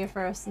wheel for you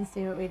first and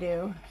see what we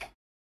do.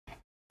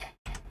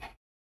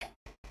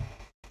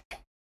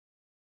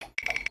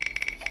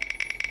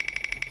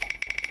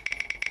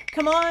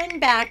 Come on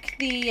back.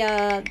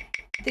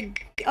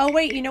 Oh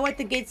wait, you know what?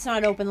 The gate's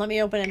not open. Let me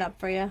open it up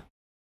for you.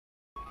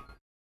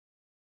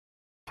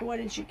 What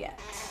did you get?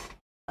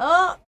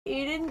 Oh,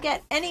 you didn't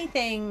get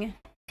anything.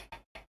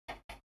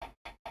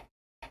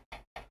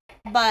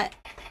 But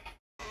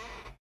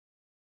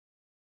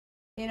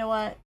you know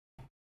what?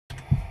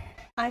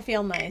 I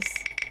feel nice.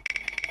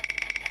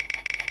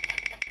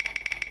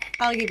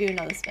 I'll give you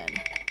another spin.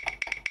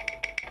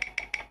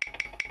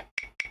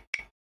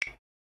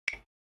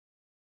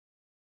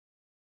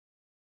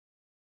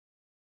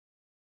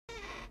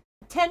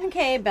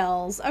 $10K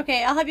bells.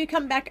 Okay, I'll have you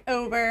come back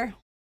over.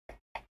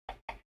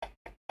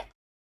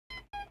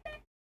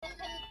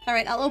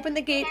 Alright, I'll open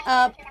the gate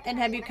up and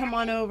have you come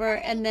on over,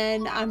 and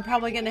then I'm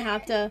probably gonna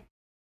have to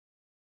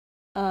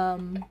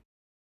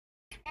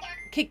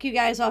kick you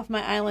guys off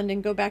my island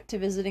and go back to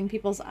visiting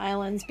people's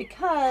islands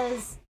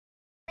because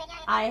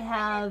I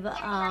have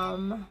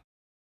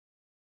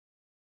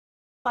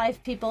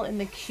 5 people in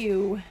the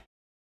queue.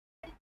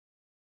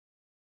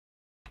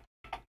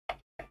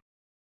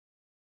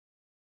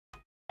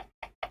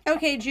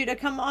 Okay, Judah,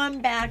 come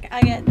on back.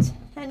 I get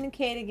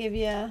 10K to give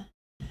you.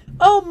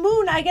 Oh,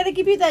 Moon, I gotta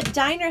give you that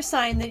diner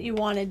sign that you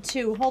wanted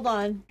too. Hold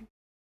on.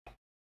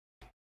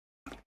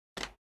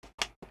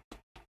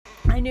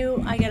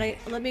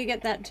 Let me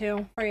get that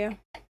too for you.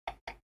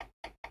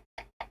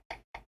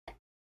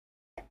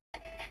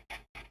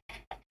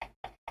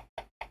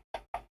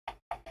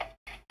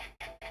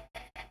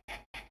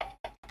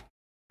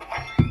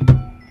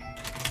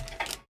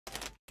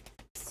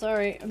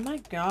 Sorry, oh my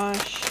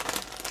gosh.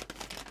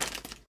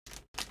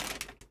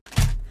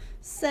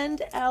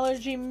 Send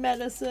allergy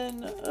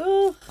medicine.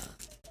 Ugh.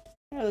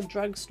 At the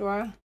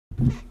drugstore.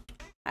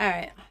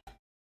 Alright.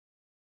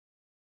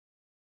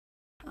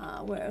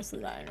 Where's the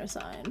diner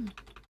sign?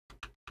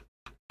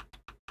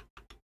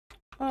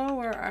 Oh,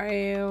 where are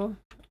you?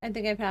 I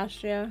think I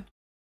passed you.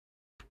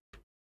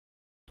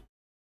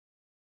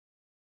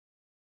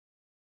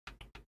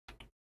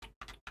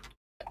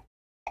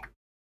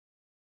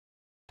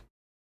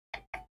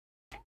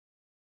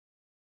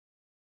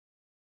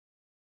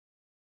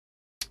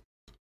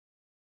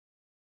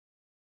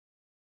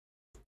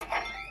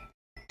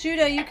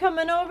 Judah, you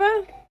coming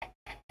over?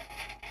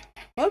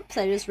 Whoops,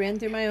 I just ran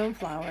through my own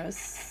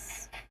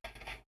flowers.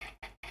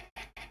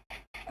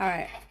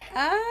 Alright.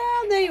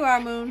 Ah, there you are,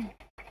 Moon.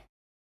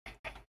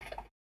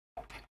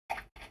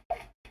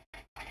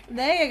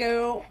 There you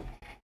go.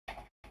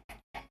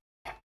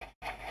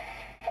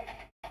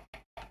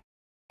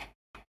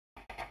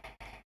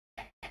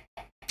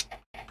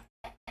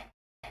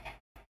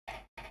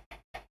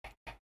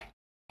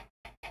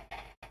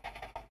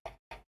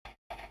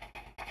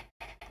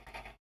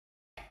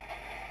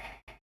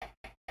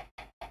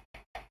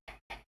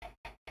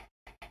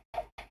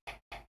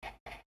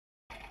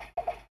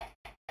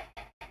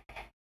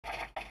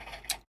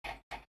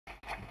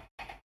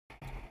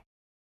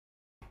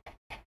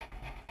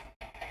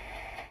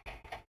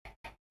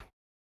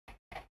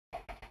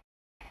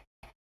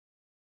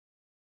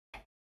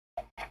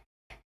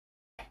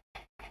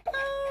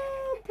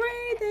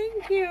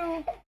 thank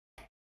you.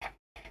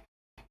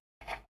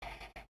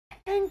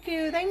 Thank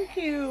you, thank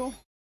you.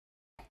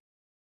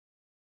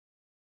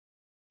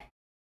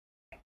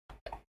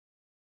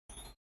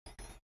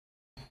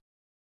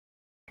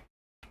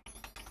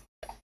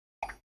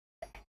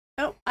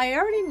 Oh, I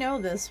already know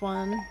this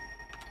one.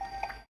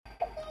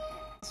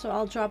 So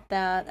I'll drop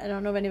that. I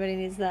don't know if anybody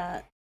needs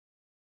that.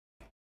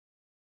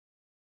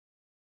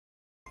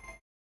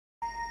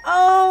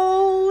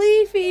 Oh,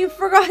 Leafy, you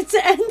forgot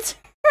to enter.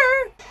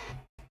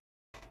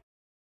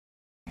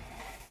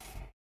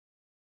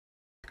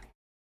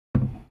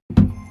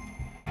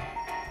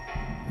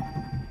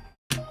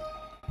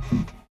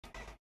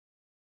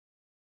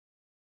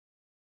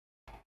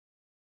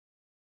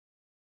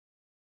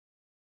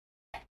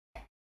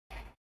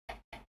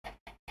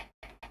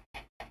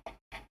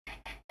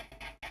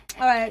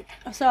 Alright,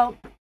 so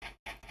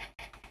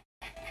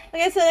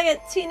like I said, I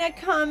got Tina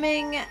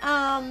coming.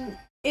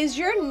 Is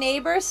your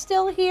neighbor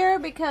still here?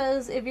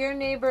 Because if your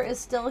neighbor is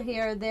still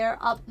here, they're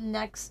up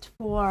next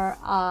for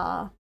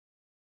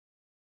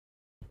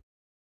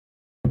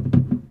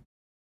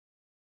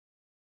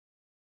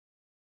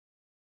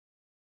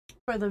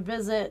the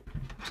visit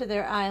to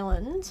their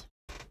island.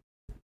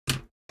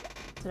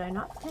 Did I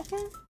not pick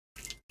it?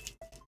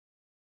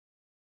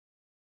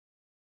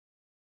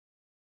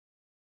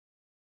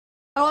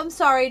 Oh, I'm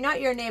sorry, not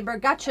your neighbor.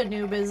 Gotcha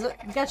Noob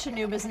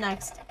is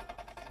next.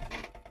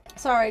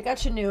 Sorry,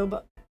 Gotcha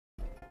Noob.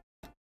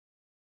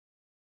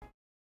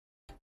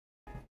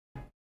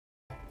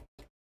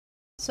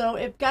 So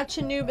if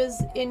Gotcha Noob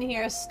is in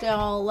here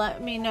still,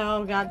 let me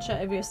know, Gotcha,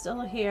 if you're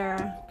still here,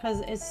 because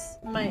it's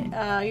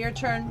my your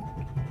turn.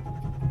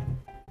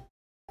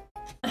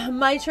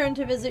 My turn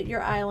to visit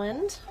your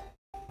island.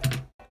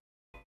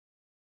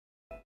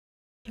 I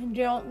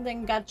don't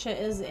think Gotcha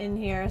is in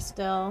here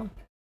still.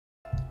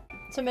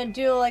 So I'm gonna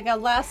do like a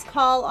last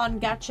call on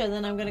Gotcha,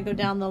 then I'm gonna go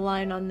down the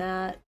line on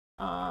that.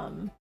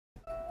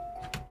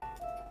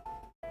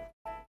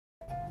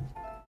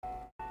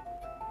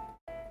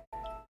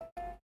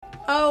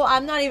 Oh,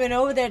 I'm not even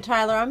over there,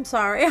 Tyler. I'm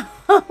sorry.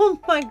 Oh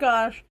my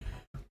gosh.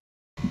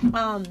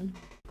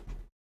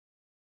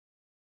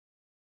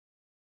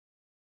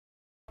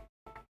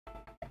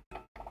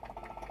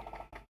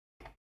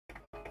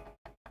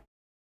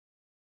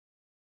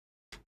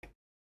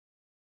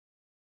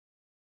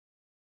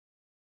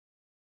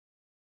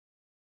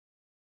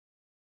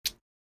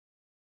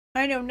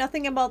 I know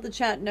nothing about the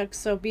chat nooks,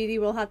 so BD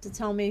will have to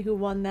tell me who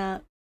won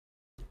that.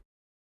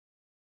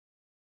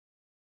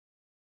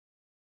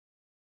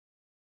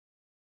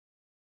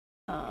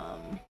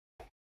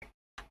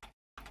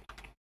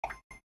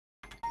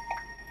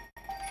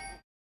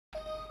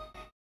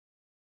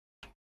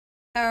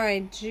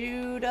 Alright,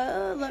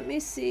 Judah, let me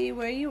see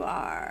where you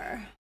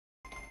are.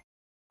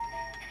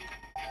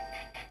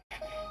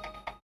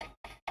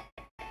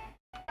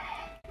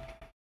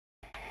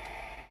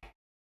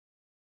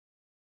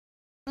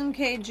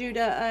 Okay,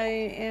 Judah, I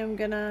am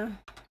gonna...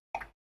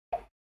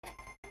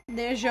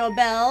 There's your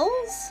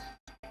bells.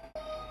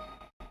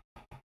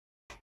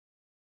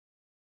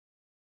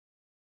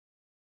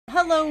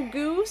 Hello,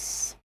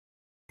 Goose.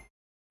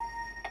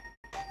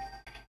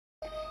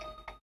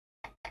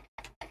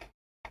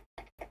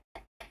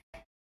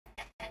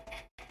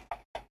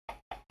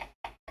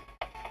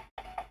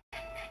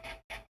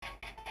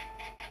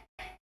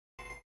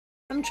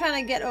 I'm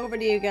trying to get over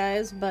to you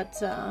guys, but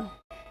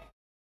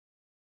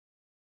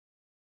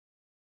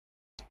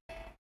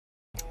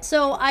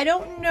so I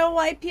don't know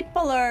why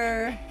people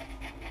are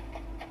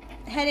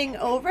heading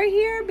over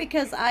here,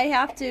 because I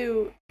have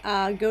to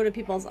go to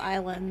people's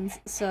islands,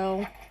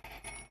 so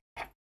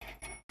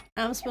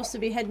I'm supposed to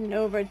be heading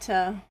over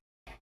to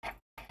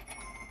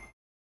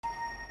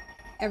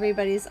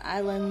everybody's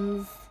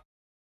islands.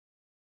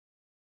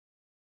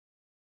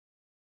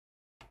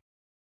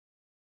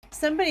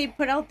 Somebody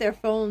put out their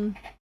phone.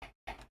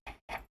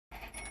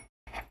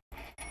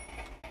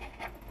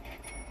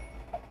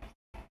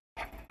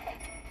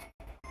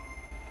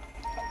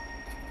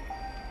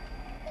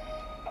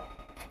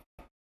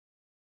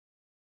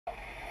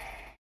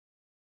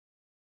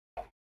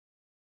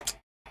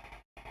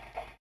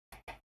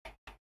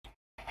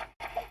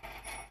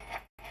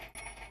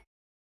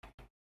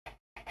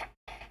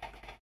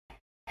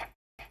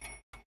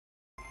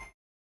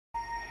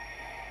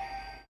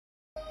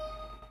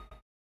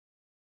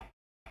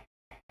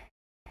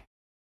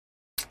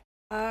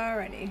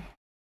 Alrighty.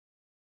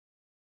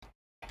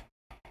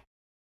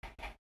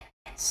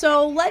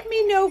 So let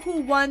me know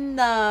who won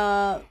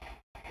the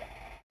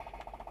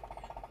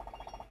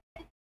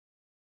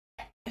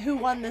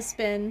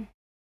spin.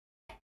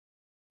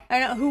 I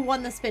don't know who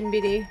won the spin,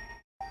 BD.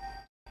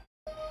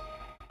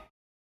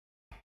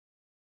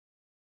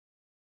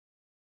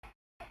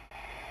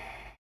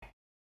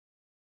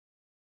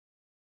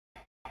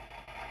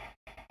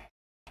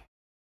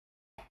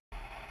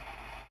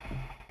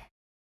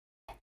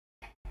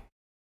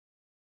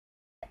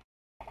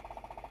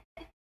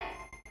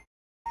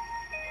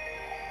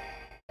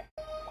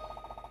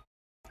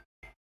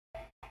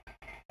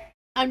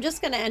 I'm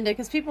just gonna end it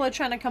because people are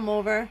trying to come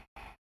over.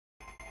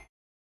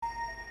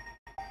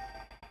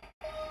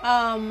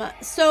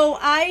 So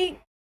I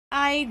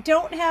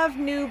don't have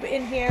noob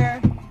in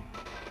here.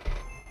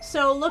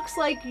 So looks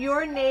like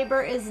your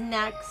neighbor is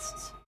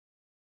next.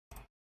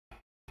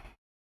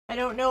 I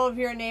don't know if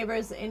your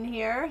neighbor's in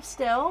here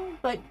still,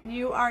 but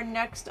you are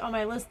next on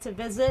my list to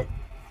visit.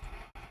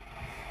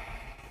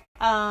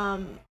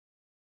 I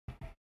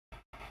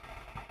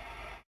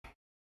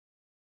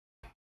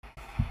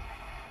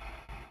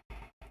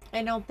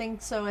don't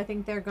think so. I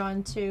think they're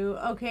gone too.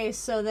 Okay,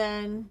 so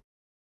then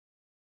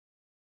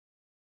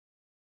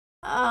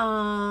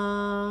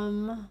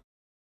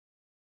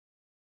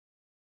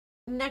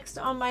next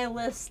on my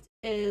list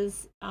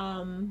is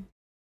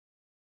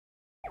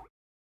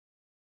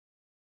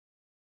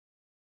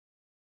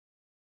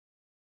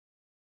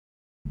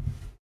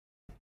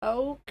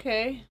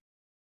okay.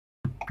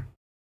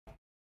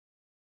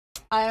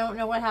 I don't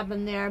know what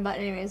happened there, but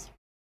anyways.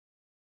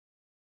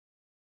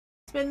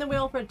 Spin the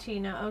wheel for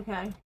Tina.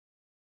 Okay.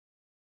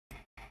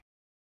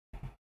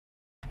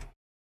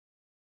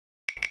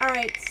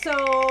 Alright, so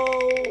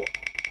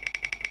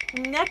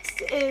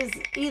next is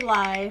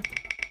Eli.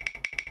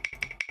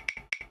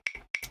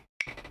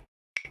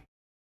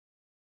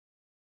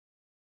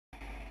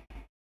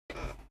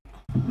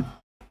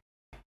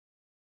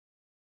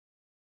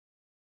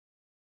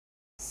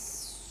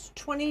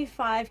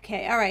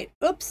 $25K. Alright,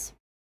 oops.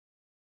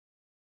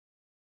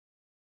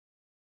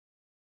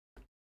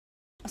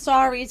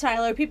 Sorry,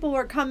 Tyler. People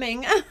were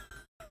coming.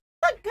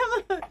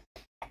 Come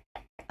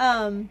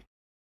on.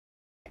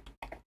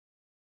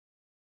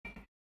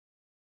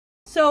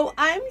 So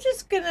I'm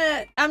just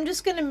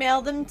gonna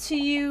mail them to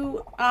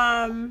you.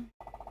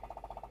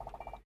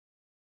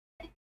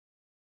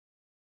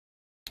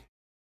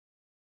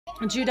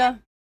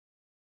 Judah.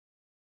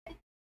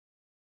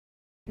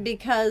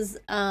 Because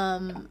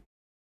I'm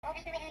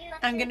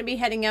gonna be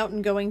heading out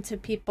and going to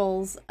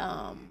people's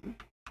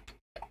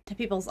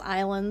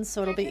islands,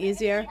 so it'll be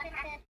easier.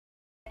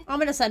 I'm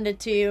gonna send it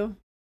to you.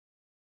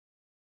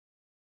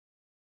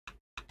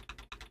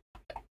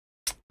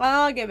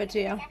 I'll give it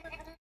to you.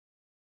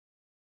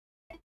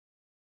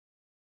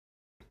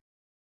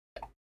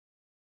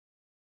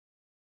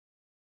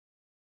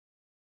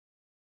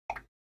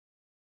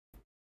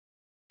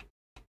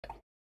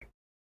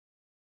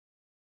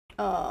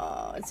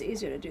 Oh, it's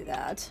easier to do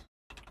that.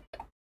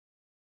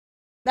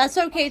 That's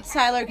okay,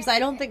 Tyler, because I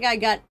don't think I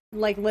got,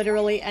 like,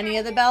 literally any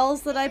of the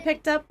bells that I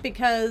picked up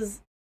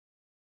because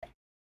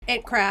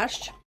it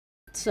crashed.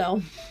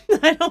 So,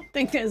 I don't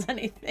think there's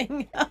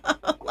anything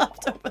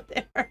left over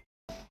there.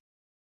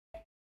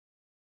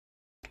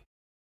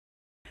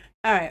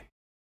 Alright.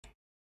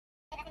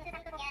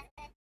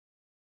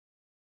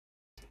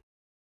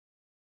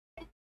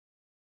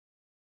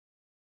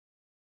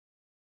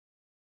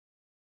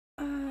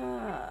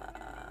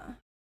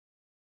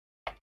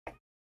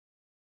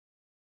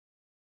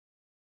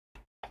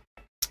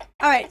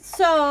 Alright,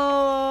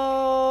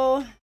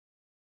 so...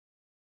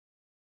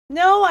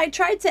 No, I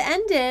tried to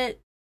end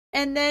it,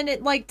 and then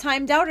it, like,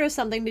 timed out or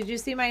something. Did you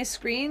see my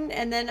screen?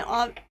 And then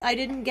I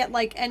didn't get,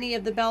 like, any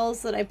of the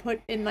bells that I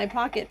put in my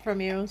pocket from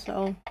you,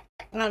 so...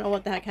 I don't know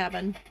what the heck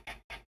happened.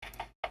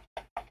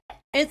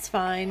 It's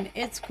fine.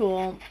 It's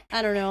cool.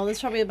 I don't know.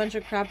 There's probably a bunch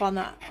of crap on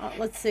the...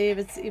 let's see if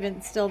it's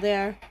even still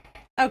there.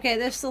 Okay,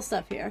 there's still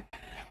stuff here.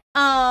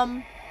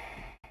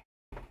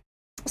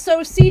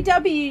 So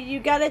CW, you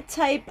gotta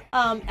type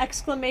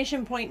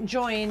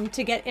 !join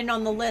to get in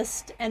on the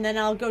list, and then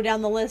I'll go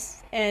down the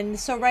list. And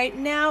so right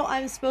now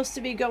I'm supposed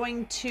to be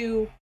going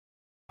to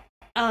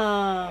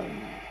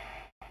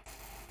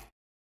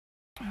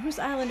whose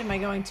island am I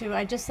going to?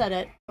 I just said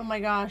it. Oh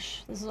my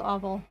gosh, this is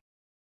awful.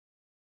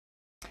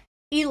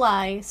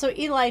 Eli. So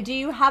Eli, do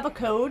you have a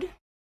code?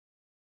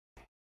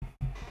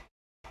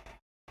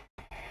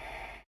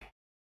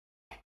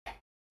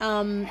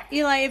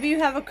 Eli, if you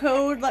have a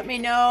code, let me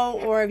know,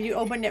 or if you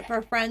opened it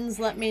for friends,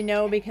 let me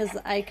know, because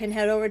I can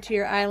head over to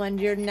your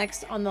island. You're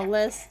next on the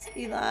list,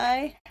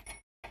 Eli.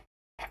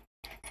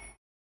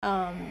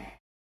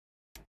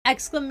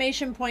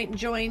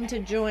 !join to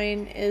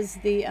join is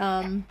the,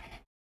 hand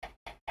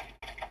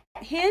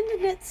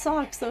knit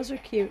socks, those are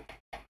cute.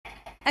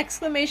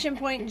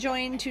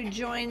 !join to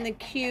join the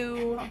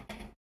queue.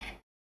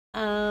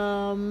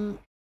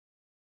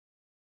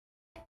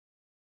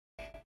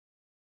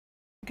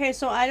 Okay,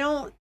 so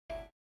I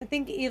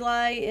think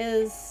Eli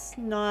is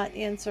not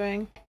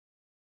answering.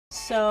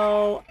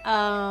 So,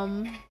 I'll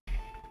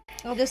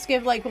just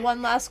give, like,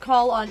 one last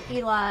call on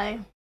Eli.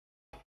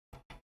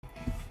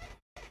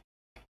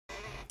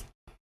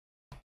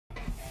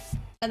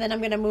 And then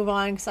I'm gonna move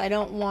on, because I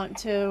don't want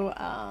to,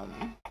 oh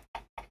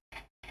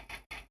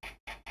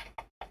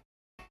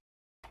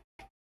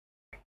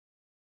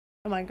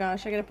my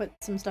gosh, I gotta put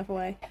some stuff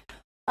away.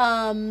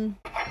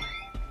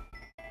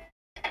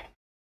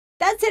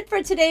 That's it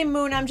for today,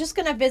 Moon. I'm just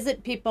gonna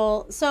visit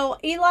people. So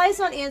Eli's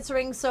not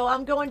answering, so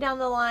I'm going down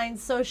the line.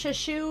 So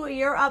Shashu,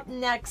 you're up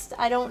next.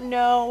 I don't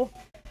know.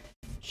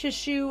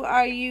 Shashu,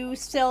 are you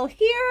still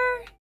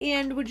here?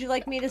 And would you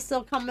like me to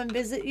still come and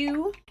visit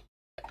you?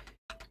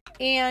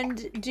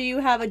 And do you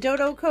have a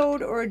dodo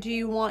code, or do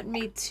you want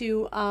me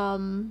to,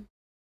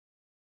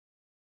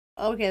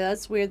 okay,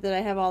 that's weird that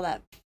I have all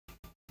that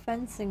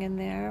fencing in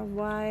there.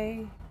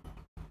 Why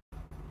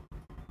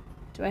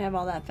do I have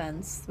all that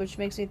fence? Which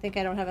makes me think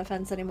I don't have a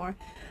fence anymore.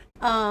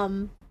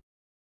 So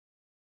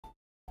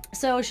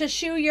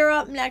Shashu, you're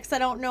up next. I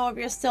don't know if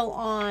you're still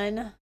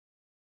on.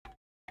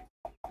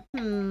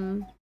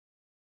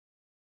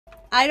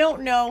 I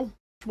don't know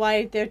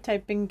why they're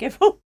typing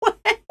giveaway,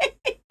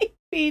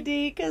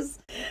 BD, because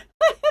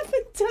I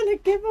haven't done a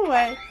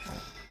giveaway.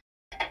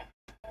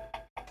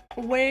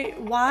 Wait,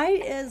 why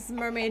is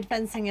mermaid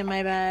fencing in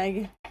my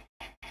bag?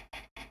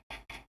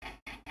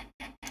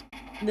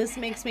 This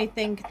makes me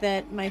think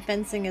that my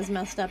fencing is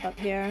messed up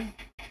here.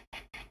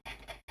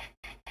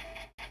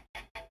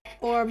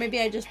 Or maybe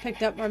I just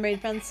picked up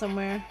mermaid fence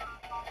somewhere.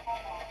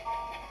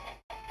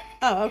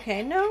 Oh,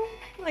 okay. No,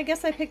 I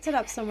guess I picked it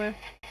up somewhere.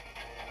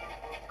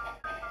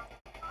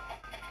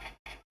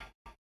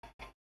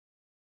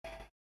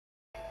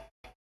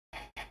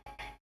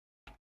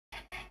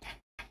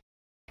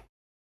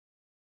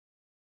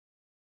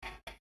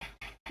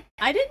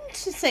 I didn't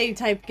say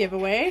type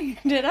giveaway,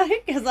 did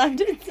I? Because I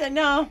didn't say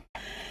no.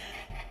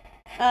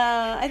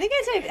 I think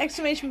I typed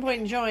exclamation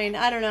point join.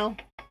 I don't know.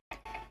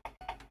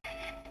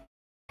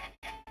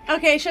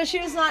 Okay,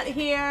 Shashu's not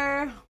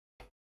here.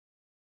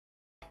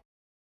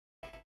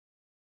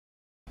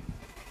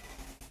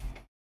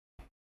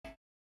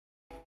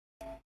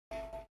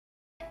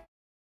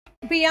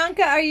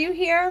 Bianca, are you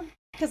here?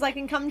 Because I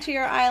can come to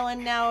your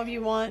island now if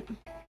you want.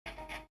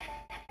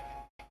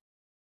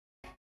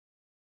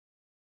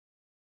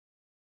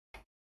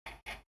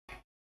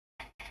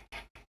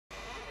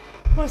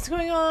 What's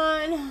going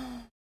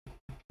on?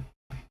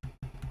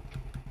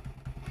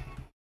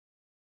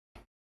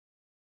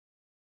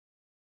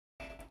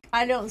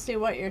 I don't see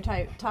what you're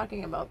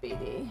talking about,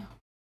 BD.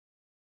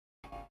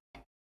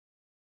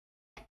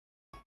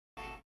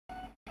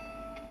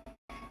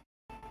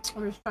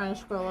 I'm just trying to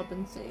scroll up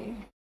and see.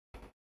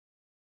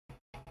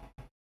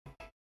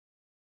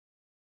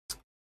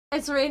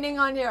 It's raining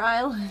on your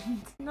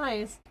island.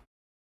 Nice.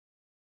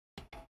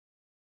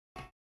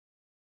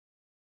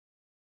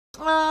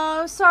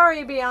 Oh,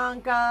 sorry,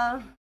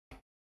 Bianca.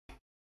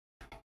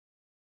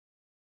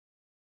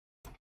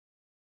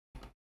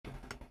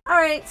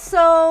 Alright,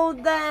 so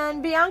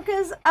then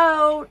Bianca's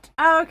out.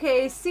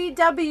 Okay,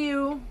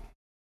 CW.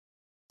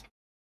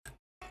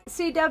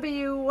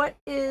 CW, what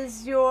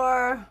is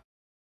your...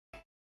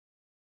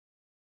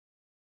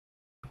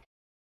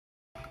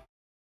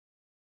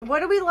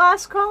 What are we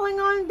last calling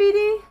on,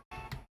 BD?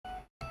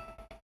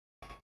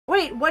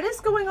 Wait, what is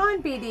going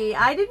on, BD?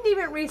 I didn't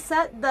even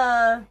reset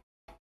the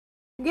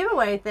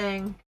giveaway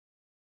thing.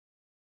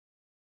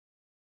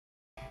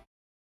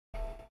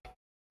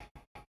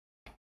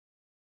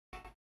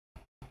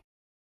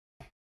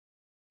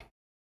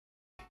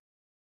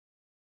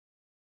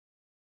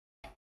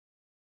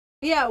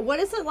 Yeah, what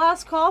is it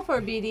last call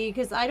for, BD?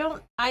 Because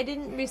I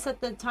didn't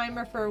reset the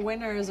timer for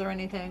winners or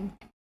anything.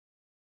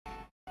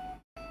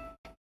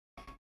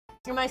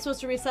 Am I supposed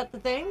to reset the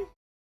thing?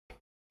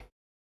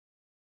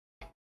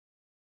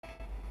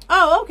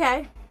 Oh,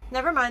 okay.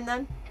 Never mind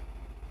then.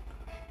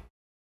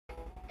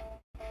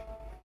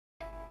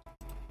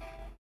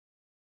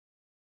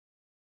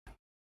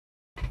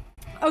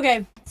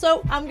 Okay,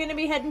 so I'm gonna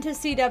be heading to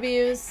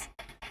CW's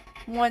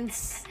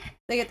once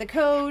they get the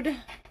code.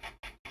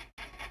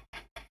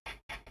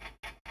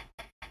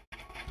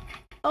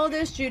 Oh,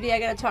 there's Judy. I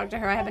gotta talk to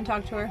her. I haven't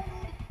talked to her.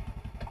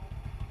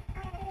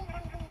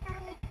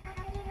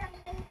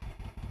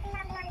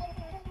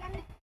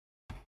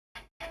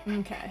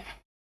 Okay.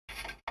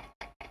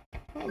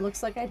 Well, it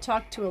looks like I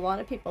talked to a lot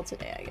of people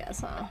today, I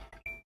guess, huh?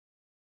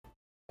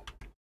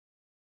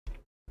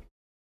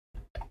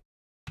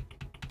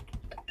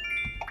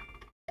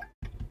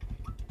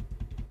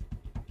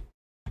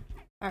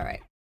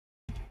 Alright.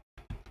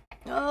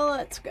 Oh,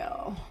 let's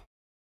go.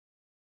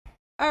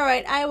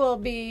 Alright, I will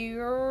be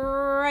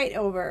right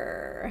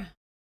over.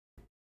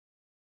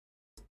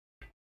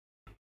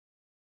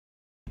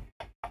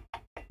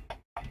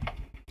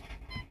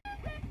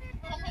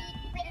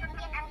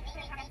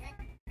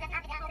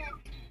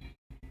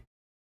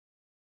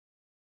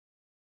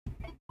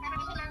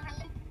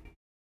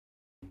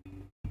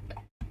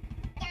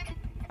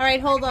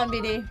 Alright, hold on,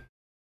 BD.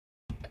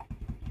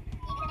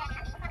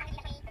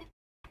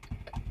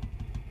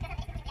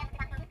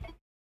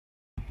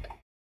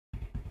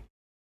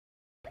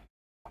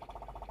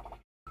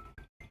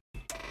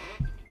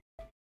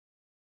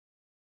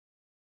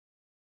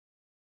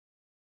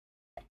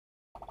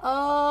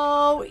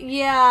 Oh,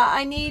 yeah,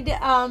 I need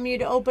you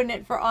to open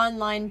it for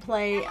online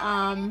play,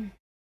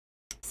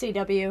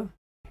 CW.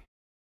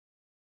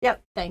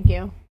 Yep, thank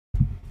you.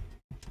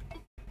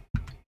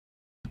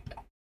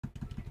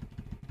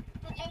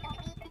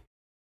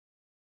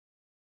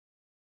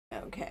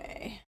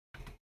 Okay.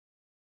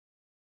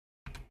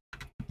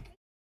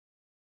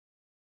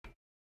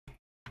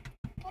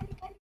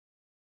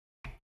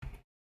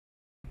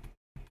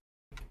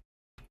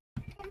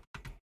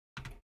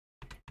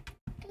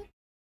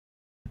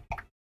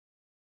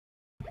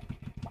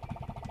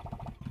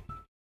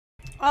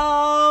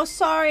 Oh,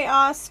 sorry,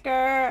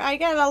 Oscar. I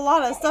got a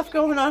lot of stuff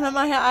going on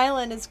my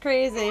island. It's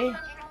crazy.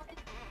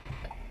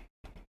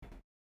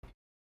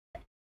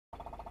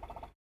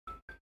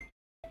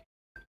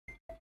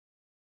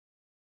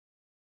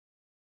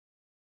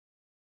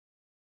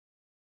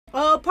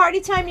 Oh,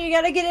 party time! You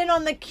gotta get in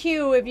on the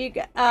queue if you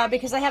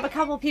because I have a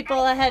couple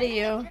people ahead of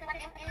you.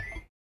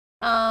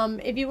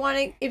 If you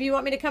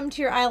want me to come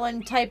to your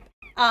island, type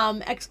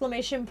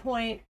exclamation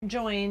point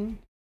join.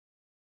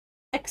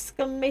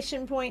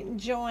 Exclamation point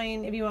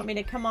join if you want me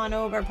to come on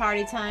over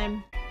party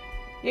time.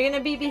 You're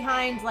gonna be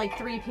behind like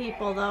 3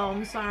 people though,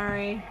 I'm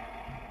sorry.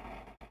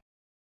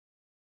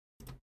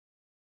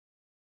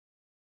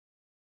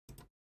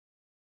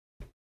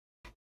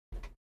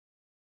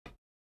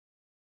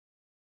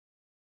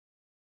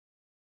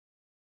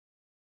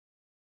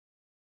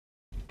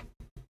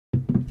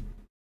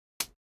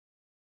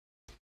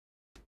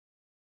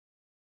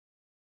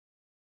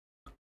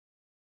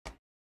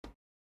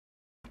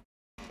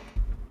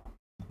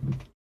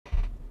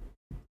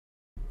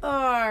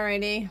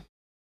 Alrighty.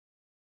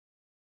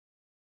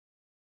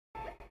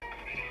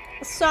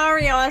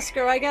 Sorry,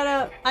 Oscar.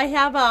 I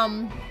have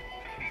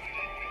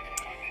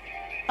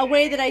a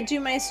way that I do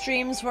my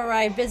streams where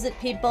I visit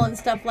people and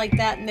stuff like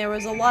that, and there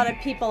was a lot of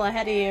people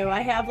ahead of you.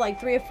 I have like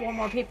 3 or 4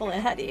 more people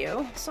ahead of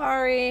you.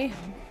 Sorry.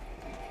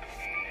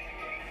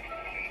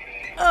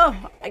 Oh,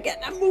 I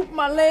gotta move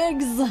my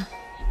legs.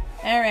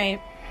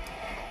 Alright.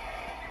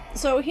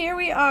 So here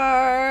we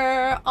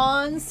are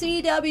on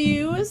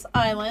CW's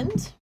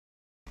island.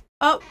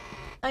 Oh,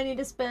 I need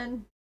to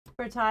spin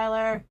for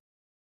Tyler.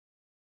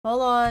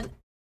 Hold on.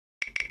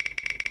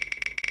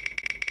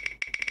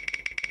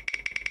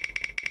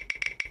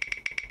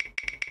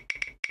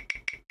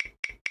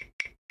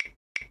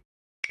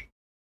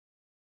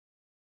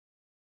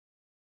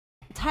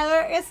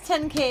 Tyler is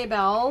 10K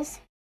bells.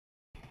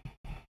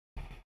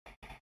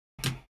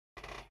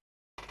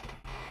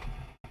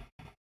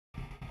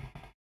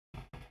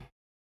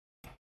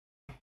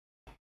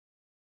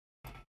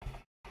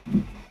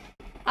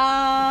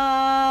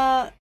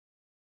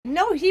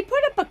 No, he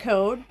put up a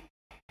code,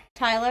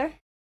 Tyler.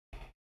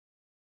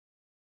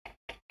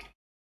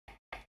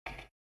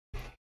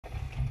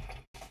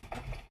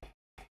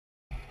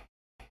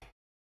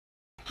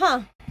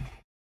 Huh.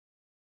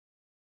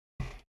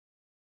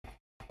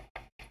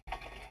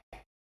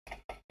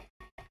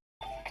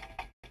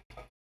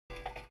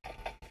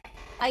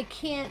 I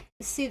can't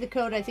see the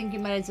code. I think you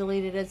might have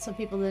deleted it so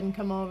people didn't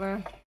come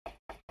over.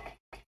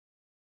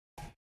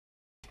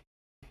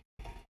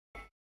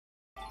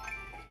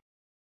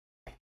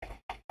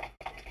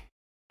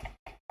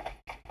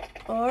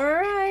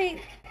 Alright.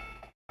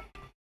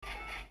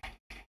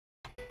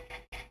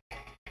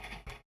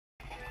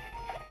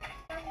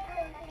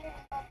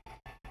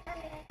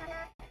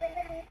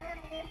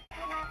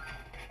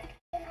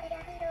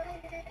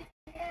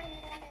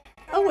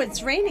 Oh,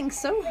 it's raining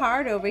so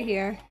hard over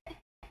here.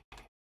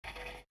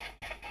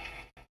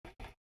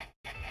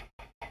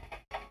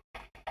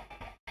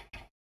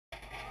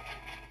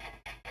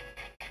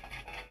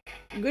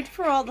 Good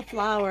for all the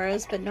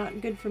flowers, but not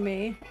good for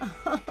me.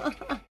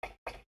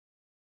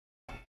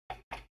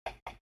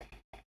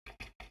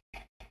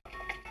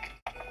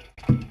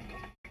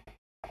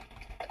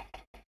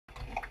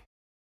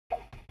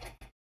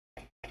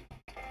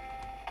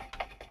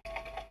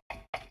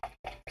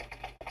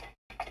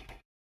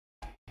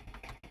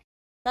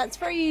 That's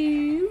for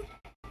you.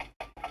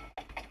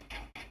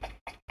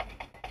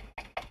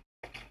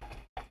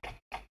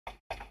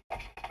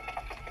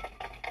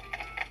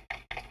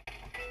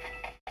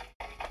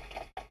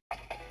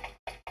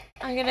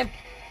 I'm gonna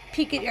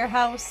peek at your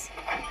house.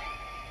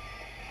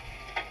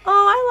 Oh,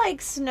 I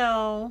like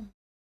snow.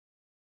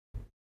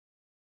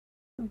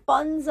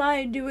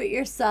 Bonsai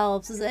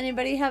do-it-yourselves. Does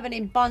anybody have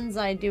any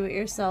bonsai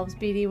do-it-yourselves?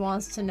 BD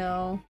wants to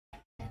know.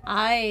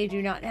 I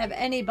do not have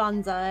any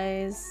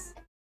bonsais.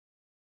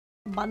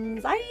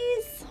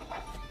 Bonsais?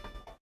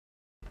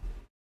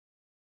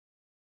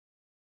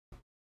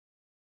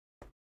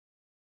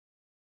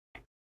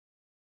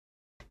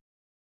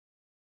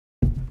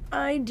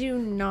 I do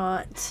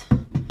not.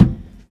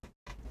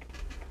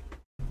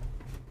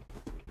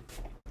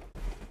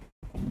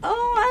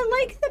 Oh,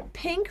 I like the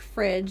pink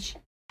fridge.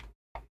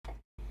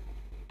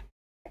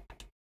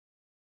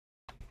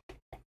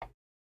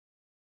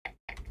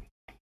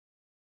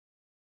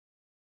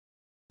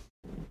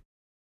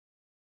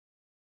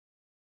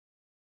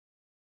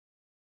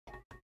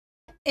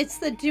 It's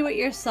the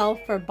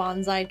do-it-yourself for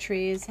bonsai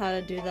trees, how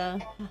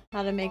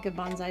to make a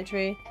bonsai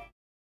tree.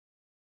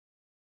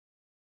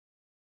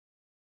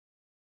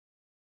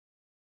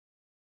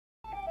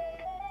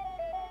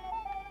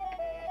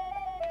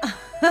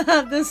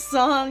 This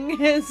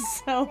song is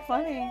so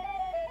funny.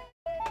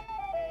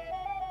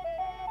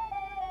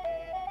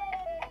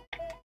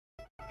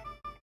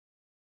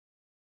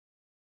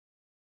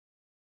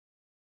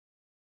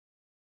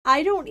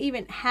 I don't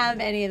even have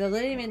any of those.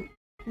 I didn't even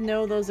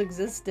know those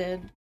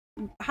existed.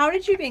 How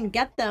did you even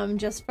get them?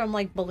 Just from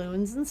like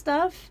balloons and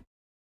stuff?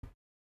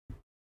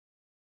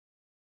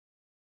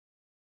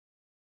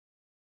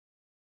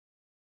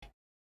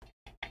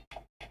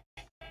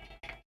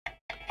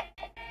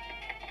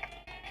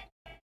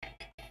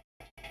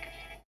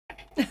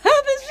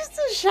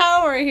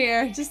 shower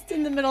here, just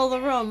in the middle of the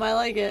room. I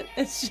like it.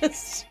 It's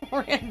just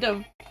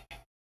random.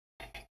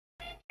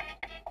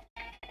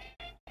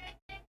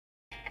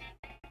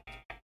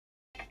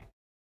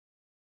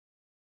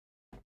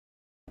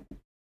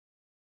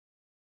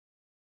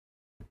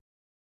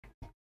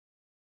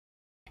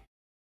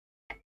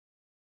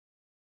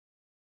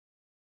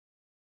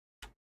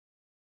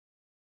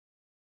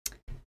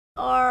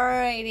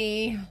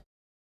 Alrighty.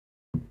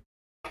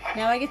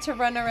 Now I get to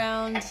run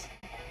around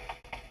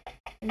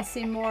and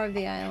see more of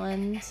the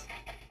island.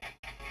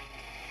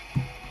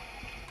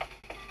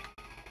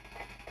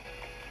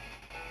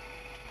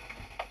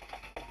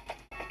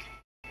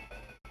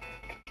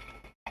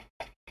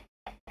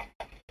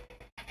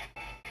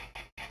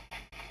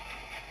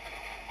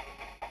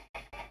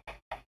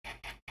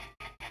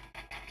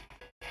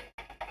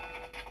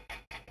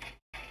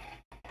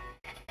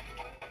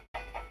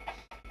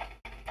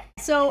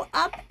 So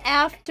up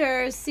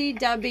after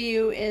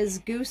CW is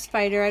Goose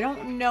Fighter. I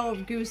don't know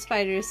if Goose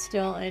Fighter is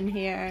still in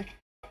here.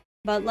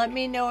 But let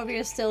me know if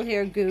you're still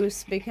here,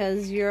 Goose,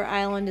 because your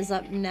island is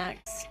up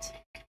next.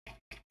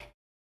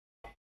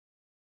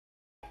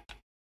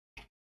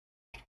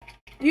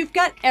 You've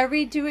got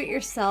every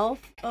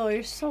do-it-yourself? Oh,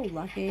 you're so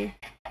lucky.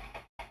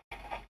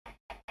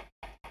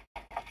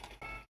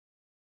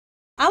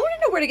 I want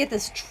to know where to get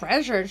this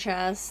treasure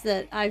chest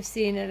that I've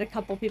seen at a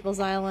couple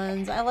people's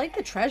islands. I like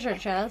the treasure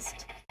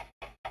chest.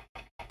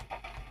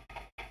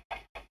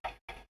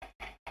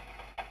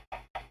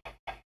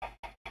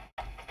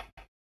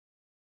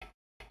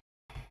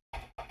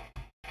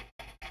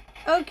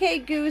 Okay,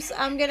 Goose,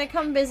 I'm gonna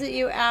come visit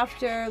you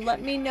after.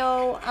 Let me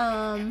know,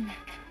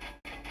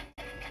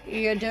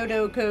 your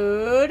dodo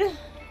code.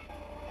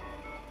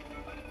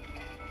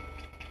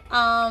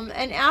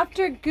 And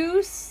after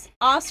Goose,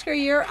 Oscar,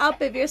 you're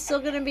up. If you're still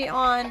gonna be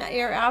on,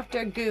 you're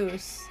after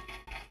Goose.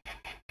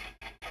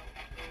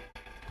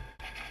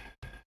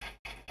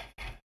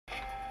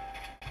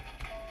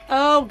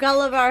 Oh,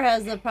 Gulliver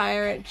has the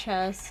pirate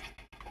chest.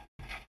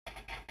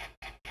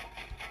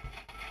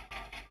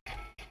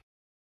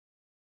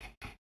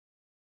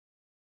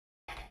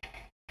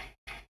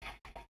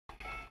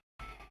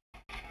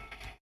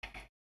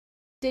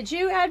 Did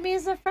you add me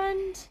as a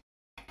friend?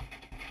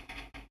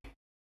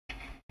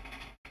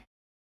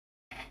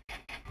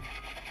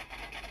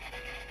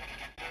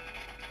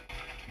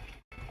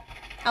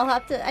 I'll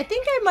have to... I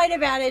think I might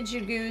have added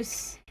you,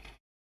 Goose.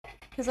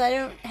 Because I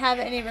don't have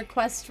any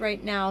requests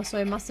right now, so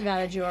I must have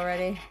added you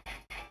already.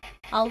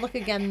 I'll look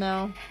again,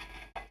 though.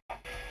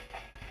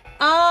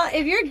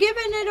 If you're giving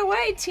it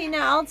away, Tina,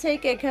 I'll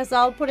take it, because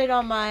I'll put it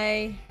on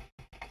my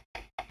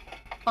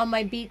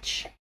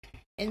beach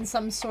in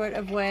some sort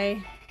of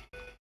way.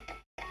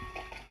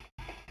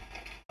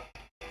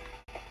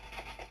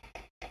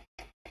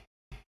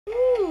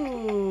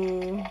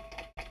 Ooh.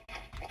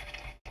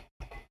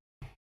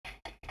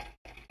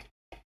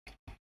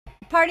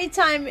 Party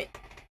time.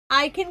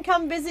 I can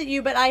come visit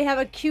you, but I have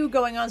a queue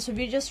going on, so if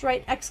you just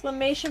write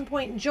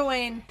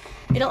 !join,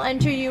 it'll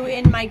enter you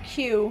in my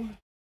queue.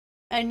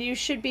 And you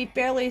should be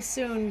fairly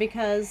soon,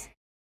 because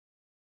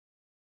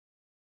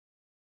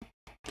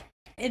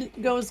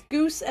it goes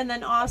Goose and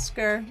then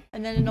Oscar,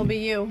 and then it'll be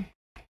you.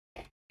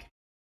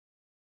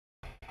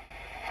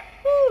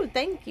 Woo,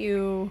 thank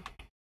you.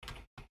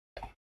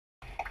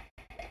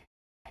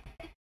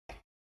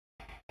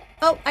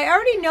 Oh, I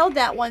already know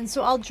that one,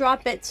 so I'll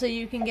drop it so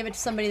you can give it to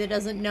somebody that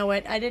doesn't know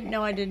it. I didn't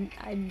know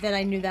that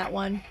I knew that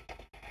one.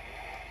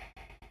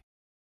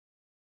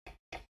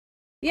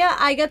 Yeah,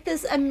 I got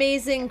this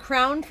amazing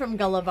crown from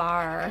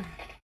Gulliver.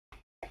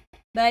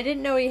 But I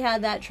didn't know he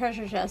had that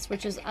treasure chest,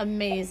 which is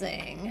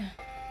amazing.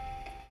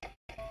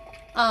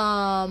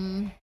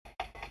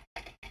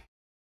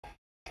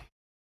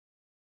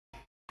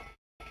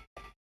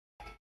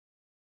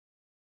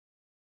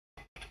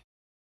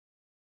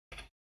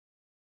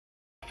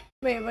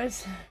 Wait,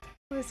 what's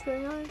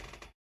going on?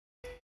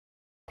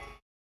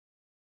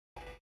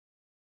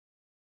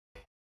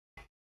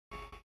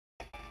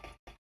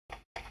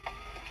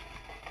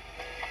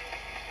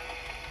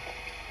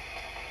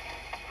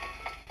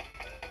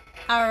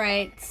 All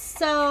right,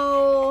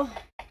 so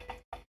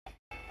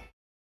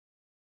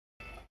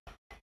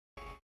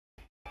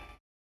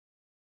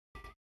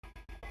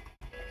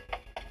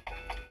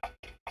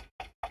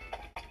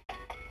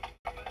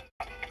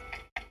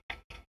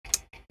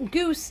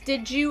Goose,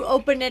 did you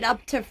open it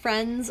up to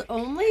friends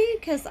only?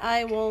 Because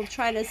I will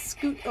try to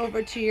scoot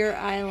over to your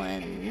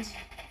island.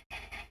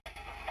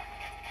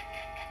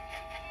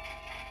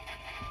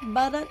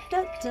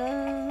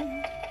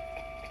 Ba-da-da-da.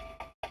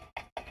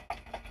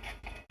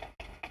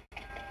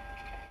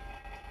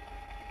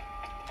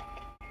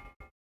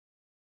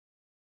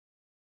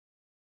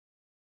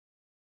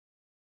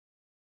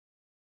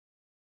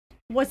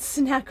 What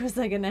snack was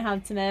I gonna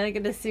have tonight? I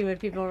gotta see what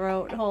people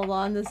wrote. Hold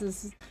on, this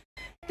is...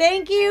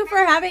 Thank you for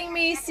having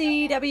me,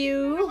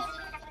 CW.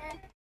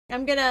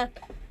 I'm gonna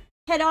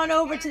head on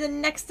over to the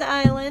next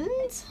island.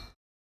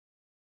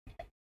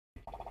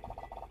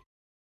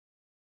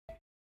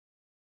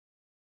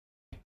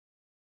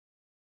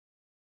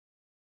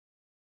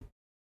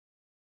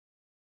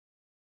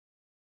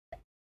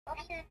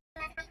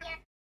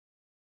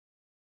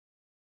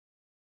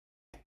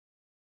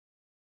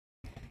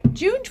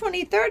 June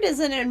 23rd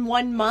isn't in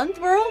 1 month.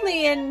 We're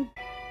only in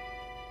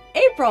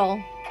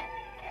April.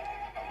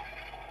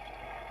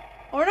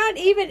 We're not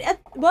even at,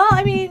 well,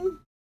 I mean,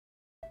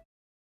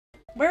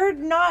 we're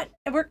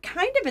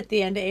kind of at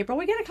the end of April.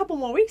 We got a couple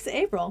more weeks of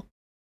April.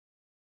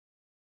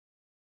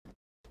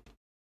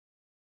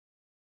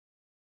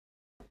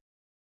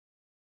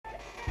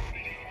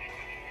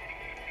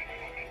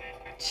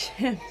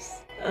 Chips.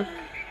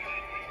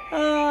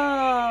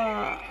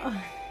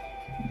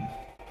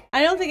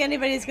 I don't think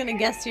anybody's gonna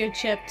guess your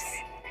chips.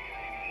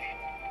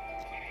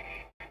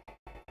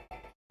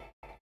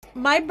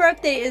 My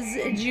birthday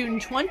is June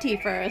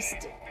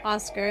 21st,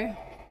 Oscar.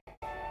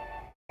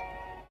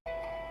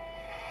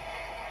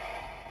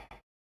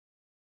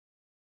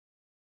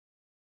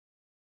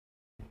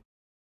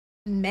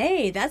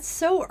 May, that's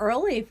so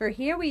early for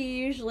here. We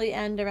usually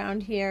end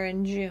around here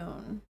in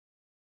June.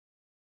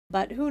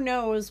 But who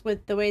knows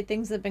with the way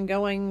things have been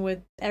going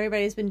with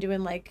everybody's been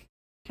doing like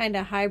kind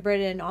of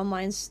hybrid and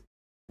online,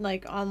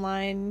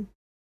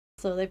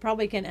 so they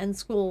probably can end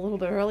school a little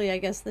bit early, I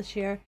guess, this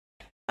year.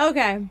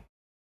 Okay.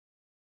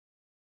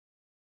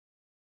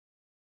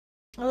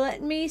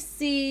 Let me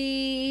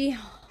see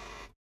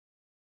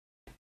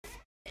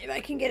if I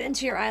can get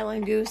into your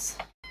island, Goose.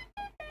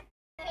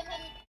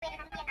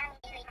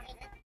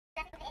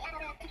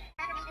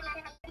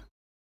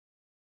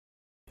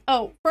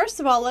 Oh, first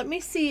of all, let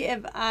me see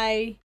if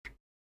I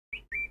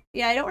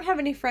don't have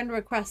any friend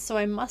requests, so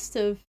I must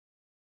have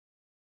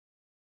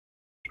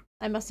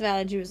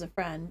added you as a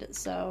friend.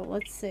 So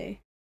let's see.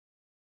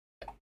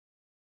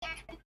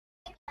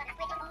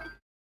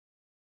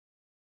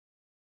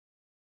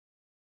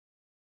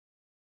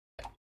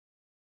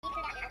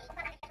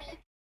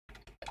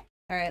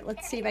 All right,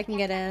 let's see if I can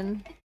get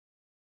in.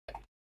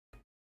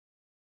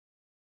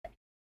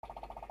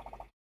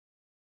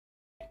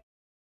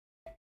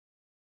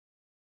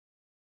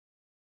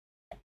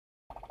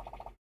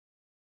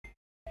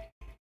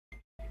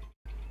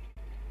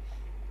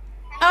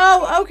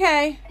 Oh,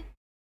 okay.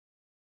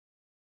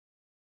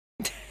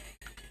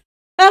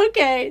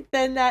 Okay,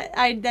 then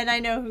I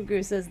know who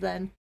Goose is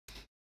then.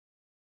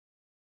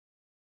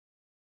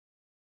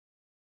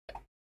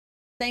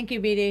 Thank you,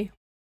 BD.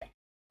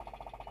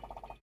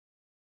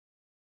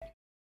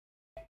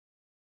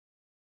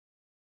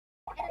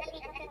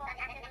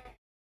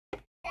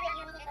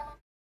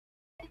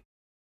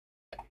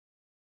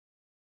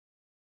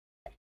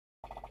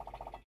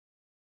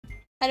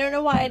 I don't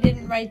know why I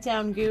didn't write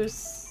down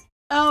Goose.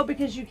 Oh,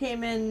 because you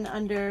came in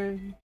under,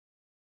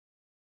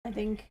 I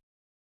think,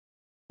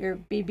 your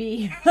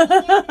BB.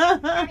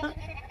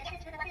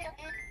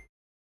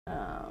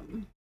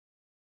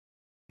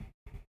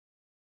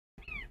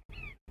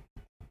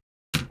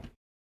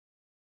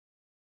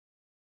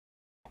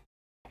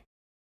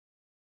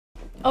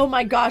 Oh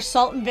my gosh,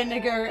 salt and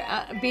vinegar.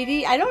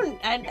 BD,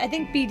 I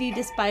think BD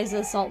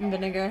despises salt and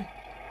vinegar.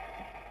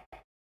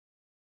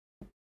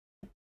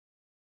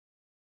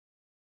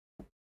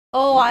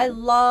 Oh, I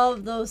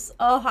love those.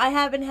 Oh, I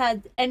haven't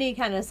had any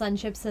kind of sun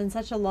chips in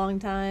such a long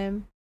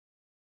time.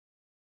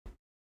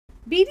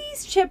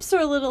 BD's chips are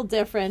a little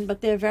different,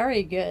 but they're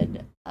very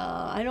good.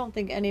 I don't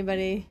think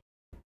anybody...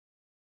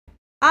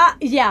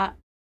 yeah.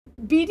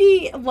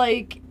 BD,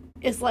 like,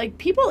 is like,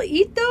 people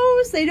eat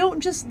those. They don't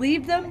just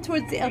leave them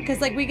towards the...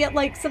 Because, like, we get,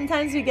 like,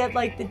 sometimes we get,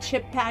 like, the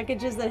chip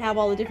packages that have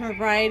all the different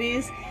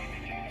varieties.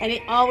 And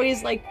he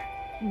always, like,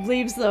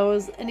 leaves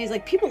those. And he's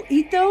like, people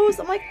eat those?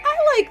 I'm like,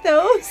 I like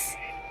those.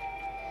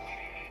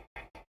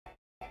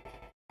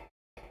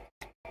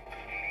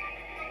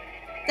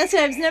 That's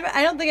what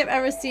I don't think I've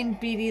ever seen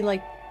BD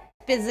like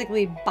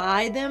physically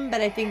buy them, but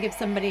I think if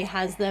somebody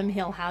has them,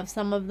 he'll have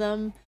some of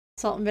them.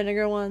 Salt and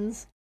vinegar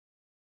ones.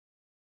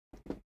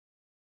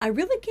 I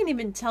really can't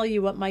even tell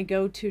you what my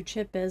go-to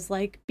chip is.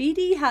 Like,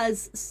 BD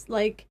has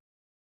like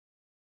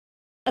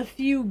a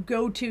few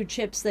go-to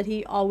chips that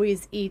he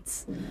always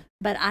eats,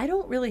 but I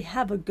don't really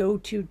have a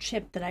go-to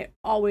chip that I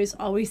always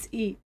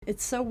eat.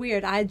 It's so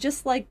weird. I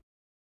just like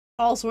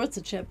all sorts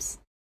of chips.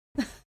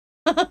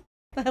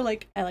 I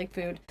like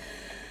food.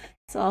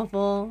 It's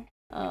awful.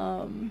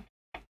 I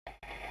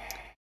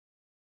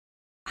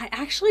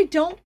actually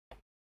don't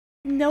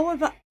know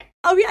about...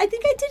 Oh yeah, I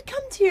think I did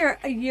come to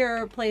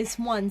your place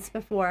once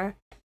before.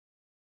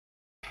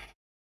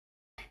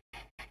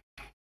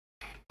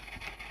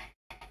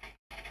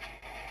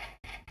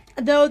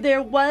 Though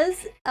there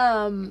was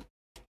well,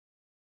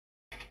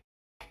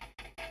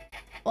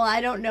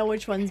 I don't know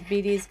which ones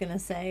BD's gonna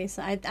say,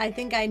 so I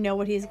think I know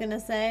what he's gonna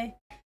say.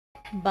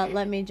 But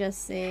let me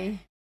just see.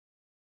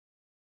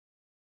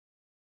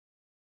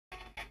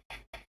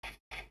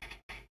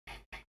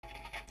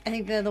 I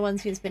think they're the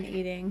ones he's been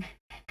eating.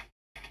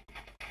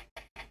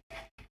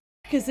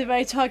 Because if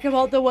I talk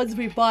about the ones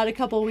we bought a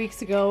couple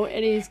weeks ago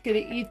and he's gonna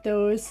eat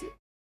those,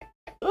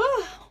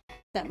 ugh,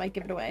 that might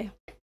give it away.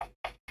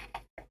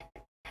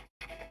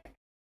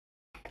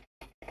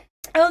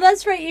 Oh,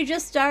 that's right, you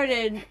just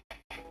started.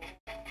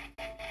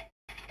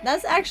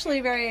 That's actually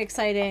very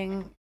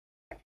exciting.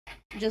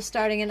 just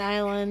starting an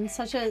island.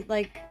 Such a,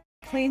 like,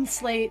 clean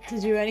slate to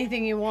do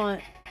anything you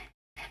want.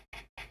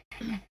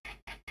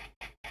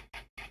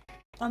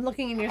 I'm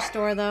looking in your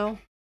store, though.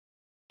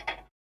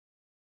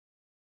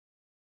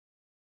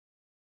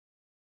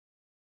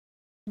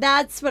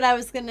 That's what I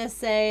was gonna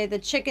say. The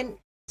chicken...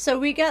 So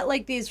we got,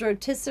 like, these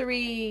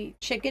rotisserie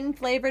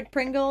chicken-flavored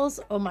Pringles.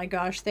 Oh my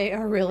gosh, they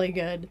are really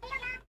good.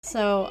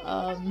 So,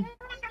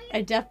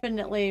 I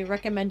definitely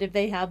recommend if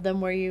they have them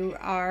where you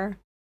are.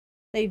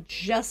 They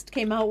just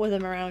came out with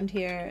them around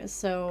here,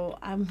 so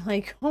I'm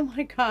like, oh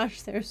my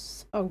gosh, they're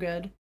so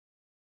good.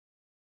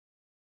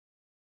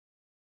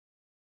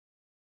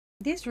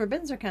 These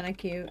ribbons are kind of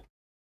cute.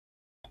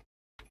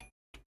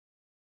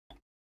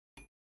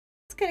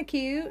 It's kind of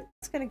cute.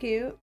 It's kind of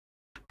cute.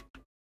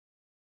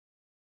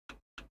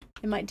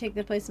 It might take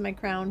the place of my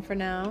crown for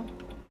now.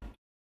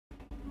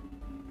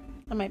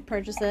 I might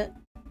purchase it.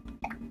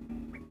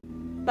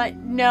 But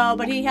no,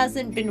 but he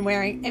hasn't been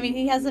wearing, I mean,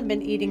 he hasn't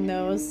been eating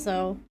those,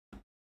 so.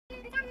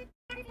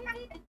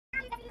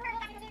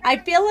 I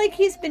feel like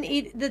he's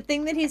been the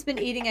thing that he's been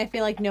eating, I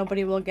feel like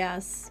nobody will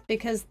guess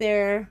because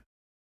they're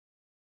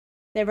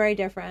very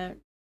different.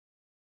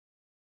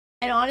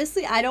 And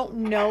honestly, I don't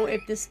know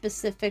if the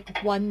specific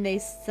one they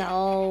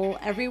sell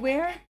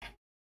everywhere.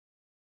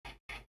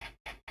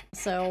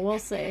 So we'll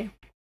see.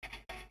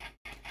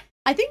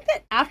 I think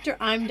that after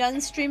I'm done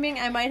streaming,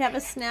 I might have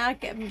a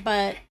snack,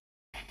 but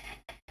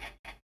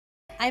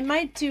I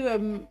might do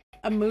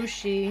a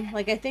mushi.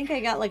 Like, I think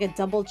I got like a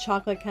double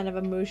chocolate kind of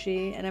a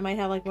mushi, and I might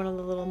have like one of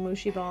the little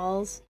mushi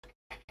balls.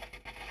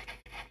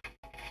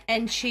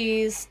 And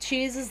cheese.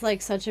 Cheese is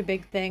like such a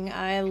big thing.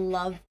 I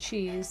love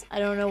cheese. I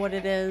don't know what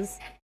it is.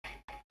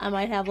 I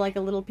might have like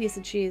a little piece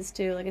of cheese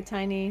too, like a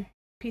tiny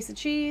piece of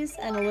cheese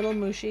and a little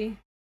mushi.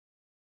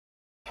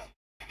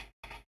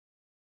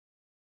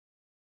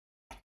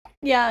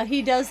 Yeah,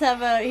 he does have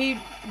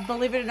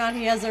believe it or not,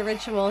 he has a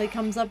ritual. He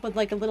comes up with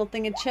like a little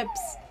thing of chips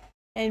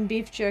and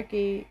beef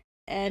jerky,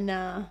 and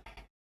the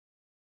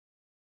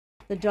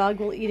dog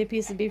will eat a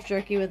piece of beef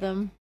jerky with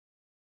him.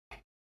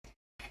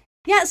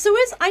 Yeah, so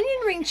his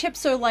onion ring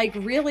chips are like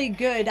really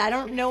good. I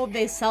don't know if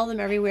they sell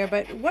them everywhere,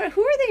 but who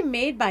are they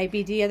made by,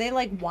 BD? Are they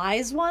like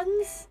Wise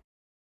ones?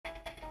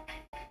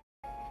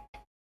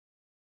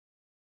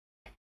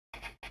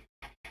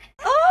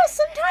 Oh,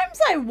 sometimes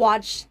I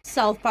watch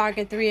South Park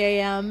at 3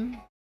 a.m.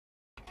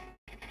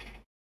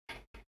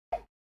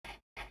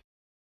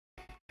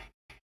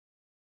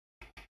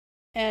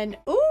 And,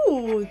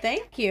 ooh,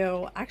 thank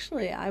you.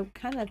 Actually, I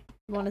kind of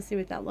want to see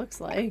what that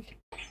looks like.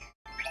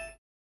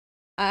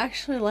 I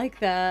actually like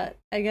that.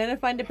 I gotta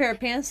find a pair of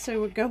pants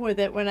to go with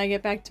it when I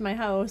get back to my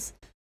house.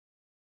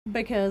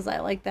 Because I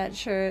like that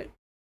shirt.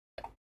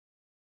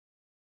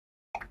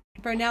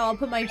 For now, I'll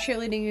put my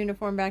cheerleading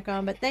uniform back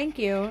on, but thank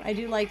you. I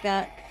do like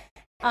that.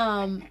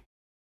 Oh,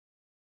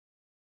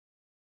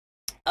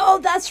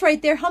 that's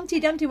right. They're Humpty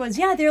Dumpty ones.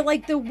 Yeah, they're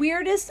like the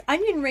weirdest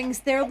onion rings.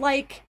 They're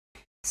like...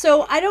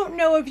 So, I don't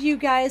know if you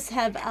guys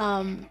have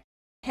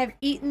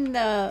eaten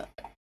the,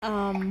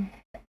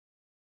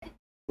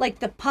 like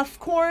the puff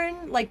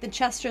corn, like the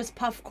Chester's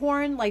puff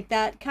corn, like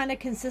that kind of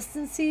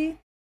consistency.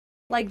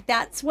 Like,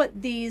 that's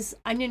what these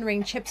onion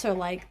ring chips are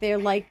like. They're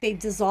like, they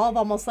dissolve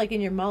almost like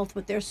in your mouth,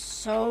 but they're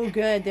so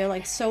good. They're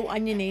like so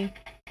oniony.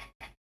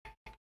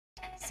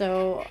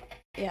 So,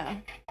 yeah.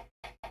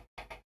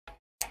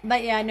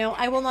 But yeah, no,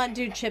 I will not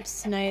do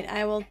chips tonight.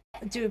 I will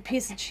do a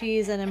piece of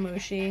cheese and a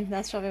mushi.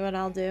 That's probably what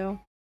I'll do.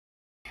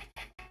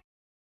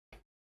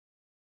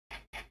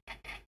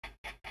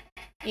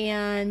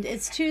 And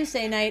it's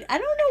Tuesday night. I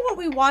don't know what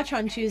we watch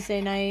on Tuesday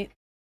night.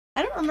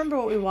 I don't remember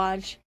what we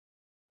watch.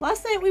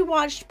 Last night we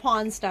watched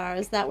Pawn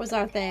Stars. That was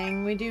our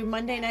thing. We do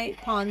Monday night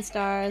Pawn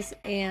Stars,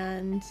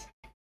 and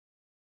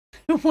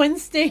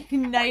Wednesday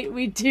night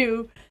we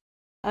do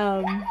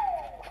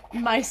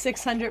My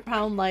 600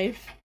 Pound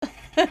Life.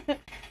 I don't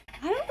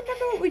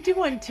remember what we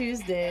do on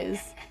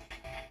Tuesdays.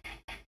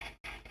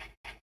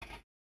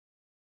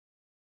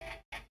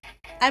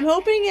 I'm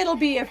hoping it'll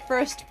be a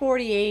First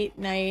 48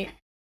 night,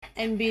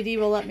 and BD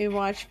will let me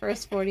watch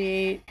First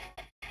 48.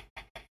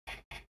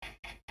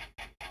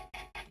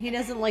 He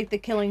doesn't like the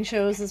killing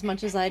shows as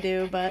much as I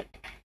do, but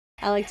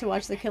I like to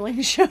watch the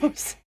killing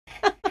shows.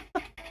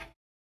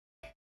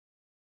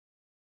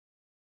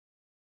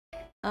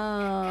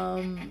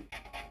 Oh,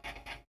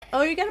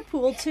 you got a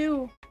pool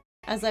too,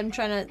 as I'm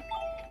trying to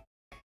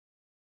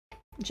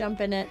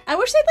jump in it. I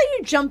wish they'd let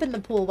you jump in the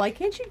pool. Why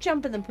can't you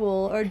jump in the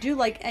pool or do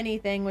like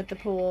anything with the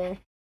pool?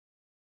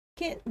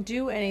 Can't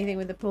do anything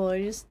with the pool.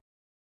 You just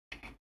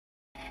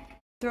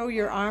throw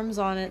your arms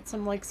on it.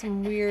 Some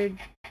weird...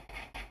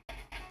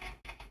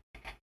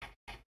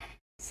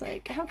 It's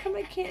like, how come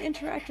I can't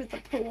interact with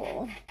the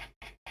pool?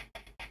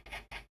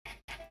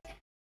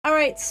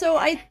 Alright, so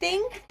I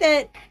think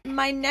that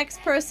my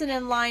next person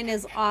in line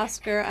is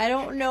Oscar. I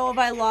don't know if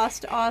I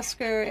lost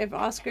Oscar, if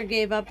Oscar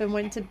gave up and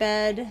went to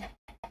bed.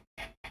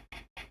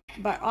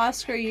 But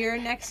Oscar, you're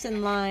next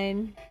in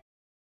line.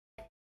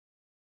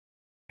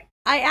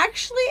 I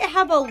actually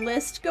have a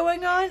list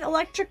going on,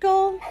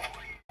 Electrical.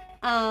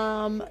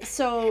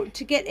 So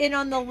to get in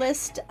on the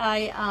list,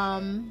 I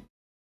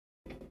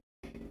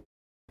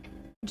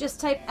just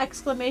type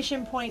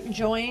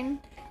 !join.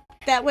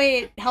 That way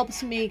it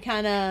helps me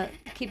kind of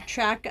keep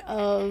track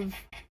of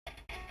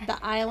the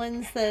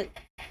islands that,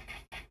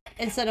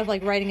 instead of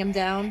like writing them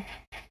down.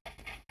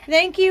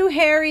 Thank you,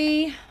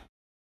 Harry.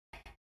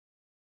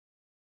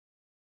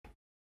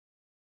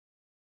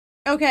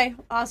 Okay,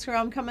 Oscar,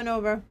 I'm coming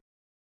over.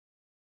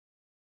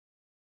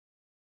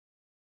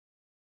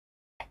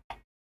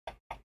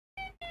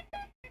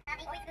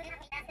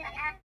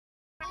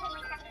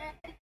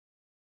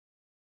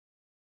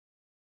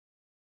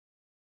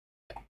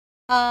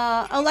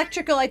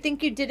 Electrical, I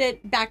think you did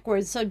it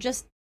backwards, so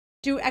just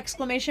do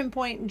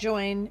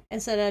 !join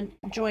instead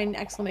of join !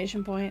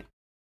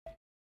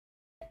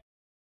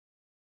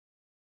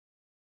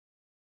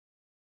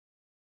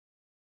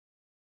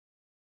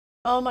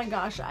 Oh my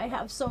gosh, I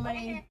have so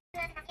many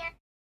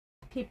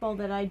people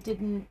that I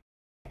didn't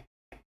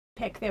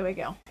pick. There we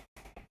go.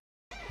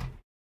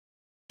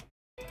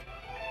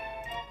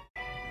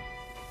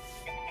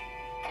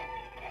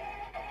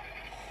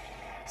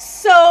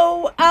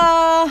 So,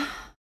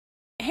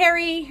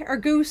 Harry, or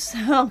Goose,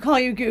 I'll call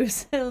you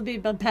Goose, it'll be a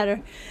bit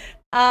better.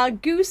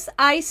 Goose,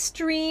 I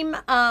stream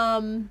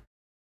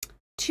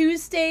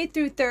Tuesday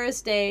through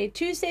Thursday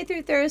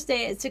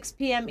at 6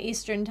 p.m.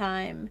 Eastern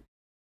Time.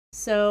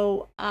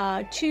 So,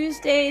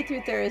 Tuesday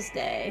through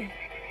Thursday.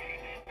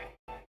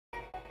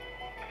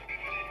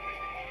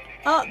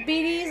 Oh,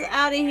 BD's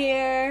out of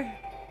here.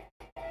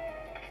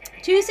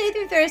 Tuesday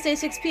through Thursday,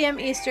 6 p.m.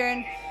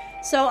 Eastern.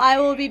 So I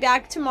will be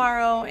back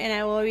tomorrow, and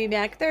I will be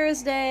back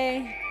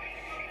Thursday.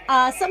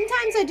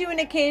 Sometimes I do an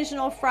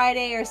occasional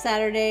Friday or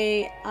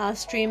Saturday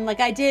stream. Like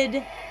I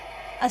did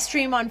a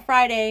stream on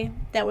Friday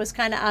that was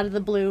kind of out of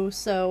the blue.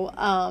 So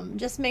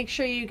just make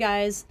sure you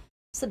guys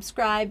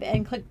subscribe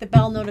and click the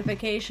bell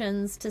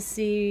notifications to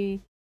see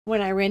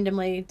when I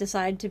randomly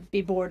decide to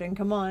be bored and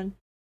come on.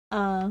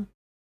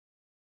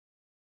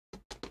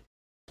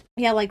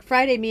 Yeah, like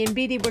Friday, me and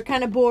Beatty were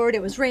kind of bored.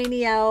 It was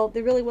rainy out.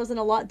 There really wasn't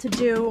a lot to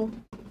do.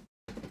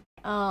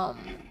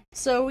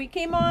 So we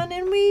came on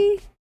and we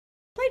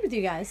played with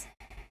you guys.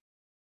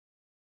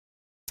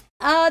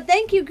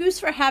 Thank you, Goose,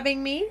 for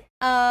having me.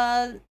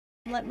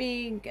 Let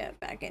me get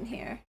back in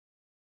here.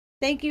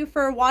 Thank you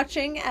for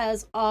watching,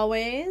 as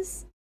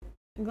always.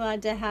 I'm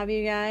glad to have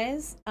you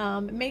guys.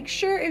 Make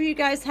sure, if you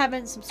guys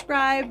haven't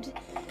subscribed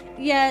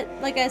yet,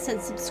 like I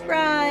said,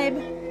 subscribe.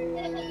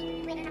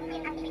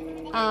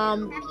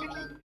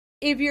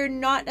 If you're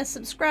not a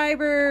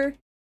subscriber,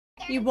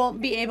 you won't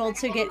be able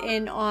to get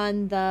in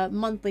on the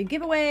monthly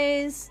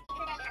giveaways.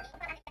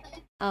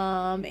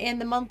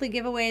 And the monthly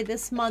giveaway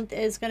this month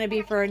is going to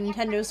be for a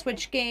Nintendo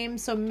Switch game.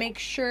 So make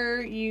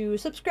sure you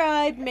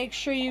subscribe. Make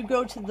sure you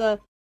go to the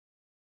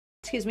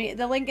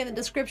link in the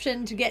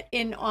description to get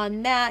in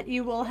on that.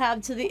 You will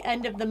have to the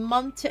end of the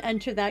month to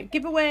enter that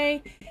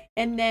giveaway.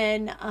 And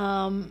then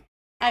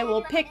I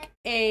will pick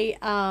a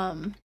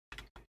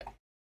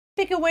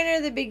winner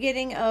at the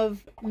beginning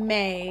of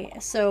May.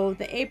 So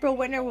the April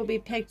winner will be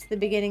picked the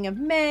beginning of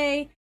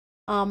May.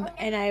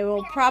 And I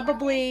will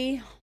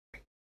probably...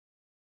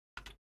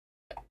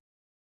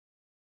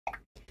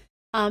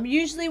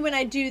 usually when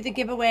I do the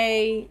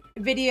giveaway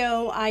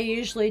video, I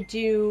usually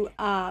do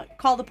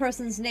call the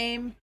person's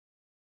name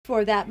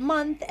for that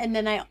month, and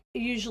then I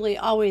usually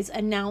always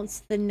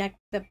announce the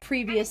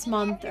previous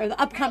month or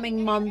the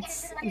upcoming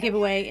month's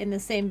giveaway in the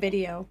same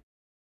video.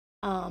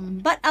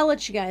 But I'll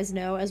let you guys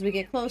know as we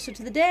get closer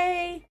to the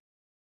day.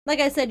 Like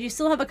I said, you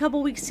still have a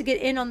couple weeks to get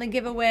in on the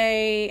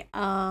giveaway.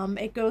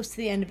 It goes to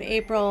the end of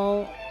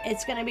April.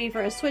 It's going to be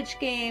for a Switch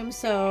game,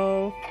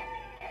 so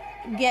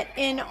get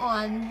in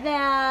on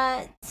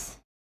that.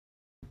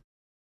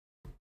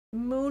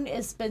 Moon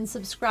has been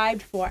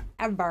subscribed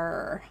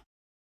forever.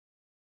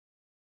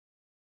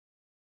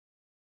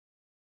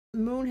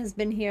 Moon has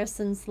been here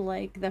since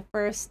like the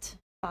first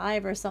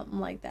 5 or something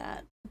like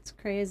that. It's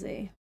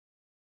crazy.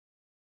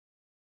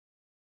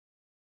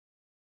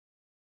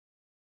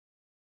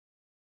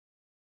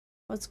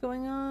 What's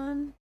going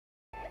on?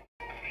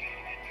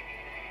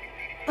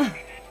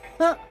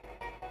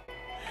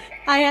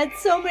 I had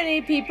so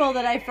many people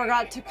that I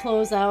forgot to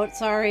close out.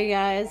 Sorry,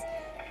 guys.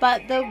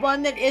 But the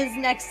one that is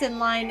next in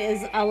line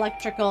is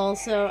electrical.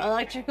 So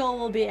electrical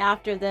will be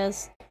after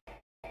this.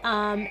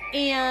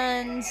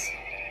 And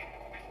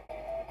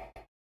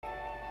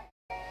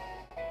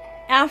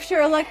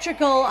after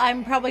electrical,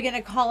 I'm probably going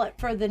to call it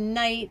for the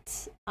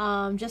night.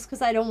 Just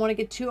because I don't want to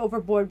get too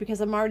overboard,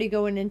 because I'm already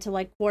going into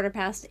like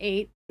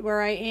 8:15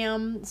 where I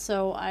am.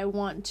 So I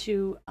want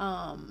to...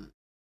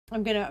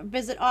 I'm going to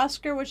visit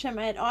Oscar, which I'm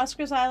at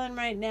Oscar's Island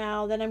right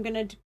now. Then I'm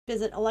going to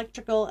visit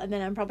Electrical, and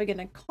then I'm probably going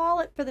to call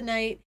it for the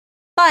night.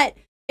 But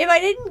if I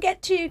didn't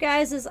get to you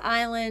guys'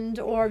 island,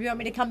 or if you want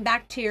me to come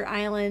back to your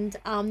island,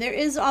 there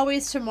is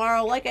always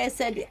tomorrow. Like I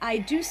said, I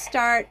do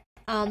start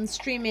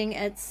streaming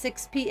at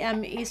 6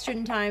 p.m.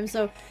 Eastern Time.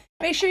 So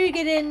make sure you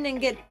get in and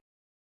get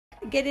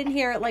in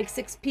here at like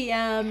 6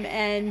 p.m.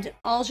 And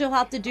all you'll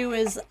have to do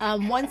is,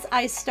 once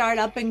I start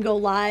up and go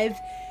live,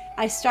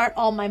 I start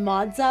all my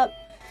mods up.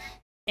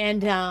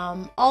 And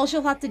all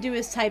she'll have to do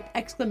is type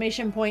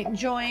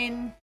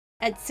 !join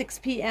at 6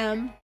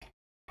 p.m.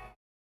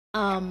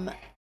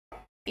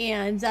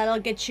 And that'll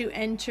get you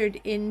entered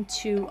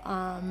into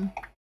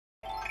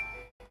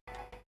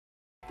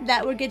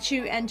that would get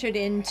you entered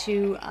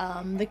into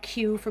the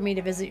queue for me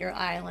to visit your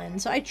island.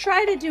 So I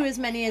try to do as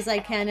many as I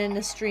can in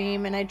a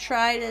stream, and I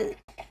try to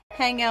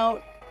hang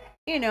out,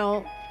 you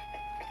know,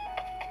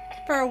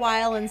 for a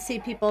while and see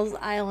people's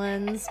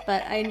islands,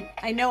 but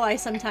I know I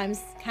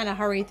sometimes kind of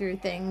hurry through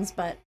things,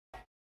 but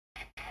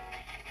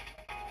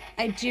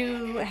I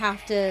do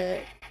have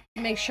to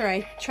make sure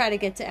I try to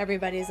get to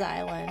everybody's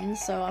island.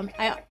 So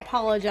I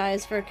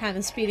apologize for kind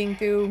of speeding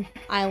through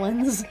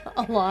islands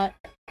a lot.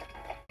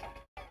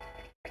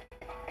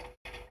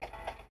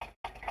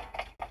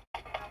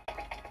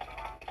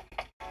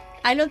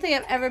 I don't think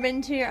I've ever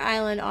been to your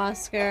island,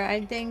 Oscar.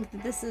 I think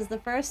that this is the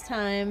first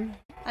time.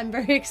 I'm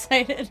very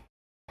excited.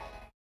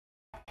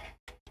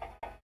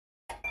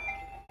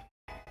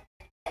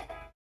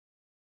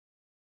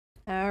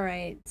 All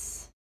right.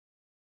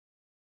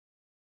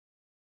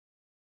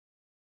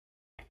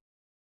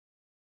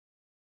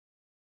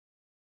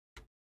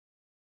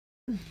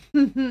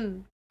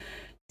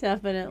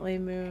 Definitely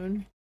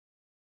Moon.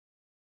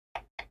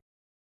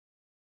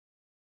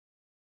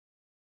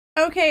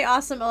 Okay,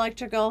 awesome,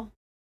 Electrical.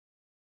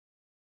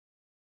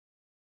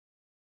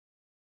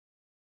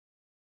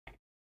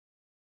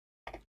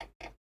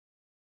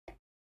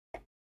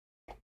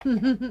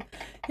 You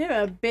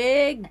have a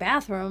big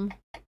bathroom.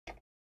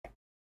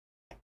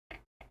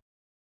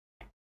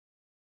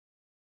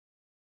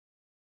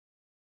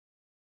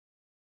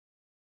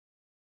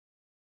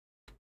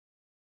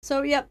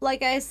 So, yep,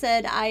 like I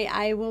said,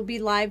 I will be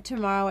live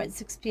tomorrow at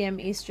 6 p.m.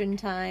 Eastern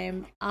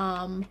Time.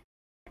 I'm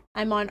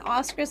on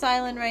Oscar's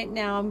Island right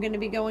now. I'm going to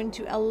be going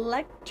to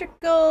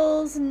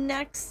Electricals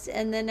next,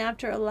 and then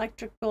after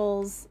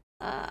Electricals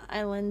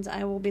Island,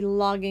 I will be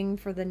logging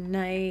for the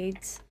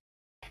night.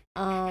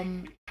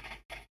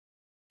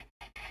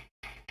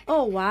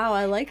 Oh, wow,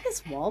 I like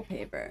this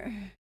wallpaper.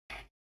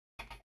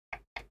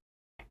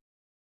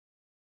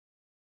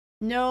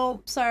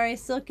 No, sorry,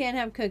 still can't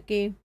have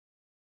Cookie.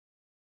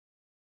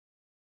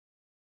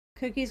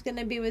 Cookie's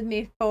gonna be with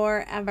me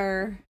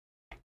forever.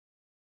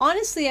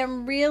 Honestly,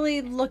 I'm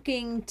really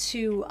looking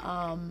to,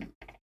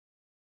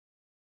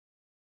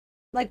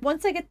 like,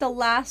 once I get the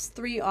last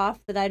 3 off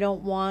that I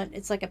don't want,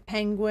 it's like a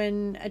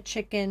penguin, a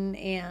chicken,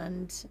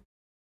 and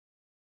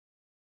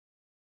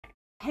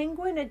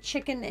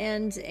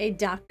a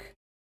duck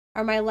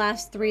are my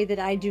last 3 that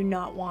I do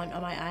not want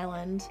on my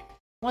island.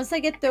 Once I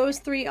get those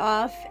 3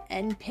 off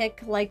and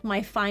pick, like,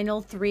 my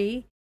final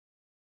 3,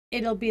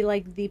 it'll be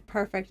like the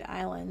perfect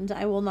island.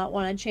 I will not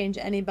want to change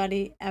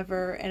anybody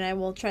ever, and I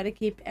will try to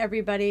keep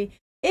everybody.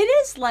 It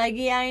is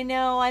laggy, I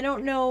know. I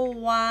don't know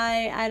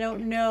why. I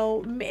don't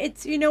know.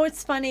 It's, you know,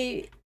 it's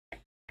funny.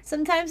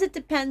 Sometimes it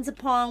depends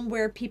upon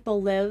where people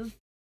live.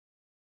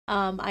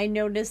 I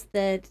noticed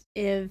that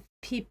if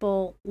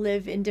people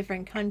live in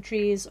different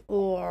countries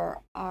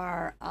or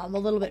are a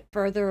little bit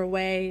further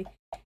away,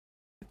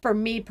 for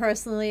me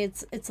personally,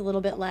 it's a little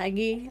bit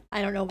laggy.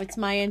 I don't know if it's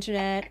my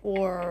internet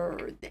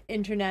or the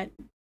internet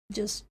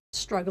just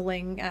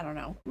struggling. I don't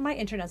know. My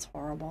internet's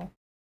horrible.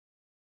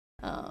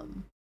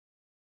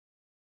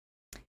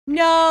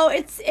 No,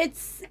 it's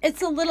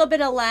a little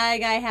bit of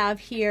lag I have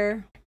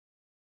here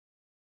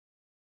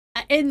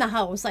in the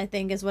house, I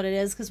think is what it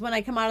is, because when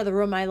I come out of the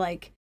room I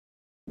like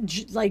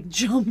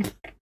jump.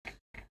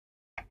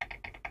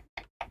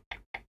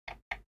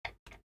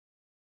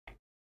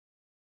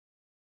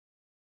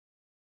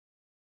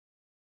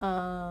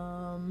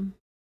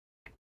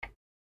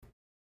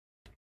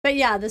 But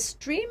yeah, the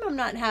stream I'm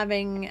not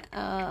having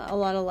a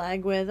lot of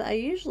lag with. I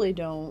usually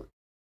don't.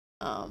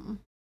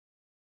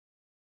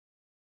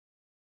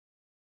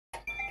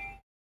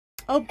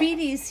 Oh,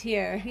 Beatty's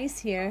here. He's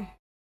here.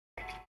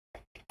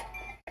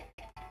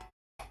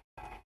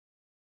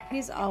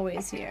 He's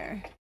always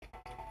here.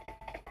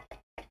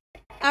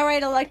 All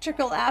right,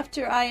 Electrical,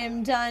 after I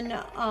am done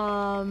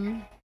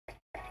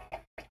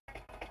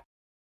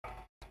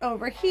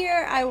over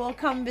here, I will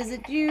come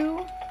visit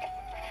you.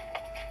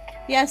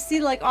 Yeah, see,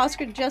 like,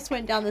 Oscar just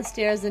went down the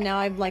stairs and now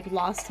I've, like,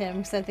 lost him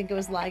because I think it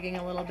was lagging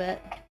a little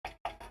bit.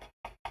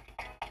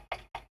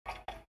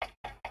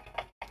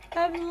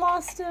 I've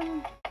lost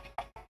him.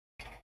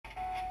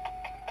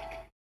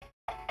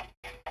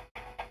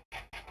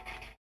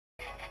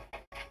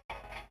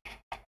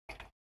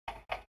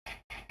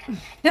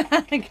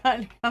 I got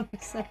him.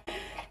 So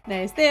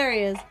nice. There he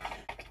is.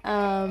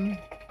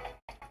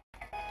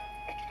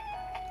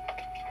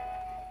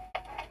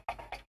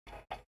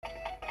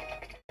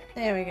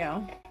 There we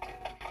go.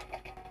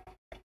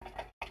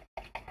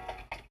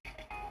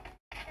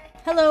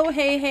 Hello,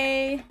 hey,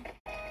 hey.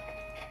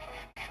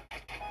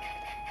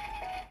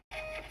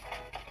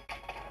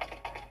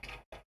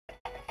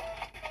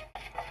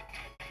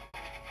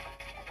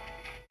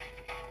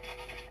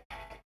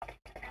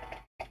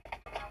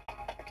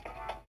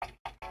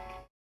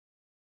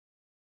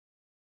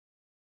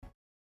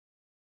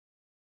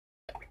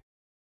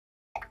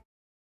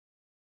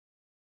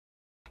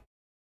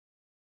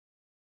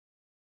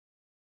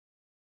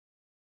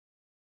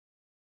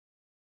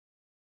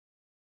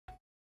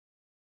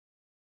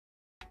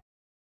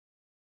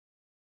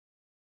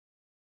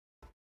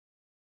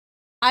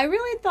 I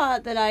really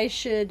thought that I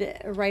should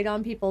write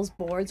on people's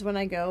boards when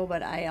I go,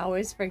 but I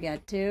always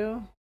forget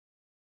to.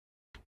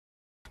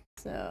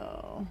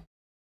 So...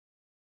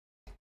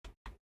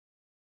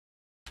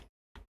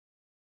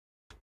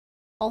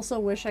 Also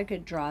wish I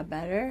could draw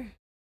better.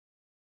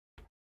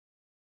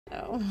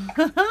 Oh.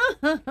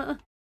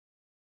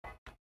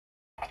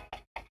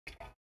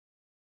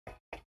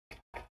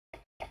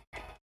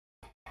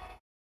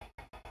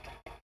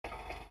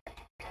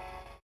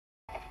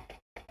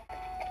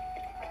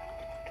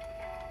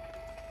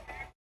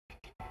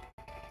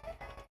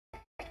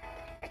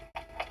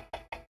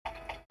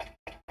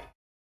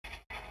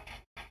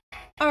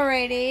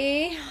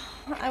 Alrighty,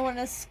 I want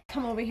to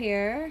come over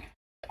here.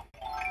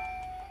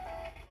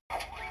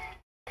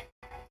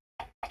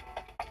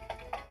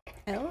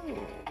 Oh,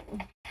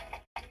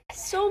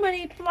 so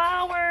many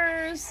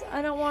flowers.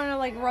 I don't want to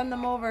like run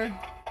them over.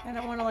 I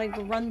don't want to like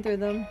run through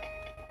them.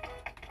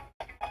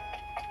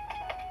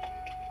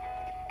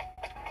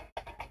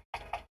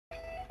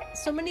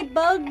 So many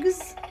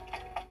bugs.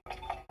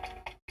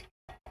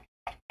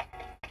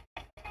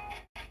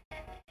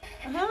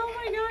 Oh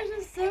my gosh,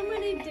 there's so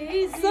many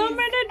daisies. So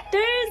many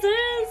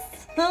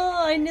daisies.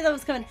 Oh, I knew that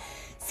was coming.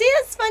 See,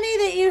 it's funny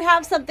that you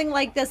have something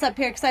like this up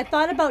here because I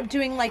thought about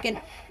doing like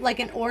an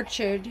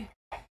orchard.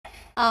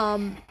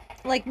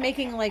 Like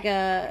making like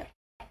a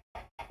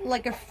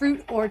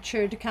fruit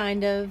orchard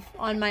kind of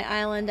on my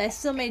island. I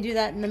still may do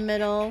that in the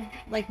middle,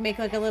 like make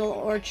like a little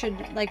orchard,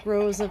 like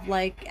rows of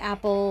like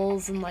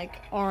apples and like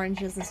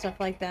oranges and stuff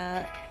like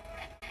that.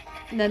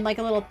 And then like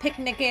a little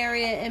picnic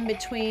area in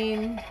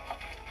between.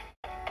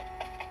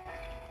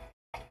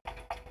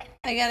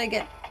 I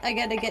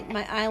gotta get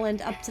my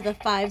island up to the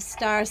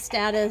 5-star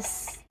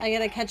status. I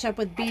gotta catch up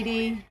with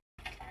BD.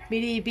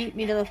 BD beat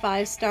me to the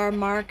 5-star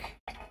mark.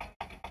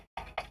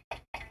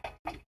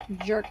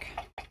 Jerk.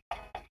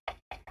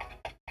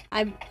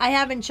 I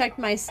haven't checked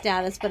my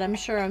status, but I'm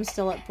sure I'm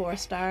still at 4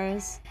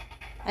 stars.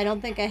 I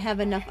don't think I have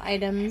enough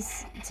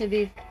items to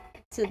be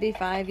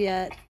 5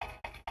 yet.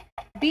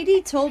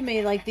 BD told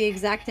me like the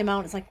exact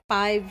amount. It's like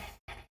 5.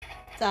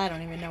 I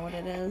don't even know what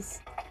it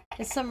is.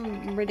 It's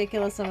some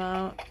ridiculous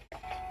amount.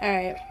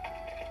 Alright.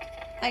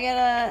 I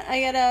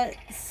gotta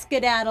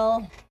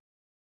skedaddle.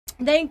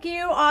 Thank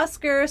you,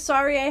 Oscar.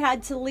 Sorry I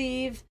had to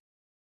leave.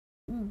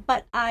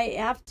 But I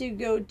have to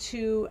go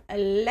to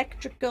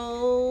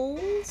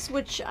electricals,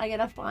 which I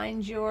gotta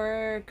find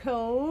your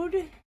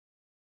code.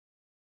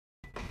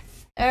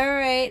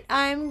 Alright,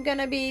 I'm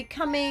gonna be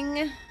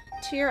coming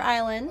to your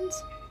island.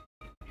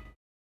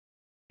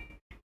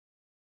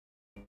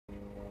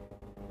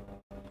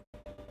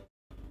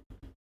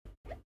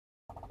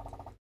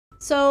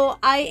 So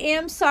I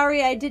am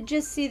sorry. I did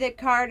just see that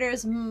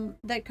Carter's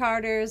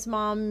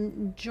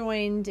mom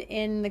joined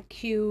in the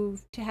queue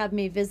to have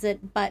me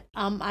visit, but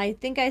I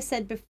think I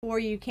said before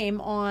you came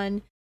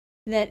on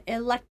that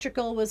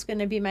electrical was going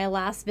to be my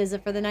last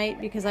visit for the night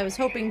because I was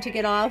hoping to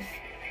get off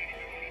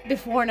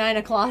before 9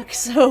 o'clock.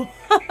 So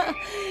and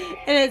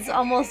it's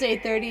almost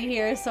 8:30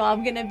 here, so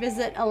I'm gonna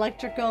visit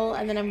electrical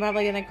and then I'm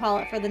probably gonna call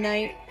it for the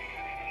night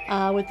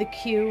with the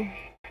queue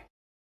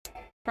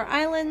for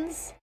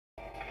islands.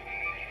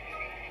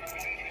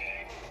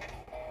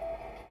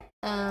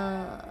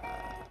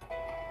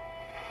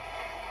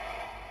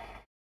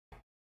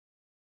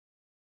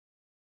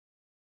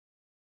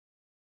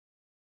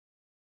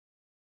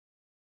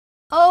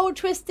 Oh,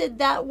 Twisted,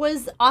 that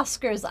was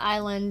Oscar's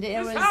island.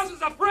 This house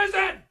is a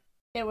prison!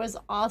 It was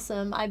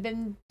awesome. I've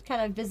been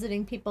kind of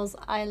visiting people's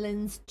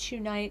islands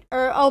tonight.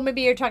 Or, oh,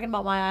 maybe you're talking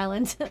about my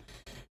island.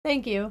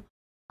 Thank you.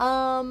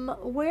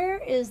 Where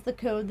is the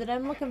code that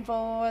I'm looking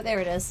for? There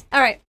it is.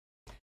 All right.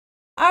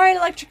 All right,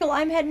 electrical,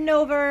 I'm heading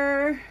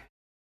over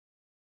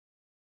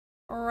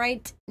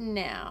right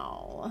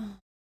now.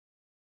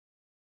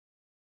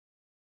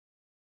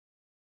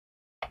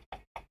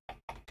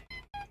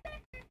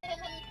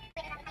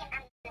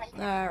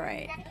 All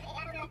right.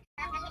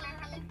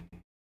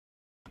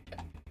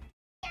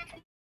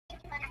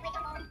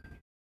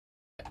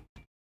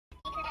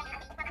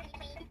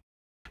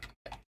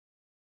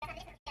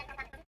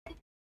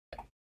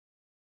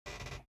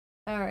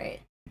 All right.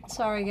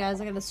 Sorry,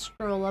 guys. I gotta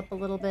scroll up a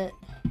little bit.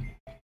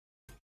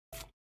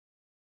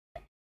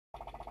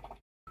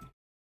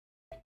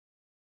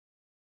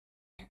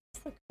 Where's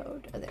the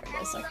code? Oh, there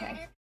it is.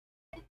 Okay.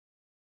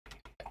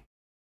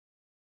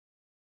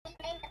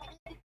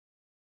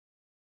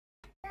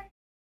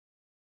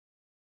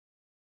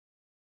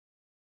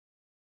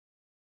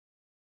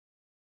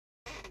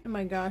 Oh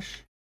my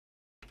gosh.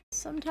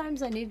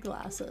 Sometimes I need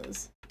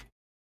glasses.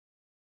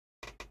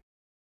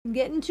 I'm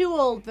getting too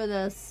old for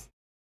this.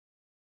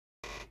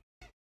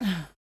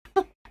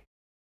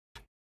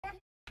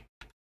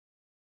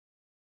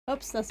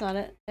 Oops, that's not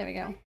it. There we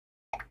go.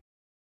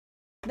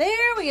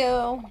 There we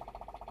go.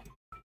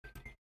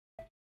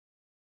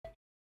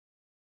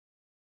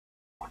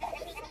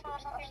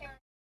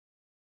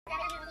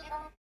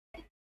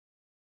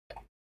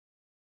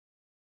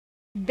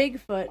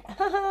 Bigfoot.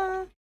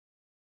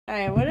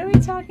 Alright, what are we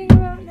talking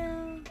about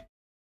now?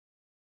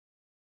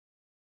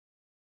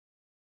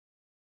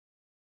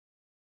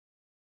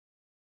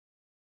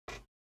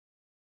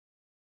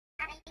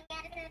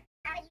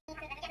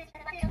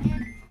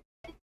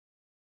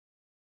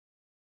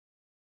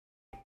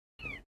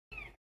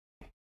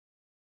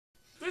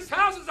 This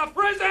house is a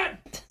prison!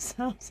 This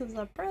house is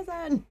a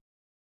prison!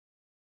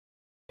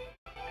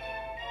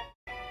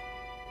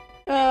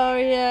 Oh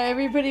yeah,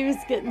 everybody was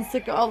getting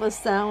sick of all the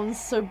sounds,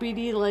 so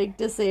BD like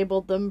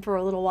disabled them for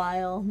a little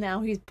while.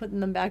 Now he's putting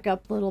them back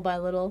up little by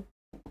little.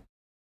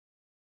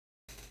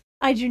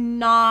 I do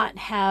not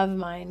have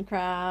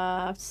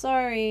Minecraft.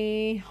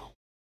 Sorry.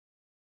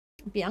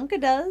 Bianca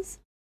does.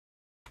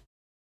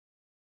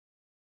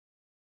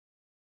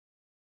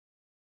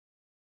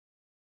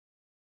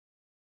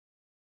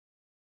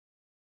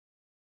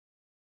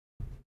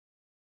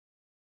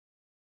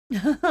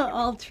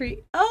 All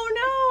tree. Oh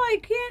no, I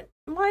can't.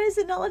 Why is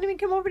it not letting me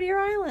come over to your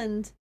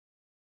island?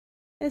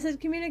 It said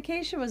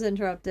communication was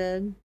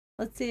interrupted.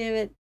 Let's see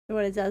if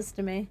what it does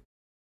to me.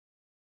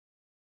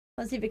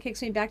 Let's see if it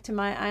kicks me back to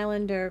my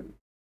island or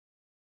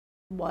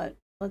what.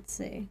 Let's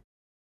see.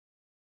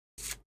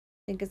 I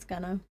think it's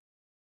gonna.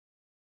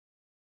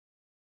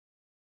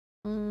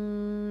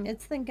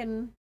 It's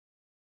thinking.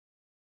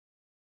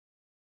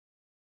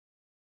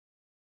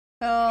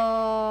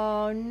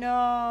 Oh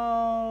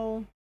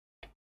no.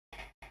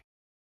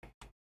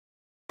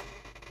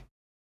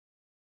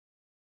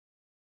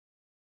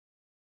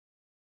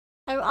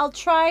 I'll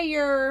try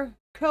your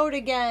code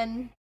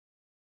again,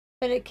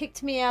 but it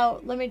kicked me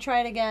out. Let me try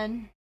it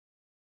again.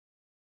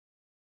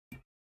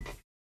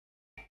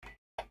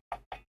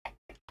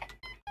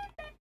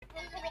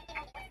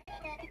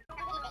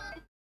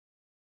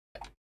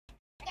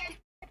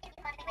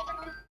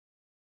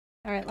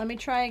 All right, let me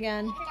try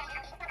again.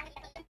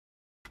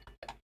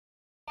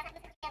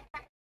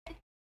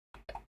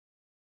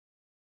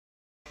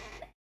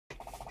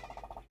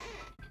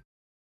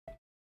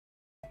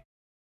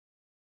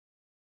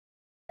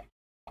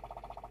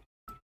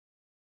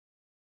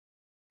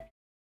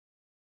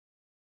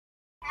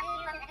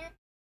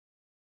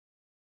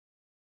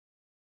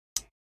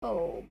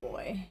 Oh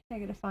boy, I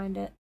gotta find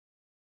it.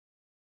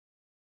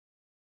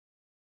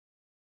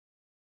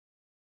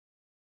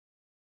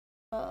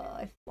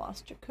 I've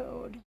lost your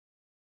code.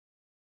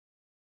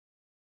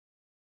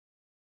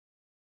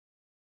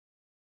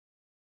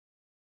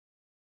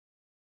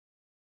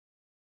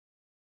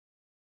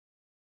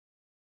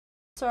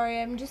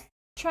 Sorry, I'm just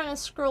trying to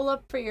scroll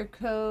up for your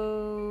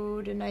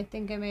code, and I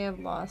think I may have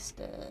lost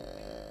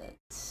it.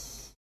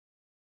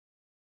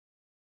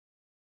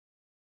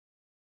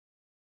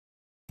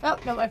 Oh,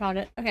 no, I found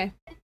it. Okay.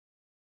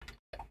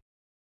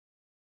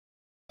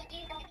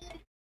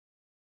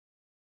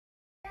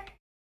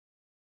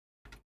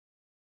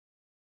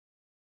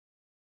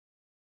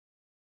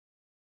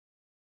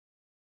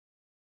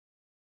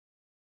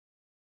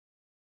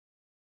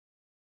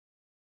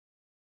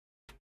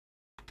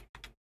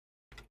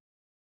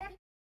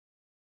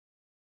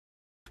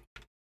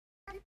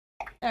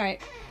 All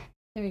right.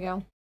 There we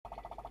go.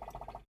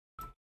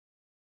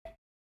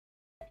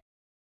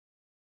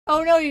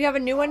 Oh no, you have a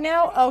new one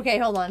now? Okay,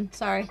 hold on.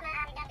 Sorry.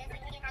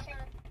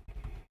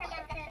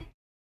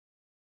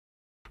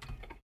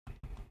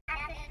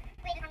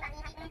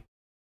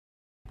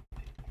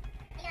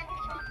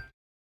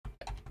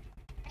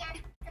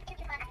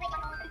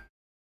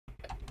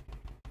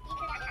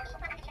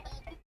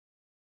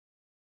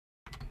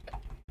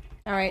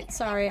 All right,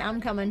 sorry. I'm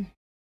coming.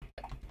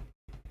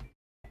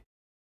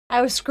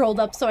 I was scrolled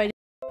up, so I didn't.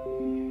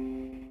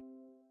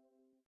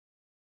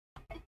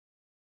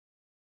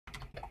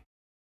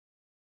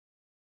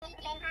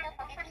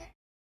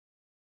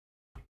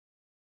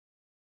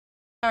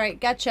 All right,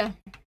 gotcha.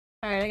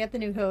 All right, I got the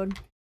new code.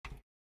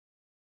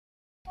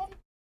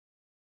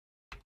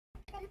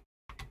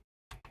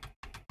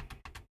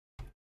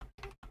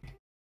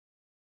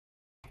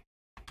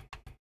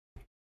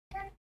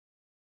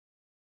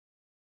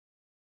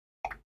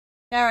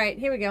 All right,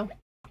 here we go.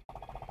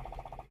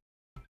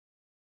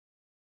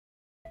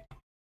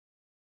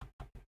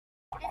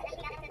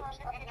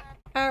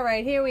 All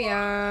right, here we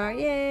are.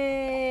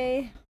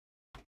 Yay!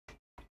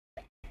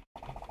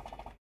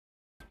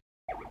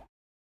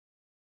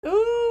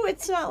 Ooh,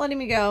 it's not letting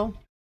me go.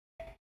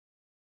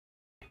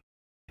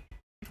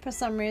 For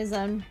some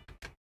reason.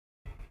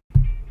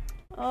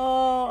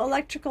 Oh,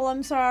 electrical,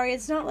 I'm sorry.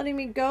 It's not letting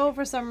me go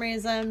for some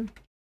reason.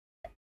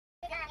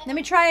 Let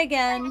me try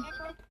again.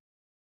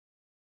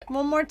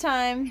 One more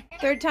time.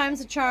 Third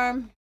time's a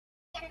charm.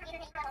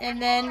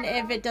 And then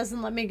if it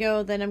doesn't let me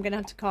go, then I'm gonna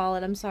have to call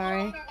it. I'm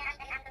sorry.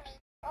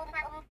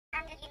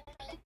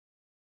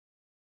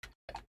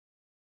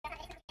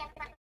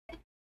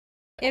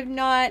 If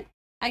not,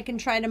 I can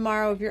try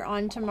tomorrow if you're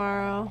on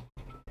tomorrow.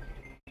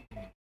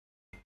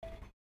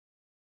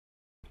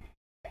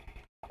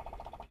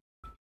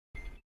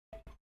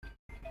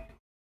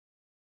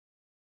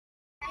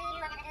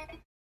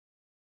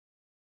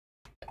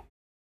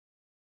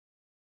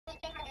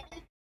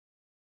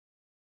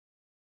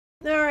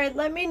 Alright,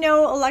 let me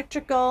know,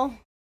 electrical.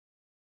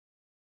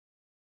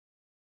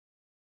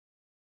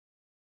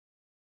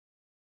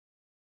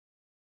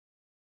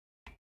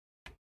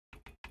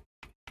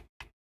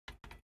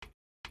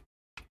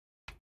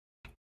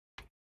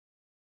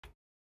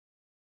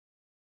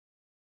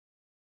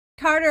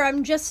 Carter,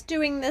 I'm just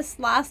doing this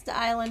last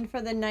island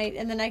for the night,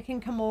 and then I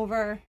can come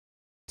over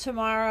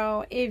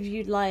tomorrow if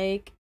you'd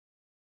like.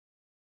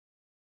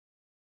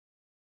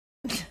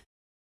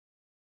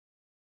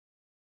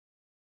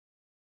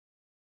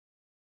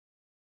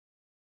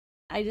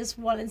 I just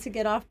wanted to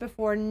get off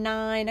before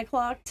 9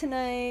 o'clock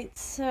tonight,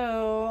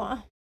 so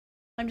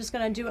I'm just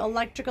going to do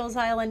Electricals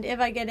Island if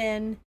I get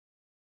in,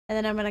 and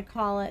then I'm going to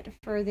call it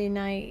for the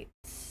night.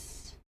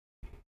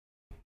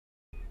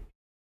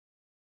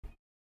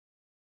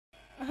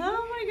 Oh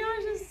my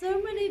gosh, there's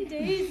so many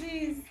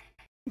daisies.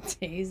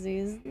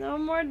 Daisies. No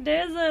more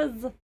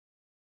daisies.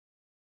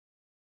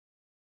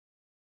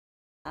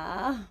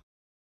 Ah.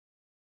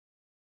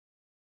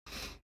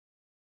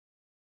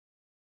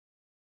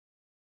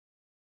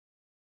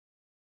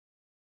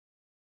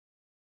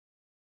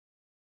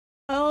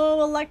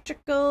 Oh,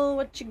 electrical,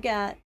 what you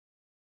got?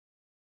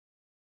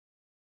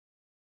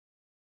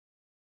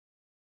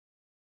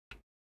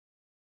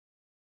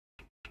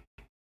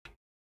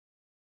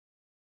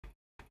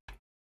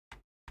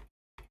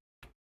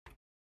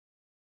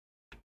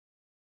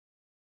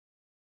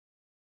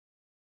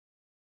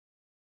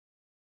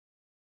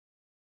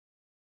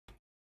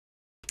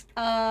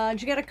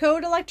 Did you get a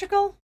code,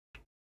 electrical?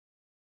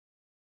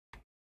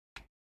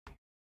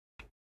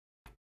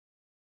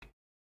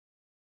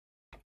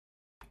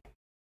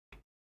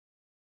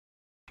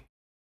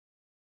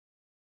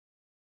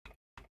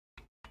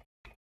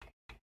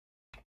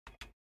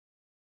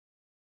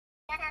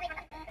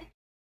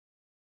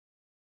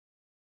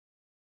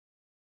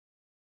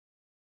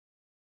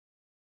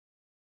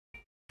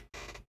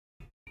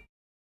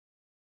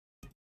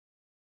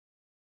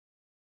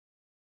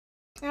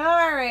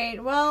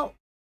 Alright, well,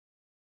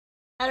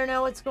 I don't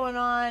know what's going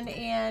on,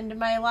 and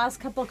my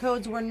last couple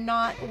codes were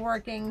not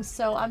working,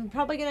 so I'm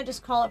probably gonna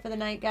just call it for the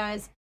night,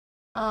 guys.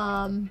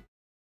 Whoa,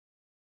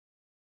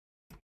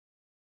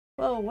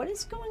 what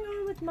is going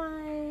on with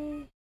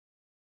my...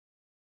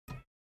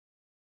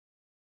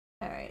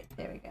 Alright,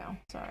 there we go.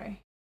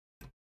 Sorry.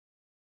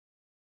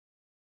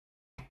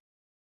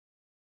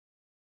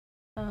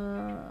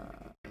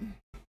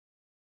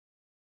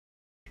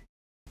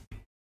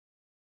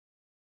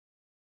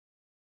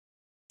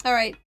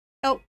 Alright.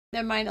 Oh,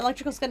 never mind.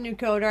 Electrical's got a new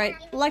code. Alright.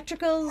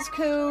 Electrical's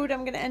code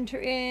I'm gonna enter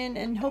in,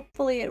 and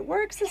hopefully it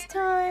works this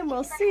time.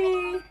 We'll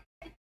see.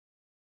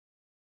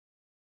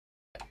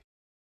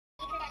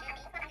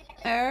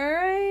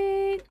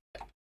 Alright.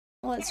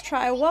 Let's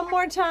try one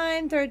more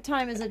time. Third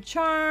time is a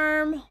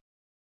charm.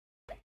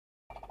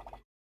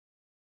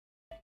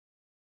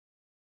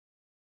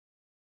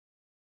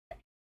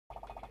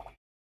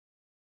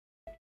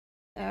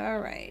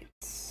 Alright.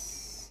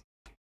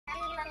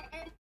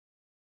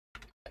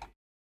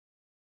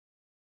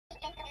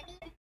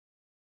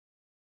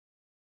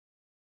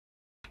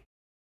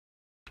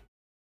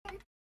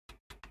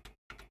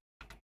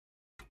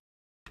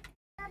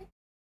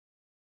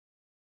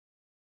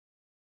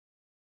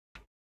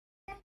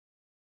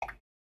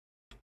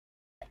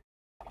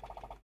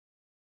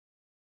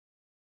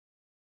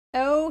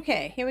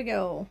 Okay, here we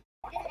go.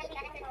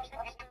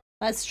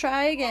 Let's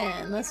try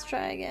again. Let's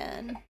try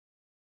again.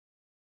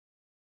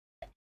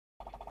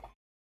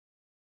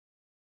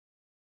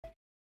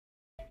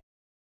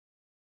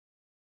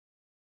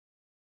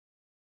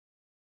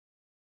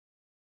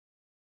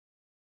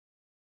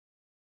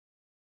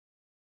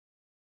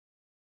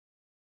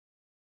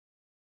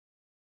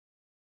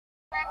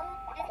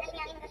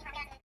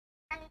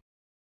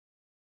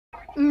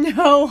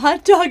 No,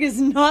 hot dog is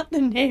not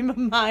the name of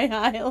my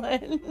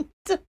island.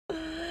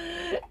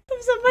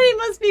 Somebody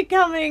must be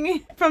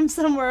coming from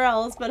somewhere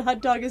else, but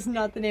hot dog is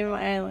not the name of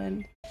my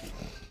island.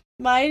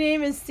 My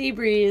name is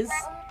Seabreeze.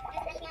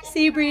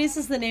 Seabreeze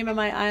is the name of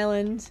my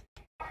island.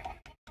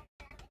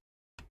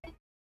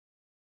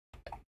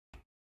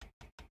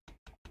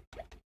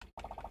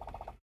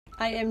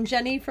 I am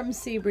Jenny from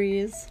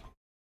Seabreeze.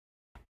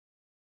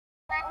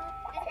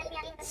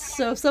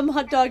 So some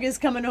hot dog is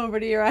coming over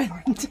to your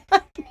island.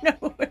 I know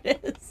who it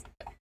is.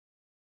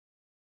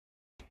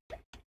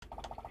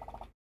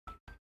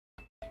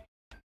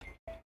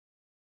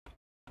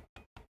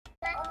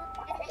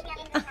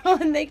 Oh,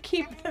 and they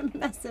keep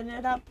messing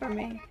it up for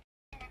me.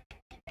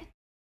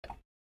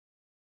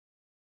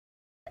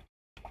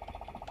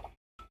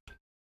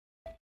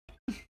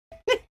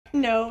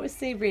 No,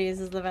 Seabreeze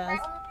is the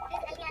best.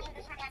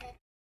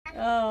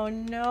 Oh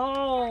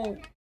no.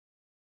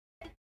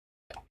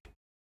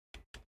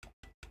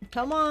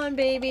 Come on,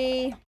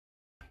 baby.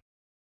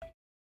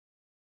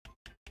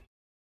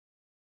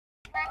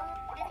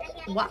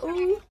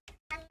 Wow.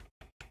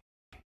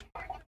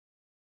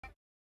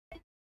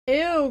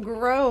 Ew,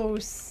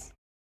 gross.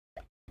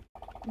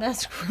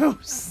 That's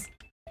gross.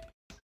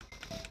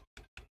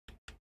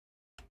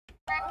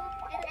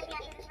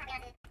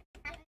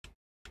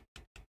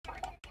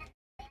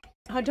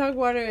 Hot dog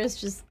water is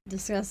just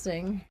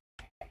disgusting.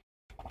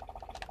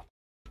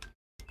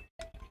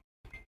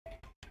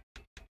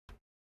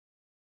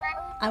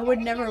 I would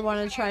never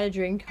want to try to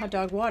drink hot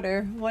dog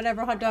water,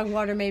 whatever hot dog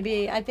water may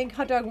be. I think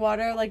hot dog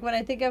water, like when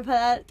I think of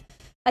that,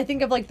 I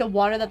think of like the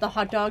water that the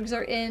hot dogs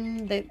are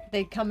in.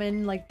 They come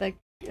in like the,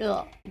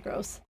 ugh,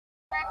 gross.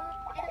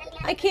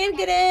 I can't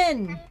get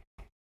in.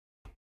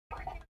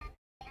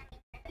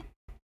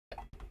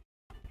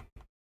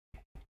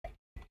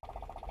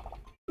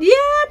 Yeah,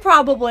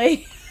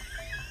 probably.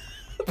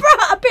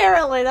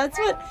 Apparently, that's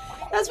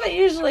what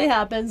usually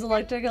happens.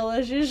 Electrical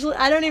is usually,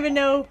 I don't even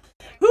know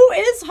who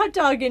is Hot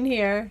Dog in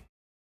here,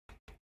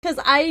 because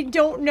I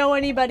don't know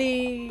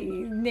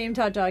anybody named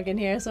Hot Dog in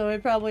here, so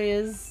it probably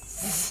is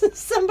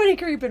somebody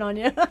creeping on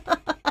you.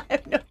 I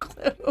have no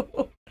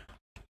clue.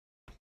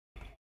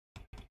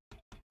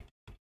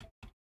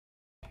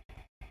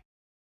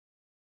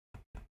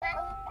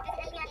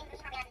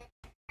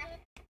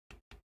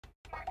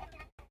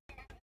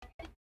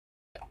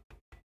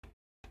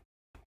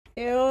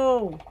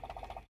 Ew.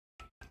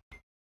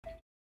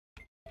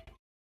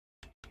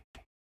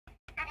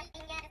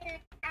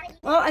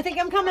 Well, I think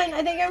I'm coming.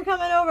 I think I'm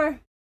coming over.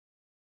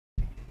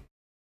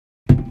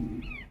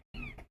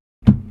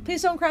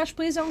 Please don't crash.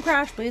 Please don't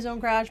crash. Please don't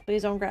crash.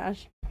 Please don't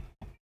crash.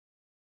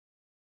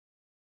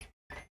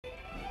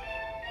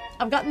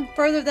 I've gotten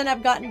further than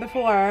I've gotten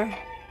before.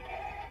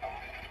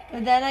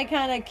 And then I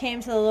kind of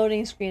came to the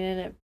loading screen and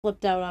it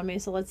flipped out on me.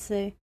 So let's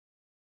see.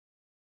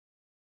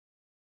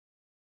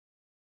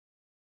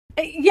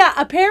 Yeah,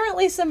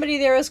 apparently somebody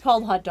there is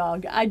called Hot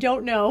Dog. I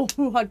don't know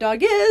who Hot Dog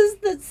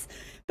is.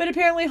 But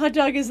apparently Hot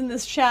Dog is in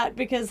this chat,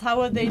 because how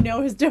would they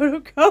know his dodo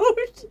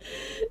code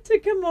to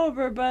come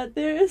over? But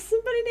there is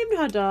somebody named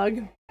Hot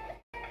Dog.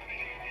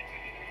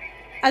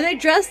 Are they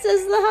dressed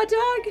as the hot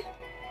dog?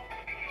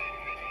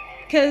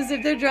 Because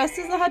if they're dressed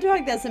as the hot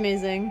dog, that's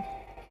amazing.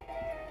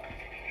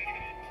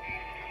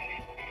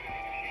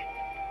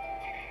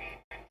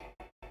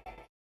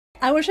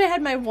 I wish I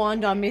had my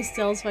wand on me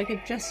still so I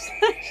could just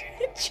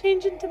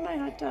change into my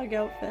hot dog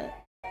outfit.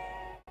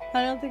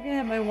 I don't think I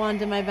have my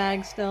wand in my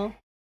bag still.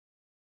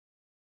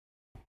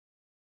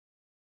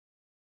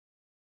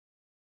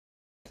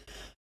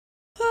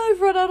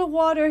 I've run out of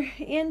water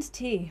and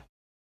tea,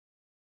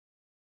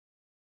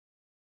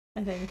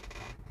 I think.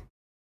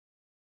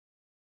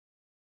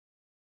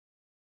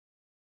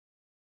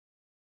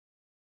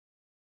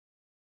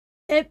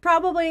 It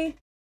probably...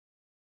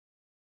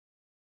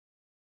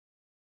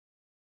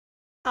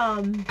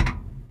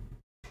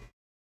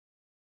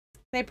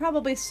 they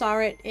probably saw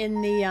it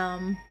in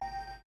the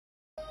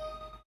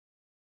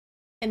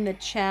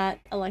chat,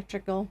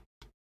 electrical.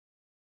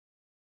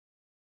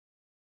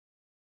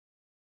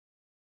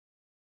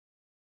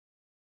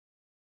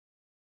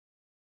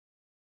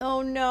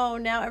 Oh no,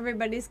 now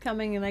everybody's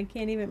coming and I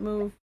can't even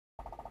move.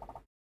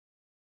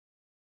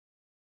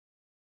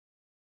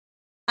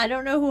 I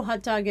don't know who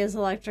Hot Dog is,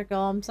 electrical,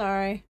 I'm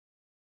sorry.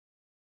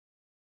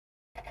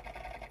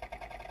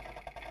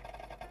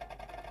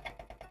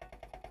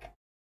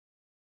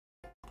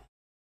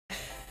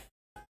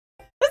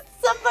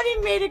 Somebody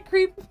made a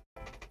creep.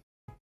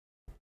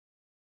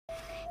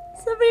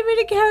 Somebody made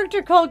a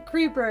character called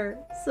Creeper.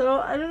 So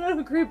I don't know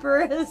who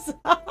Creeper is.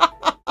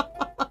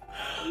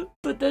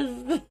 But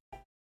this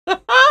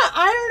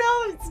I don't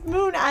know, it's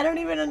Moon. I don't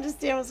even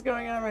understand what's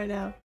going on right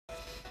now.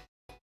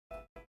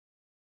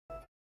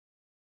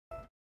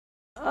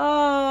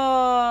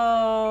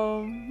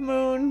 Oh,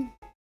 Moon.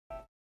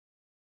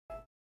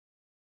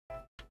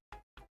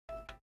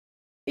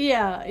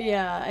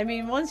 Yeah. I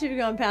mean, once you've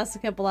gone past a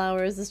couple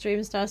hours, the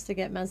stream starts to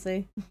get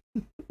messy.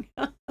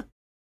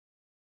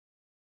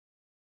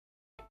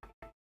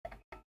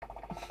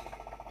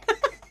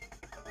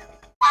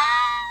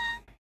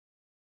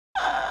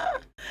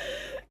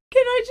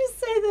 Can I just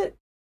say that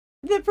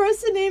the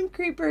person named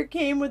Creeper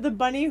came with a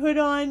bunny hood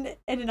on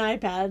and an eye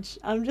patch?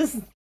 I'm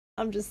just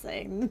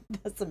saying,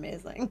 that's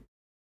amazing.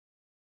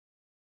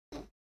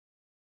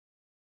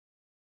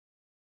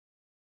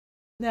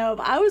 Now, if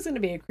I was going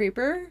to be a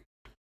creeper,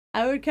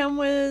 I would come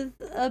with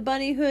a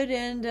bunny hood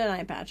and an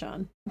eye patch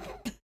on.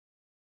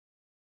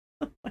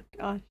 Oh my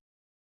gosh.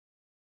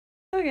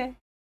 Okay.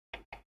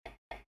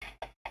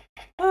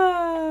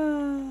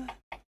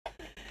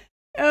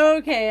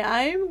 Okay,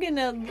 I'm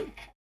gonna...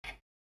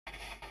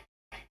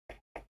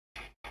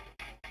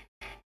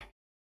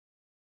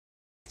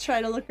 try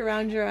to look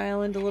around your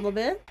island a little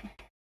bit.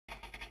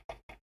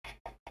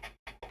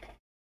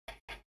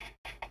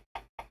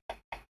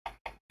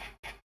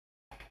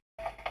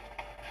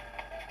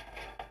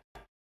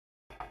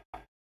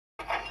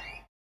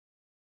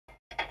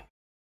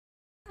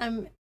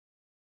 I'm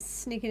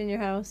sneaking in your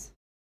house.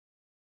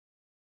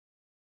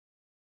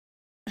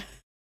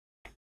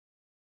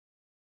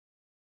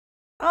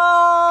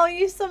 Oh,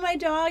 you saw my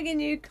dog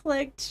and you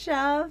clicked,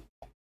 Chef.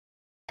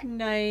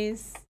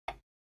 Nice.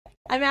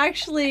 I'm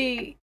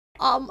actually,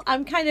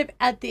 I'm kind of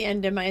at the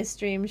end of my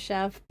stream,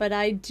 Chef, but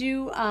I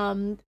do,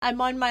 I'm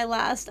on my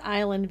last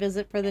island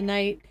visit for the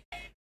night,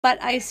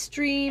 but I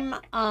stream,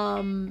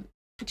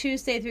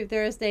 Tuesday through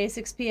Thursday,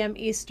 6 p.m.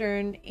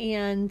 Eastern,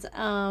 and,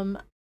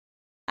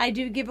 I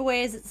do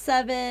giveaways at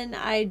 7.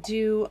 I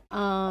do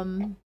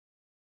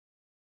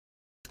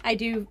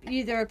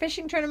either a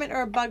fishing tournament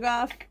or a bug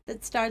off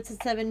that starts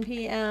at 7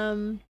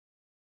 p.m.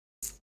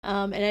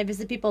 and I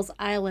visit people's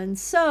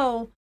islands.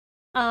 So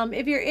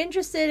if you're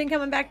interested in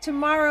coming back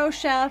tomorrow,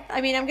 Chef,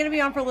 I mean, I'm going to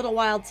be on for a little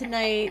while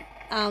tonight,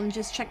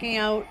 just checking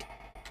out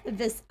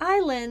this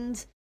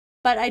island.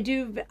 But I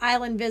do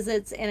island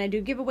visits and I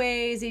do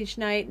giveaways each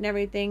night and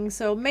everything.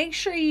 So make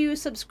sure you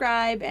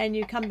subscribe and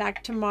you come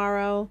back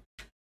tomorrow.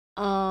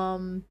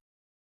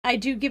 I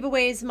do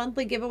giveaways,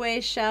 monthly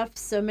giveaways, Chef.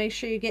 So make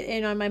sure you get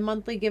in on my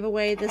monthly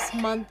giveaway. This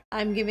month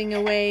I'm giving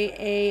away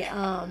a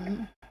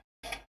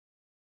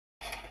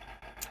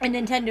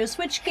Nintendo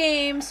Switch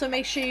game. So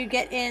make sure you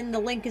get in. The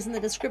link is in the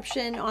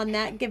description on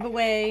that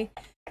giveaway.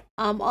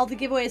 All the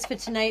giveaways for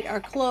tonight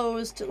are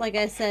closed, like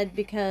I said,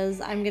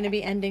 because I'm going to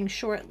be ending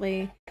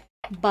shortly.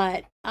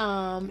 But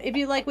if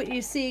you like what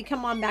you see,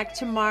 come on back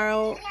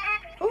tomorrow.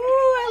 Ooh,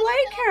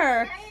 I like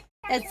her.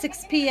 At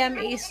 6 p.m.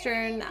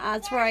 Eastern.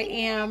 That's where I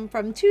am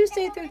from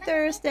Tuesday through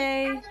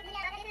Thursday.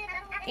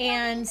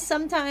 And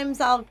sometimes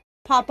I'll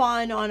pop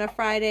on a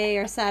Friday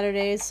or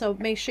Saturday. So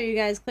make sure you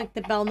guys click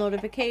the bell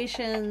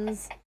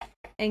notifications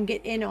and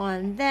get in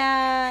on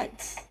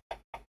that.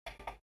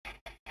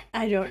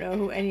 I don't know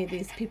who any of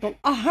these people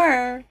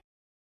are.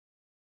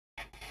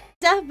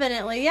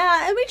 Definitely,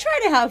 yeah. And we try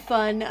to have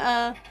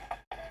fun.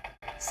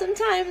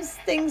 Sometimes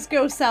things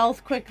go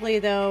south quickly,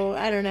 though.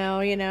 I don't know,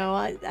 you know.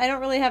 I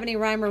don't really have any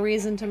rhyme or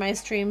reason to my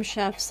stream,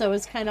 Chef, so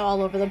it's kind of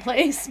all over the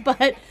place.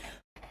 But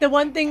the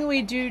one thing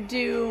we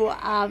do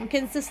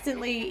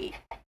consistently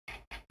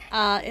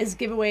is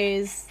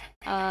giveaways.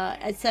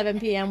 At 7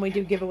 p.m. we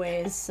do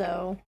giveaways.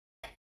 So,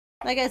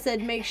 like I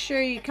said, make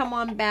sure you come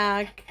on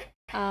back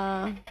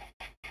and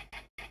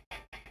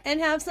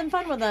have some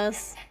fun with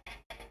us.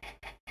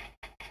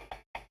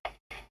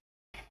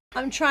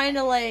 I'm trying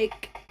to,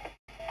 like,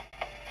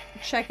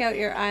 check out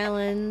your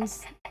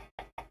islands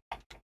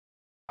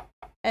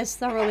as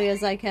thoroughly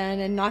as I can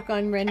and knock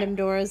on random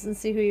doors and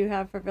see who you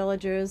have for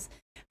villagers.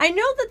 I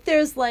know that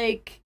there's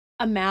like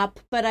a map,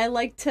 but I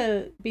like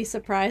to be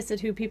surprised at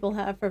who people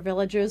have for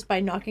villagers by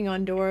knocking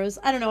on doors.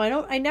 I don't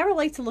know. I never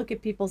like to look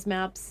at people's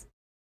maps.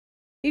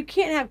 You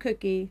can't have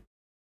Cookie.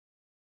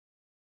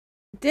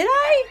 Did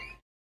I?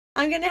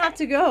 I'm gonna have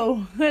to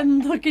go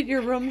and look at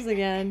your rooms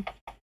again.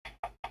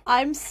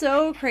 I'm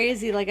so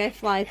crazy, like I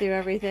fly through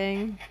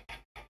everything.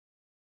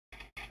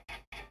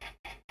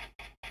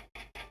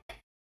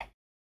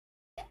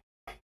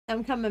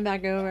 I'm coming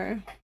back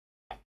over.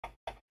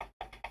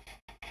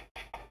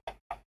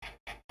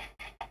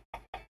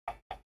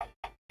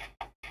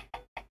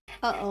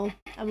 Uh-oh,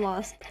 I'm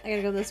lost. I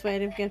gotta go this way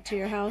to get to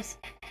your house.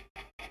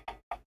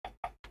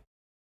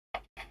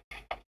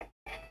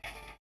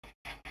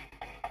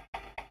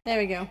 There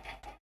we go.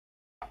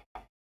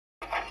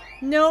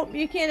 Nope,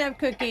 you can't have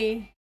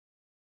Cookie.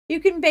 You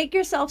can bake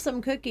yourself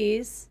some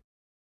cookies.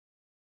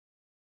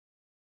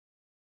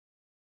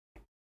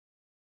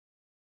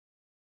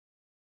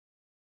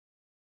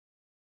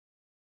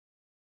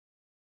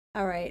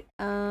 All right,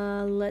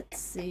 let's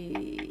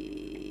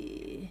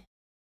see.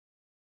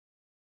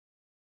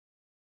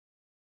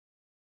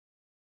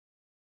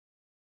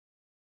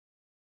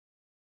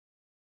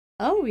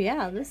 Oh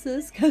yeah, this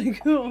is kind of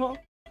cool.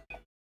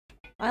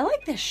 I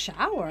like the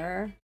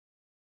shower.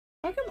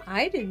 How come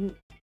I didn't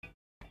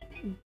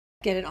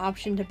get an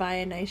option to buy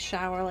a nice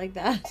shower like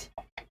that?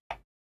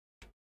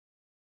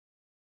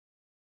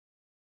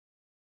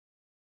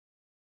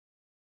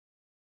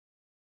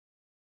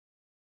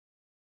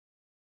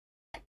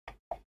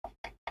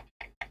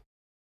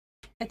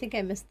 I think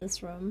I missed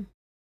this room.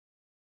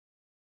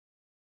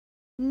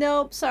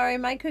 Nope, sorry,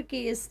 my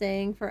Cookie is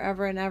staying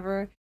forever and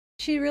ever.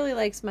 She really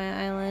likes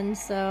my island,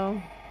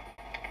 so...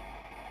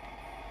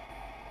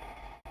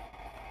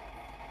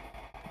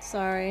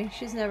 Sorry,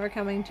 she's never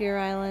coming to your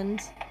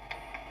island.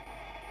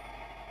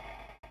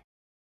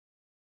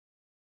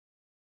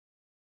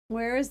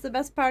 Where is the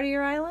best part of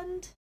your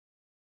island?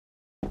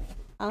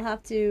 I'll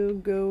have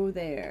to go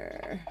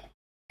there.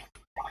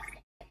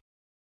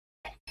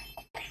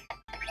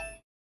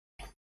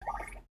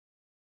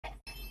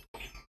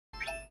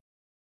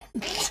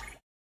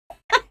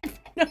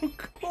 No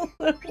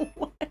clue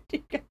what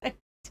you guys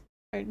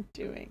are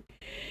doing.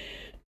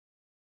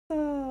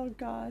 Oh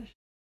gosh.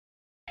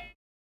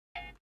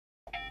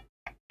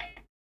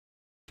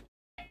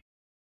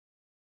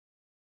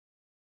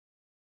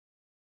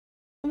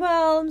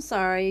 Well, I'm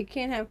sorry, you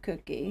can't have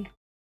Cookie.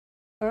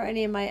 Or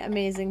any of my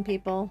amazing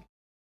people.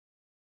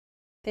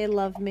 They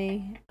love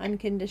me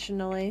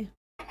unconditionally.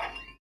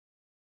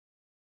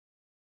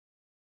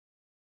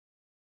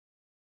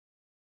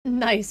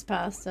 Nice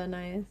pasta,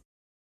 nice.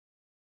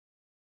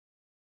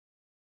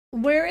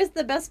 Where is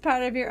the best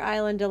part of your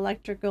island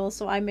electrical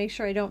so I make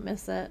sure I don't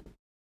miss it?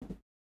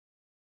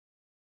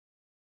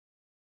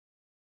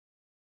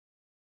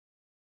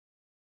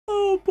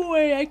 Oh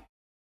boy, I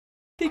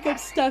think I'm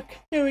stuck.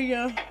 There we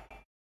go.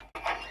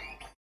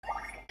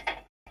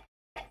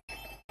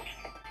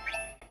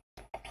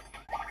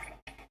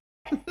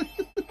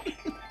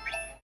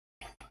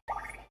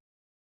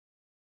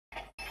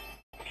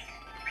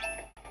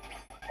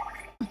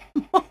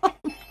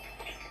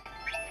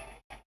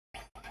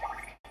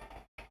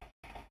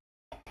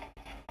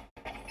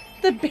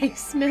 The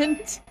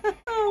basement.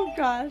 Oh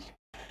gosh.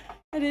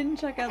 I didn't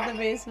check out the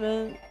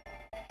basement.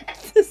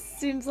 This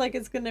seems like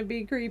it's gonna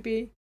be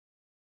creepy.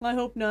 I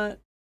hope not.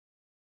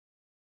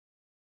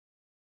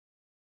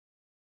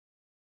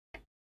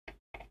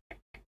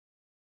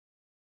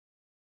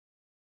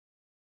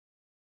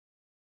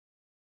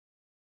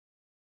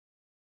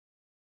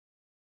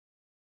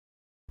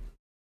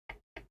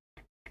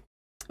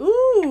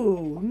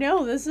 Ooh,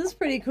 no, this is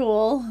pretty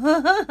cool.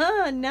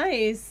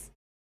 Nice.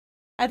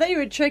 I thought you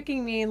were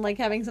tricking me and like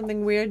having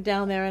something weird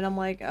down there, and I'm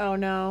like, oh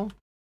no.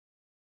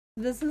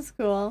 This is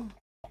cool.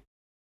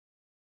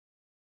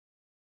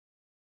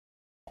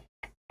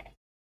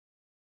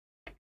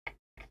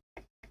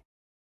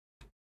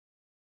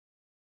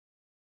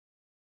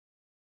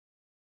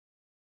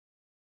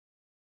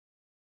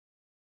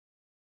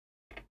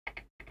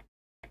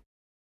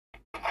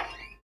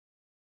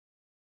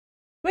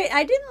 Wait,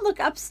 I didn't look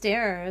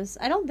upstairs.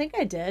 I don't think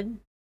I did.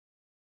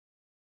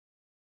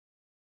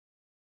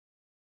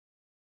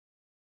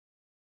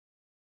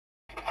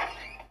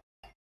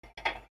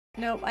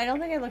 Nope, I don't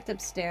think I looked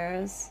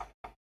upstairs.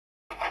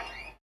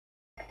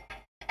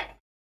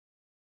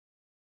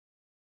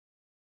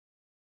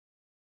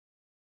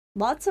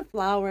 Lots of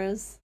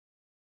flowers.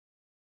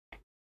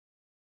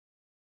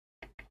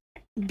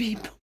 Beep.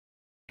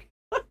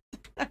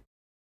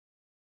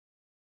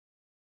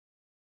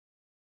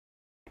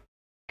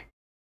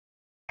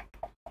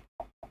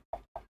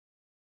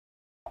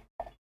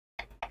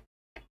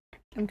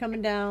 I'm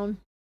coming down.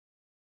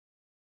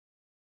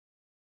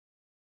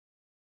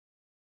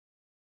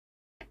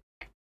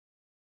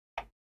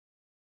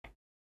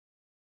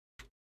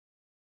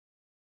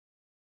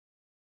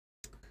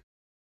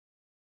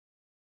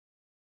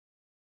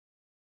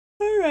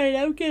 Alright,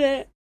 I'm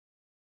gonna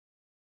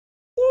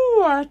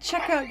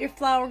check out your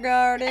flower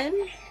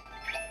garden.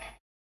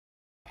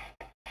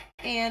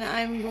 And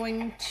I'm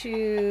going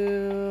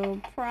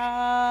to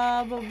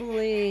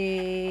probably...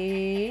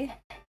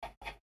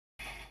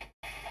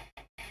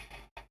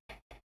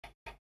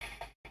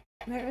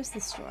 Where is the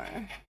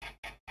store?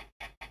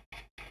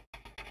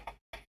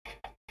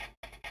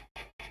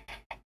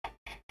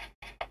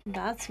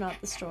 That's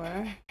not the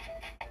store.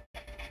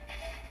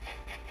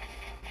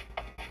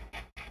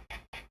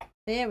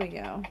 There we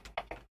go.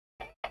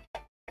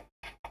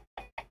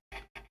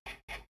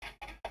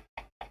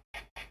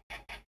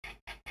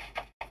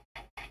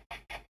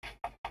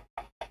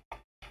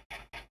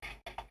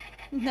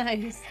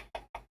 Nice.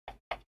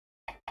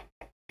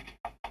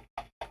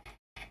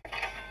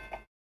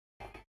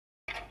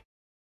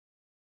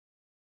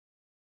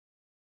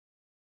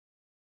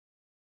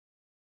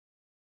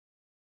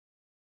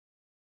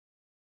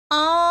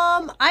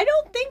 I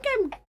don't think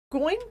I'm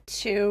going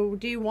to.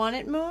 Do you want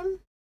it, Moon?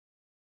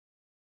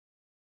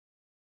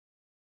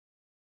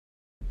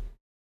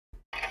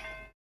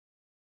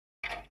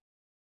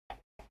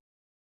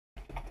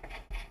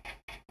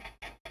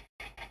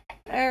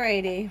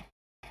 Alrighty.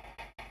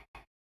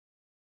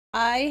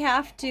 I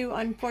have to,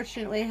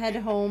 unfortunately, head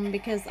home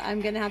because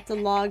I'm gonna have to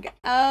log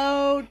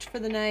out for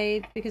the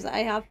night because I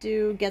have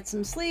to get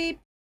some sleep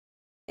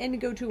and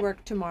go to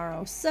work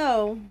tomorrow.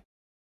 So,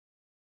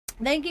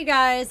 thank you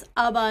guys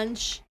a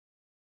bunch.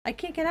 I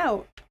can't get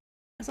out.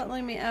 It's not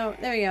letting me out.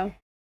 There we go.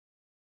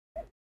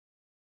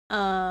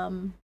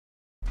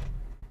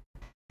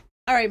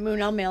 Alright,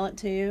 Moon, I'll mail it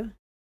to you.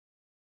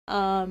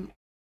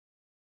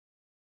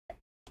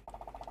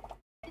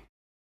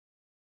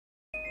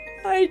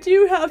 I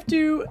do have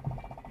to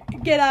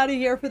get out of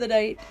here for the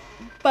night,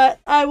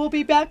 but I will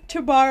be back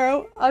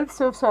tomorrow. I'm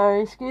so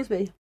sorry, excuse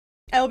me.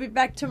 I will be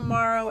back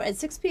tomorrow at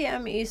 6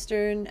 p.m.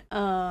 Eastern.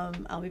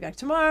 I'll be back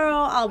tomorrow.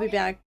 I'll be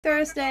back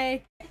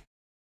Thursday.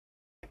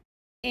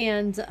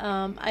 And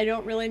I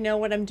don't really know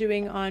what I'm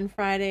doing on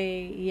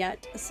Friday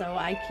yet, so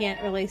I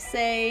can't really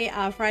say.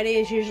 Friday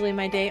is usually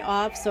my day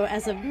off, so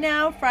as of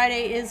now,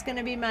 Friday is going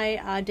to be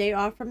my day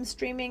off from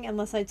streaming,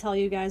 unless I tell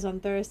you guys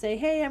on Thursday,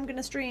 hey, I'm going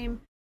to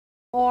stream.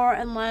 Or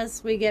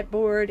unless we get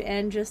bored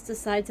and just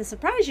decide to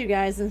surprise you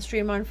guys and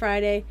stream on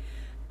Friday.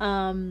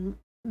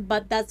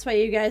 But that's why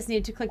you guys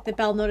need to click the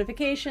bell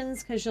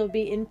notifications, because you'll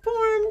be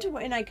informed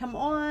when I come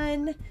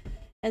on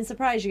and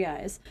surprise you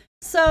guys.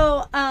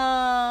 So,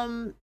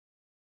 I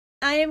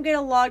am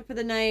gonna log for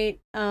the night.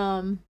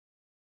 I'll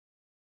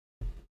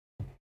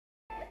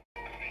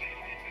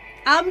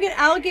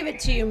give it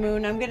to you,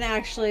 Moon.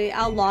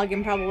 I'll log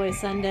and probably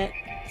send it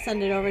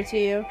over to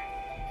you.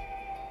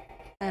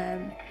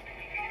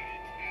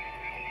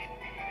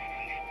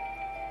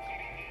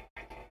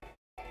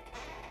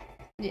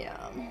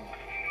 Yeah.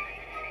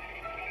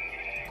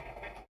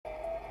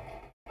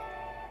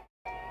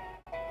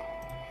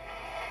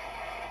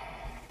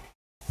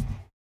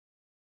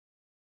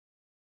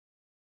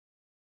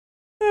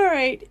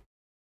 Alright.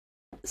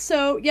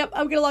 So, yep,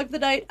 I'm gonna log the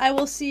night. I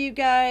will see you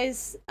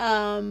guys.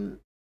 Oh,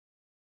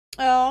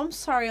 I'm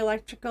sorry,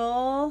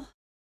 Electrical.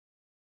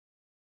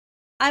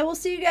 I will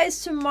see you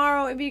guys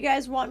tomorrow if you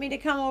guys want me to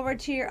come over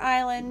to your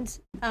island.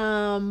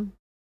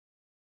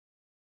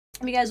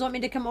 If you guys want me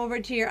to come over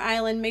to your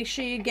island, make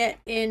sure you get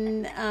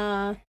in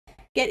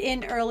get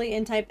in early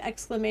and type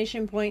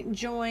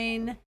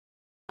 !join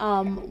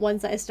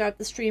once I start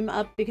the stream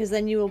up, because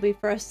then you will be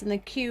first in the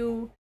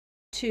queue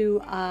to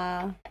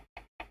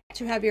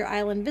have your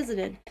island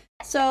visited.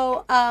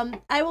 So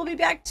I will be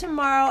back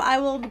tomorrow. I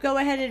will go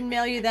ahead and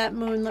mail you that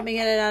moon. Let me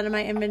get it out of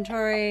my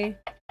inventory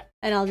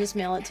and I'll just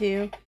mail it to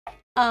you.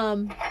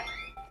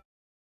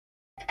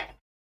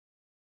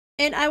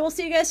 And I will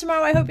see you guys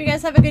tomorrow. I hope you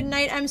guys have a good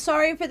night. I'm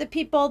sorry for the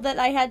people that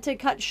I had to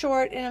cut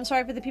short, and I'm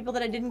sorry for the people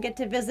that I didn't get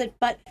to visit,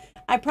 but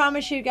I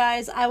promise you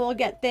guys I will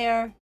get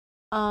there.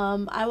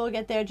 I will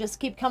get there. Just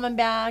keep coming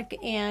back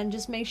and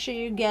just make sure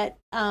you get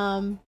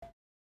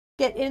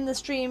in the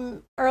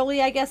stream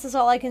early, I guess is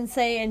all I can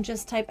say, and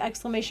just type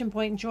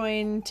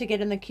 !join to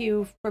get in the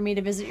queue for me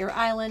to visit your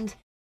island.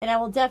 And I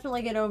will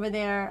definitely get over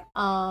there.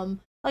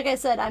 Like I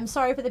said, I'm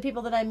sorry for the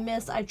people that I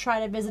missed. I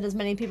try to visit as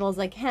many people as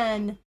I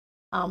can.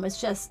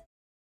 It's just,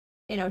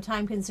 you know,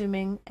 time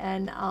consuming,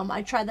 and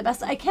I try the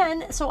best I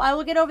can. So I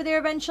will get over there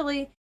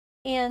eventually,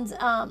 and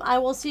I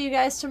will see you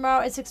guys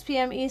tomorrow at 6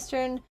 p.m.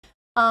 Eastern.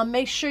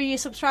 Make sure you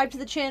subscribe to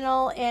the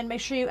channel and make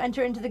sure you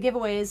enter into the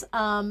giveaways.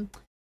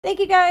 Thank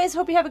you guys.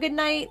 Hope you have a good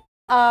night,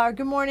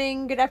 good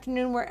morning, good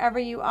afternoon, wherever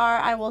you are.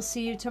 I will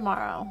see you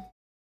tomorrow.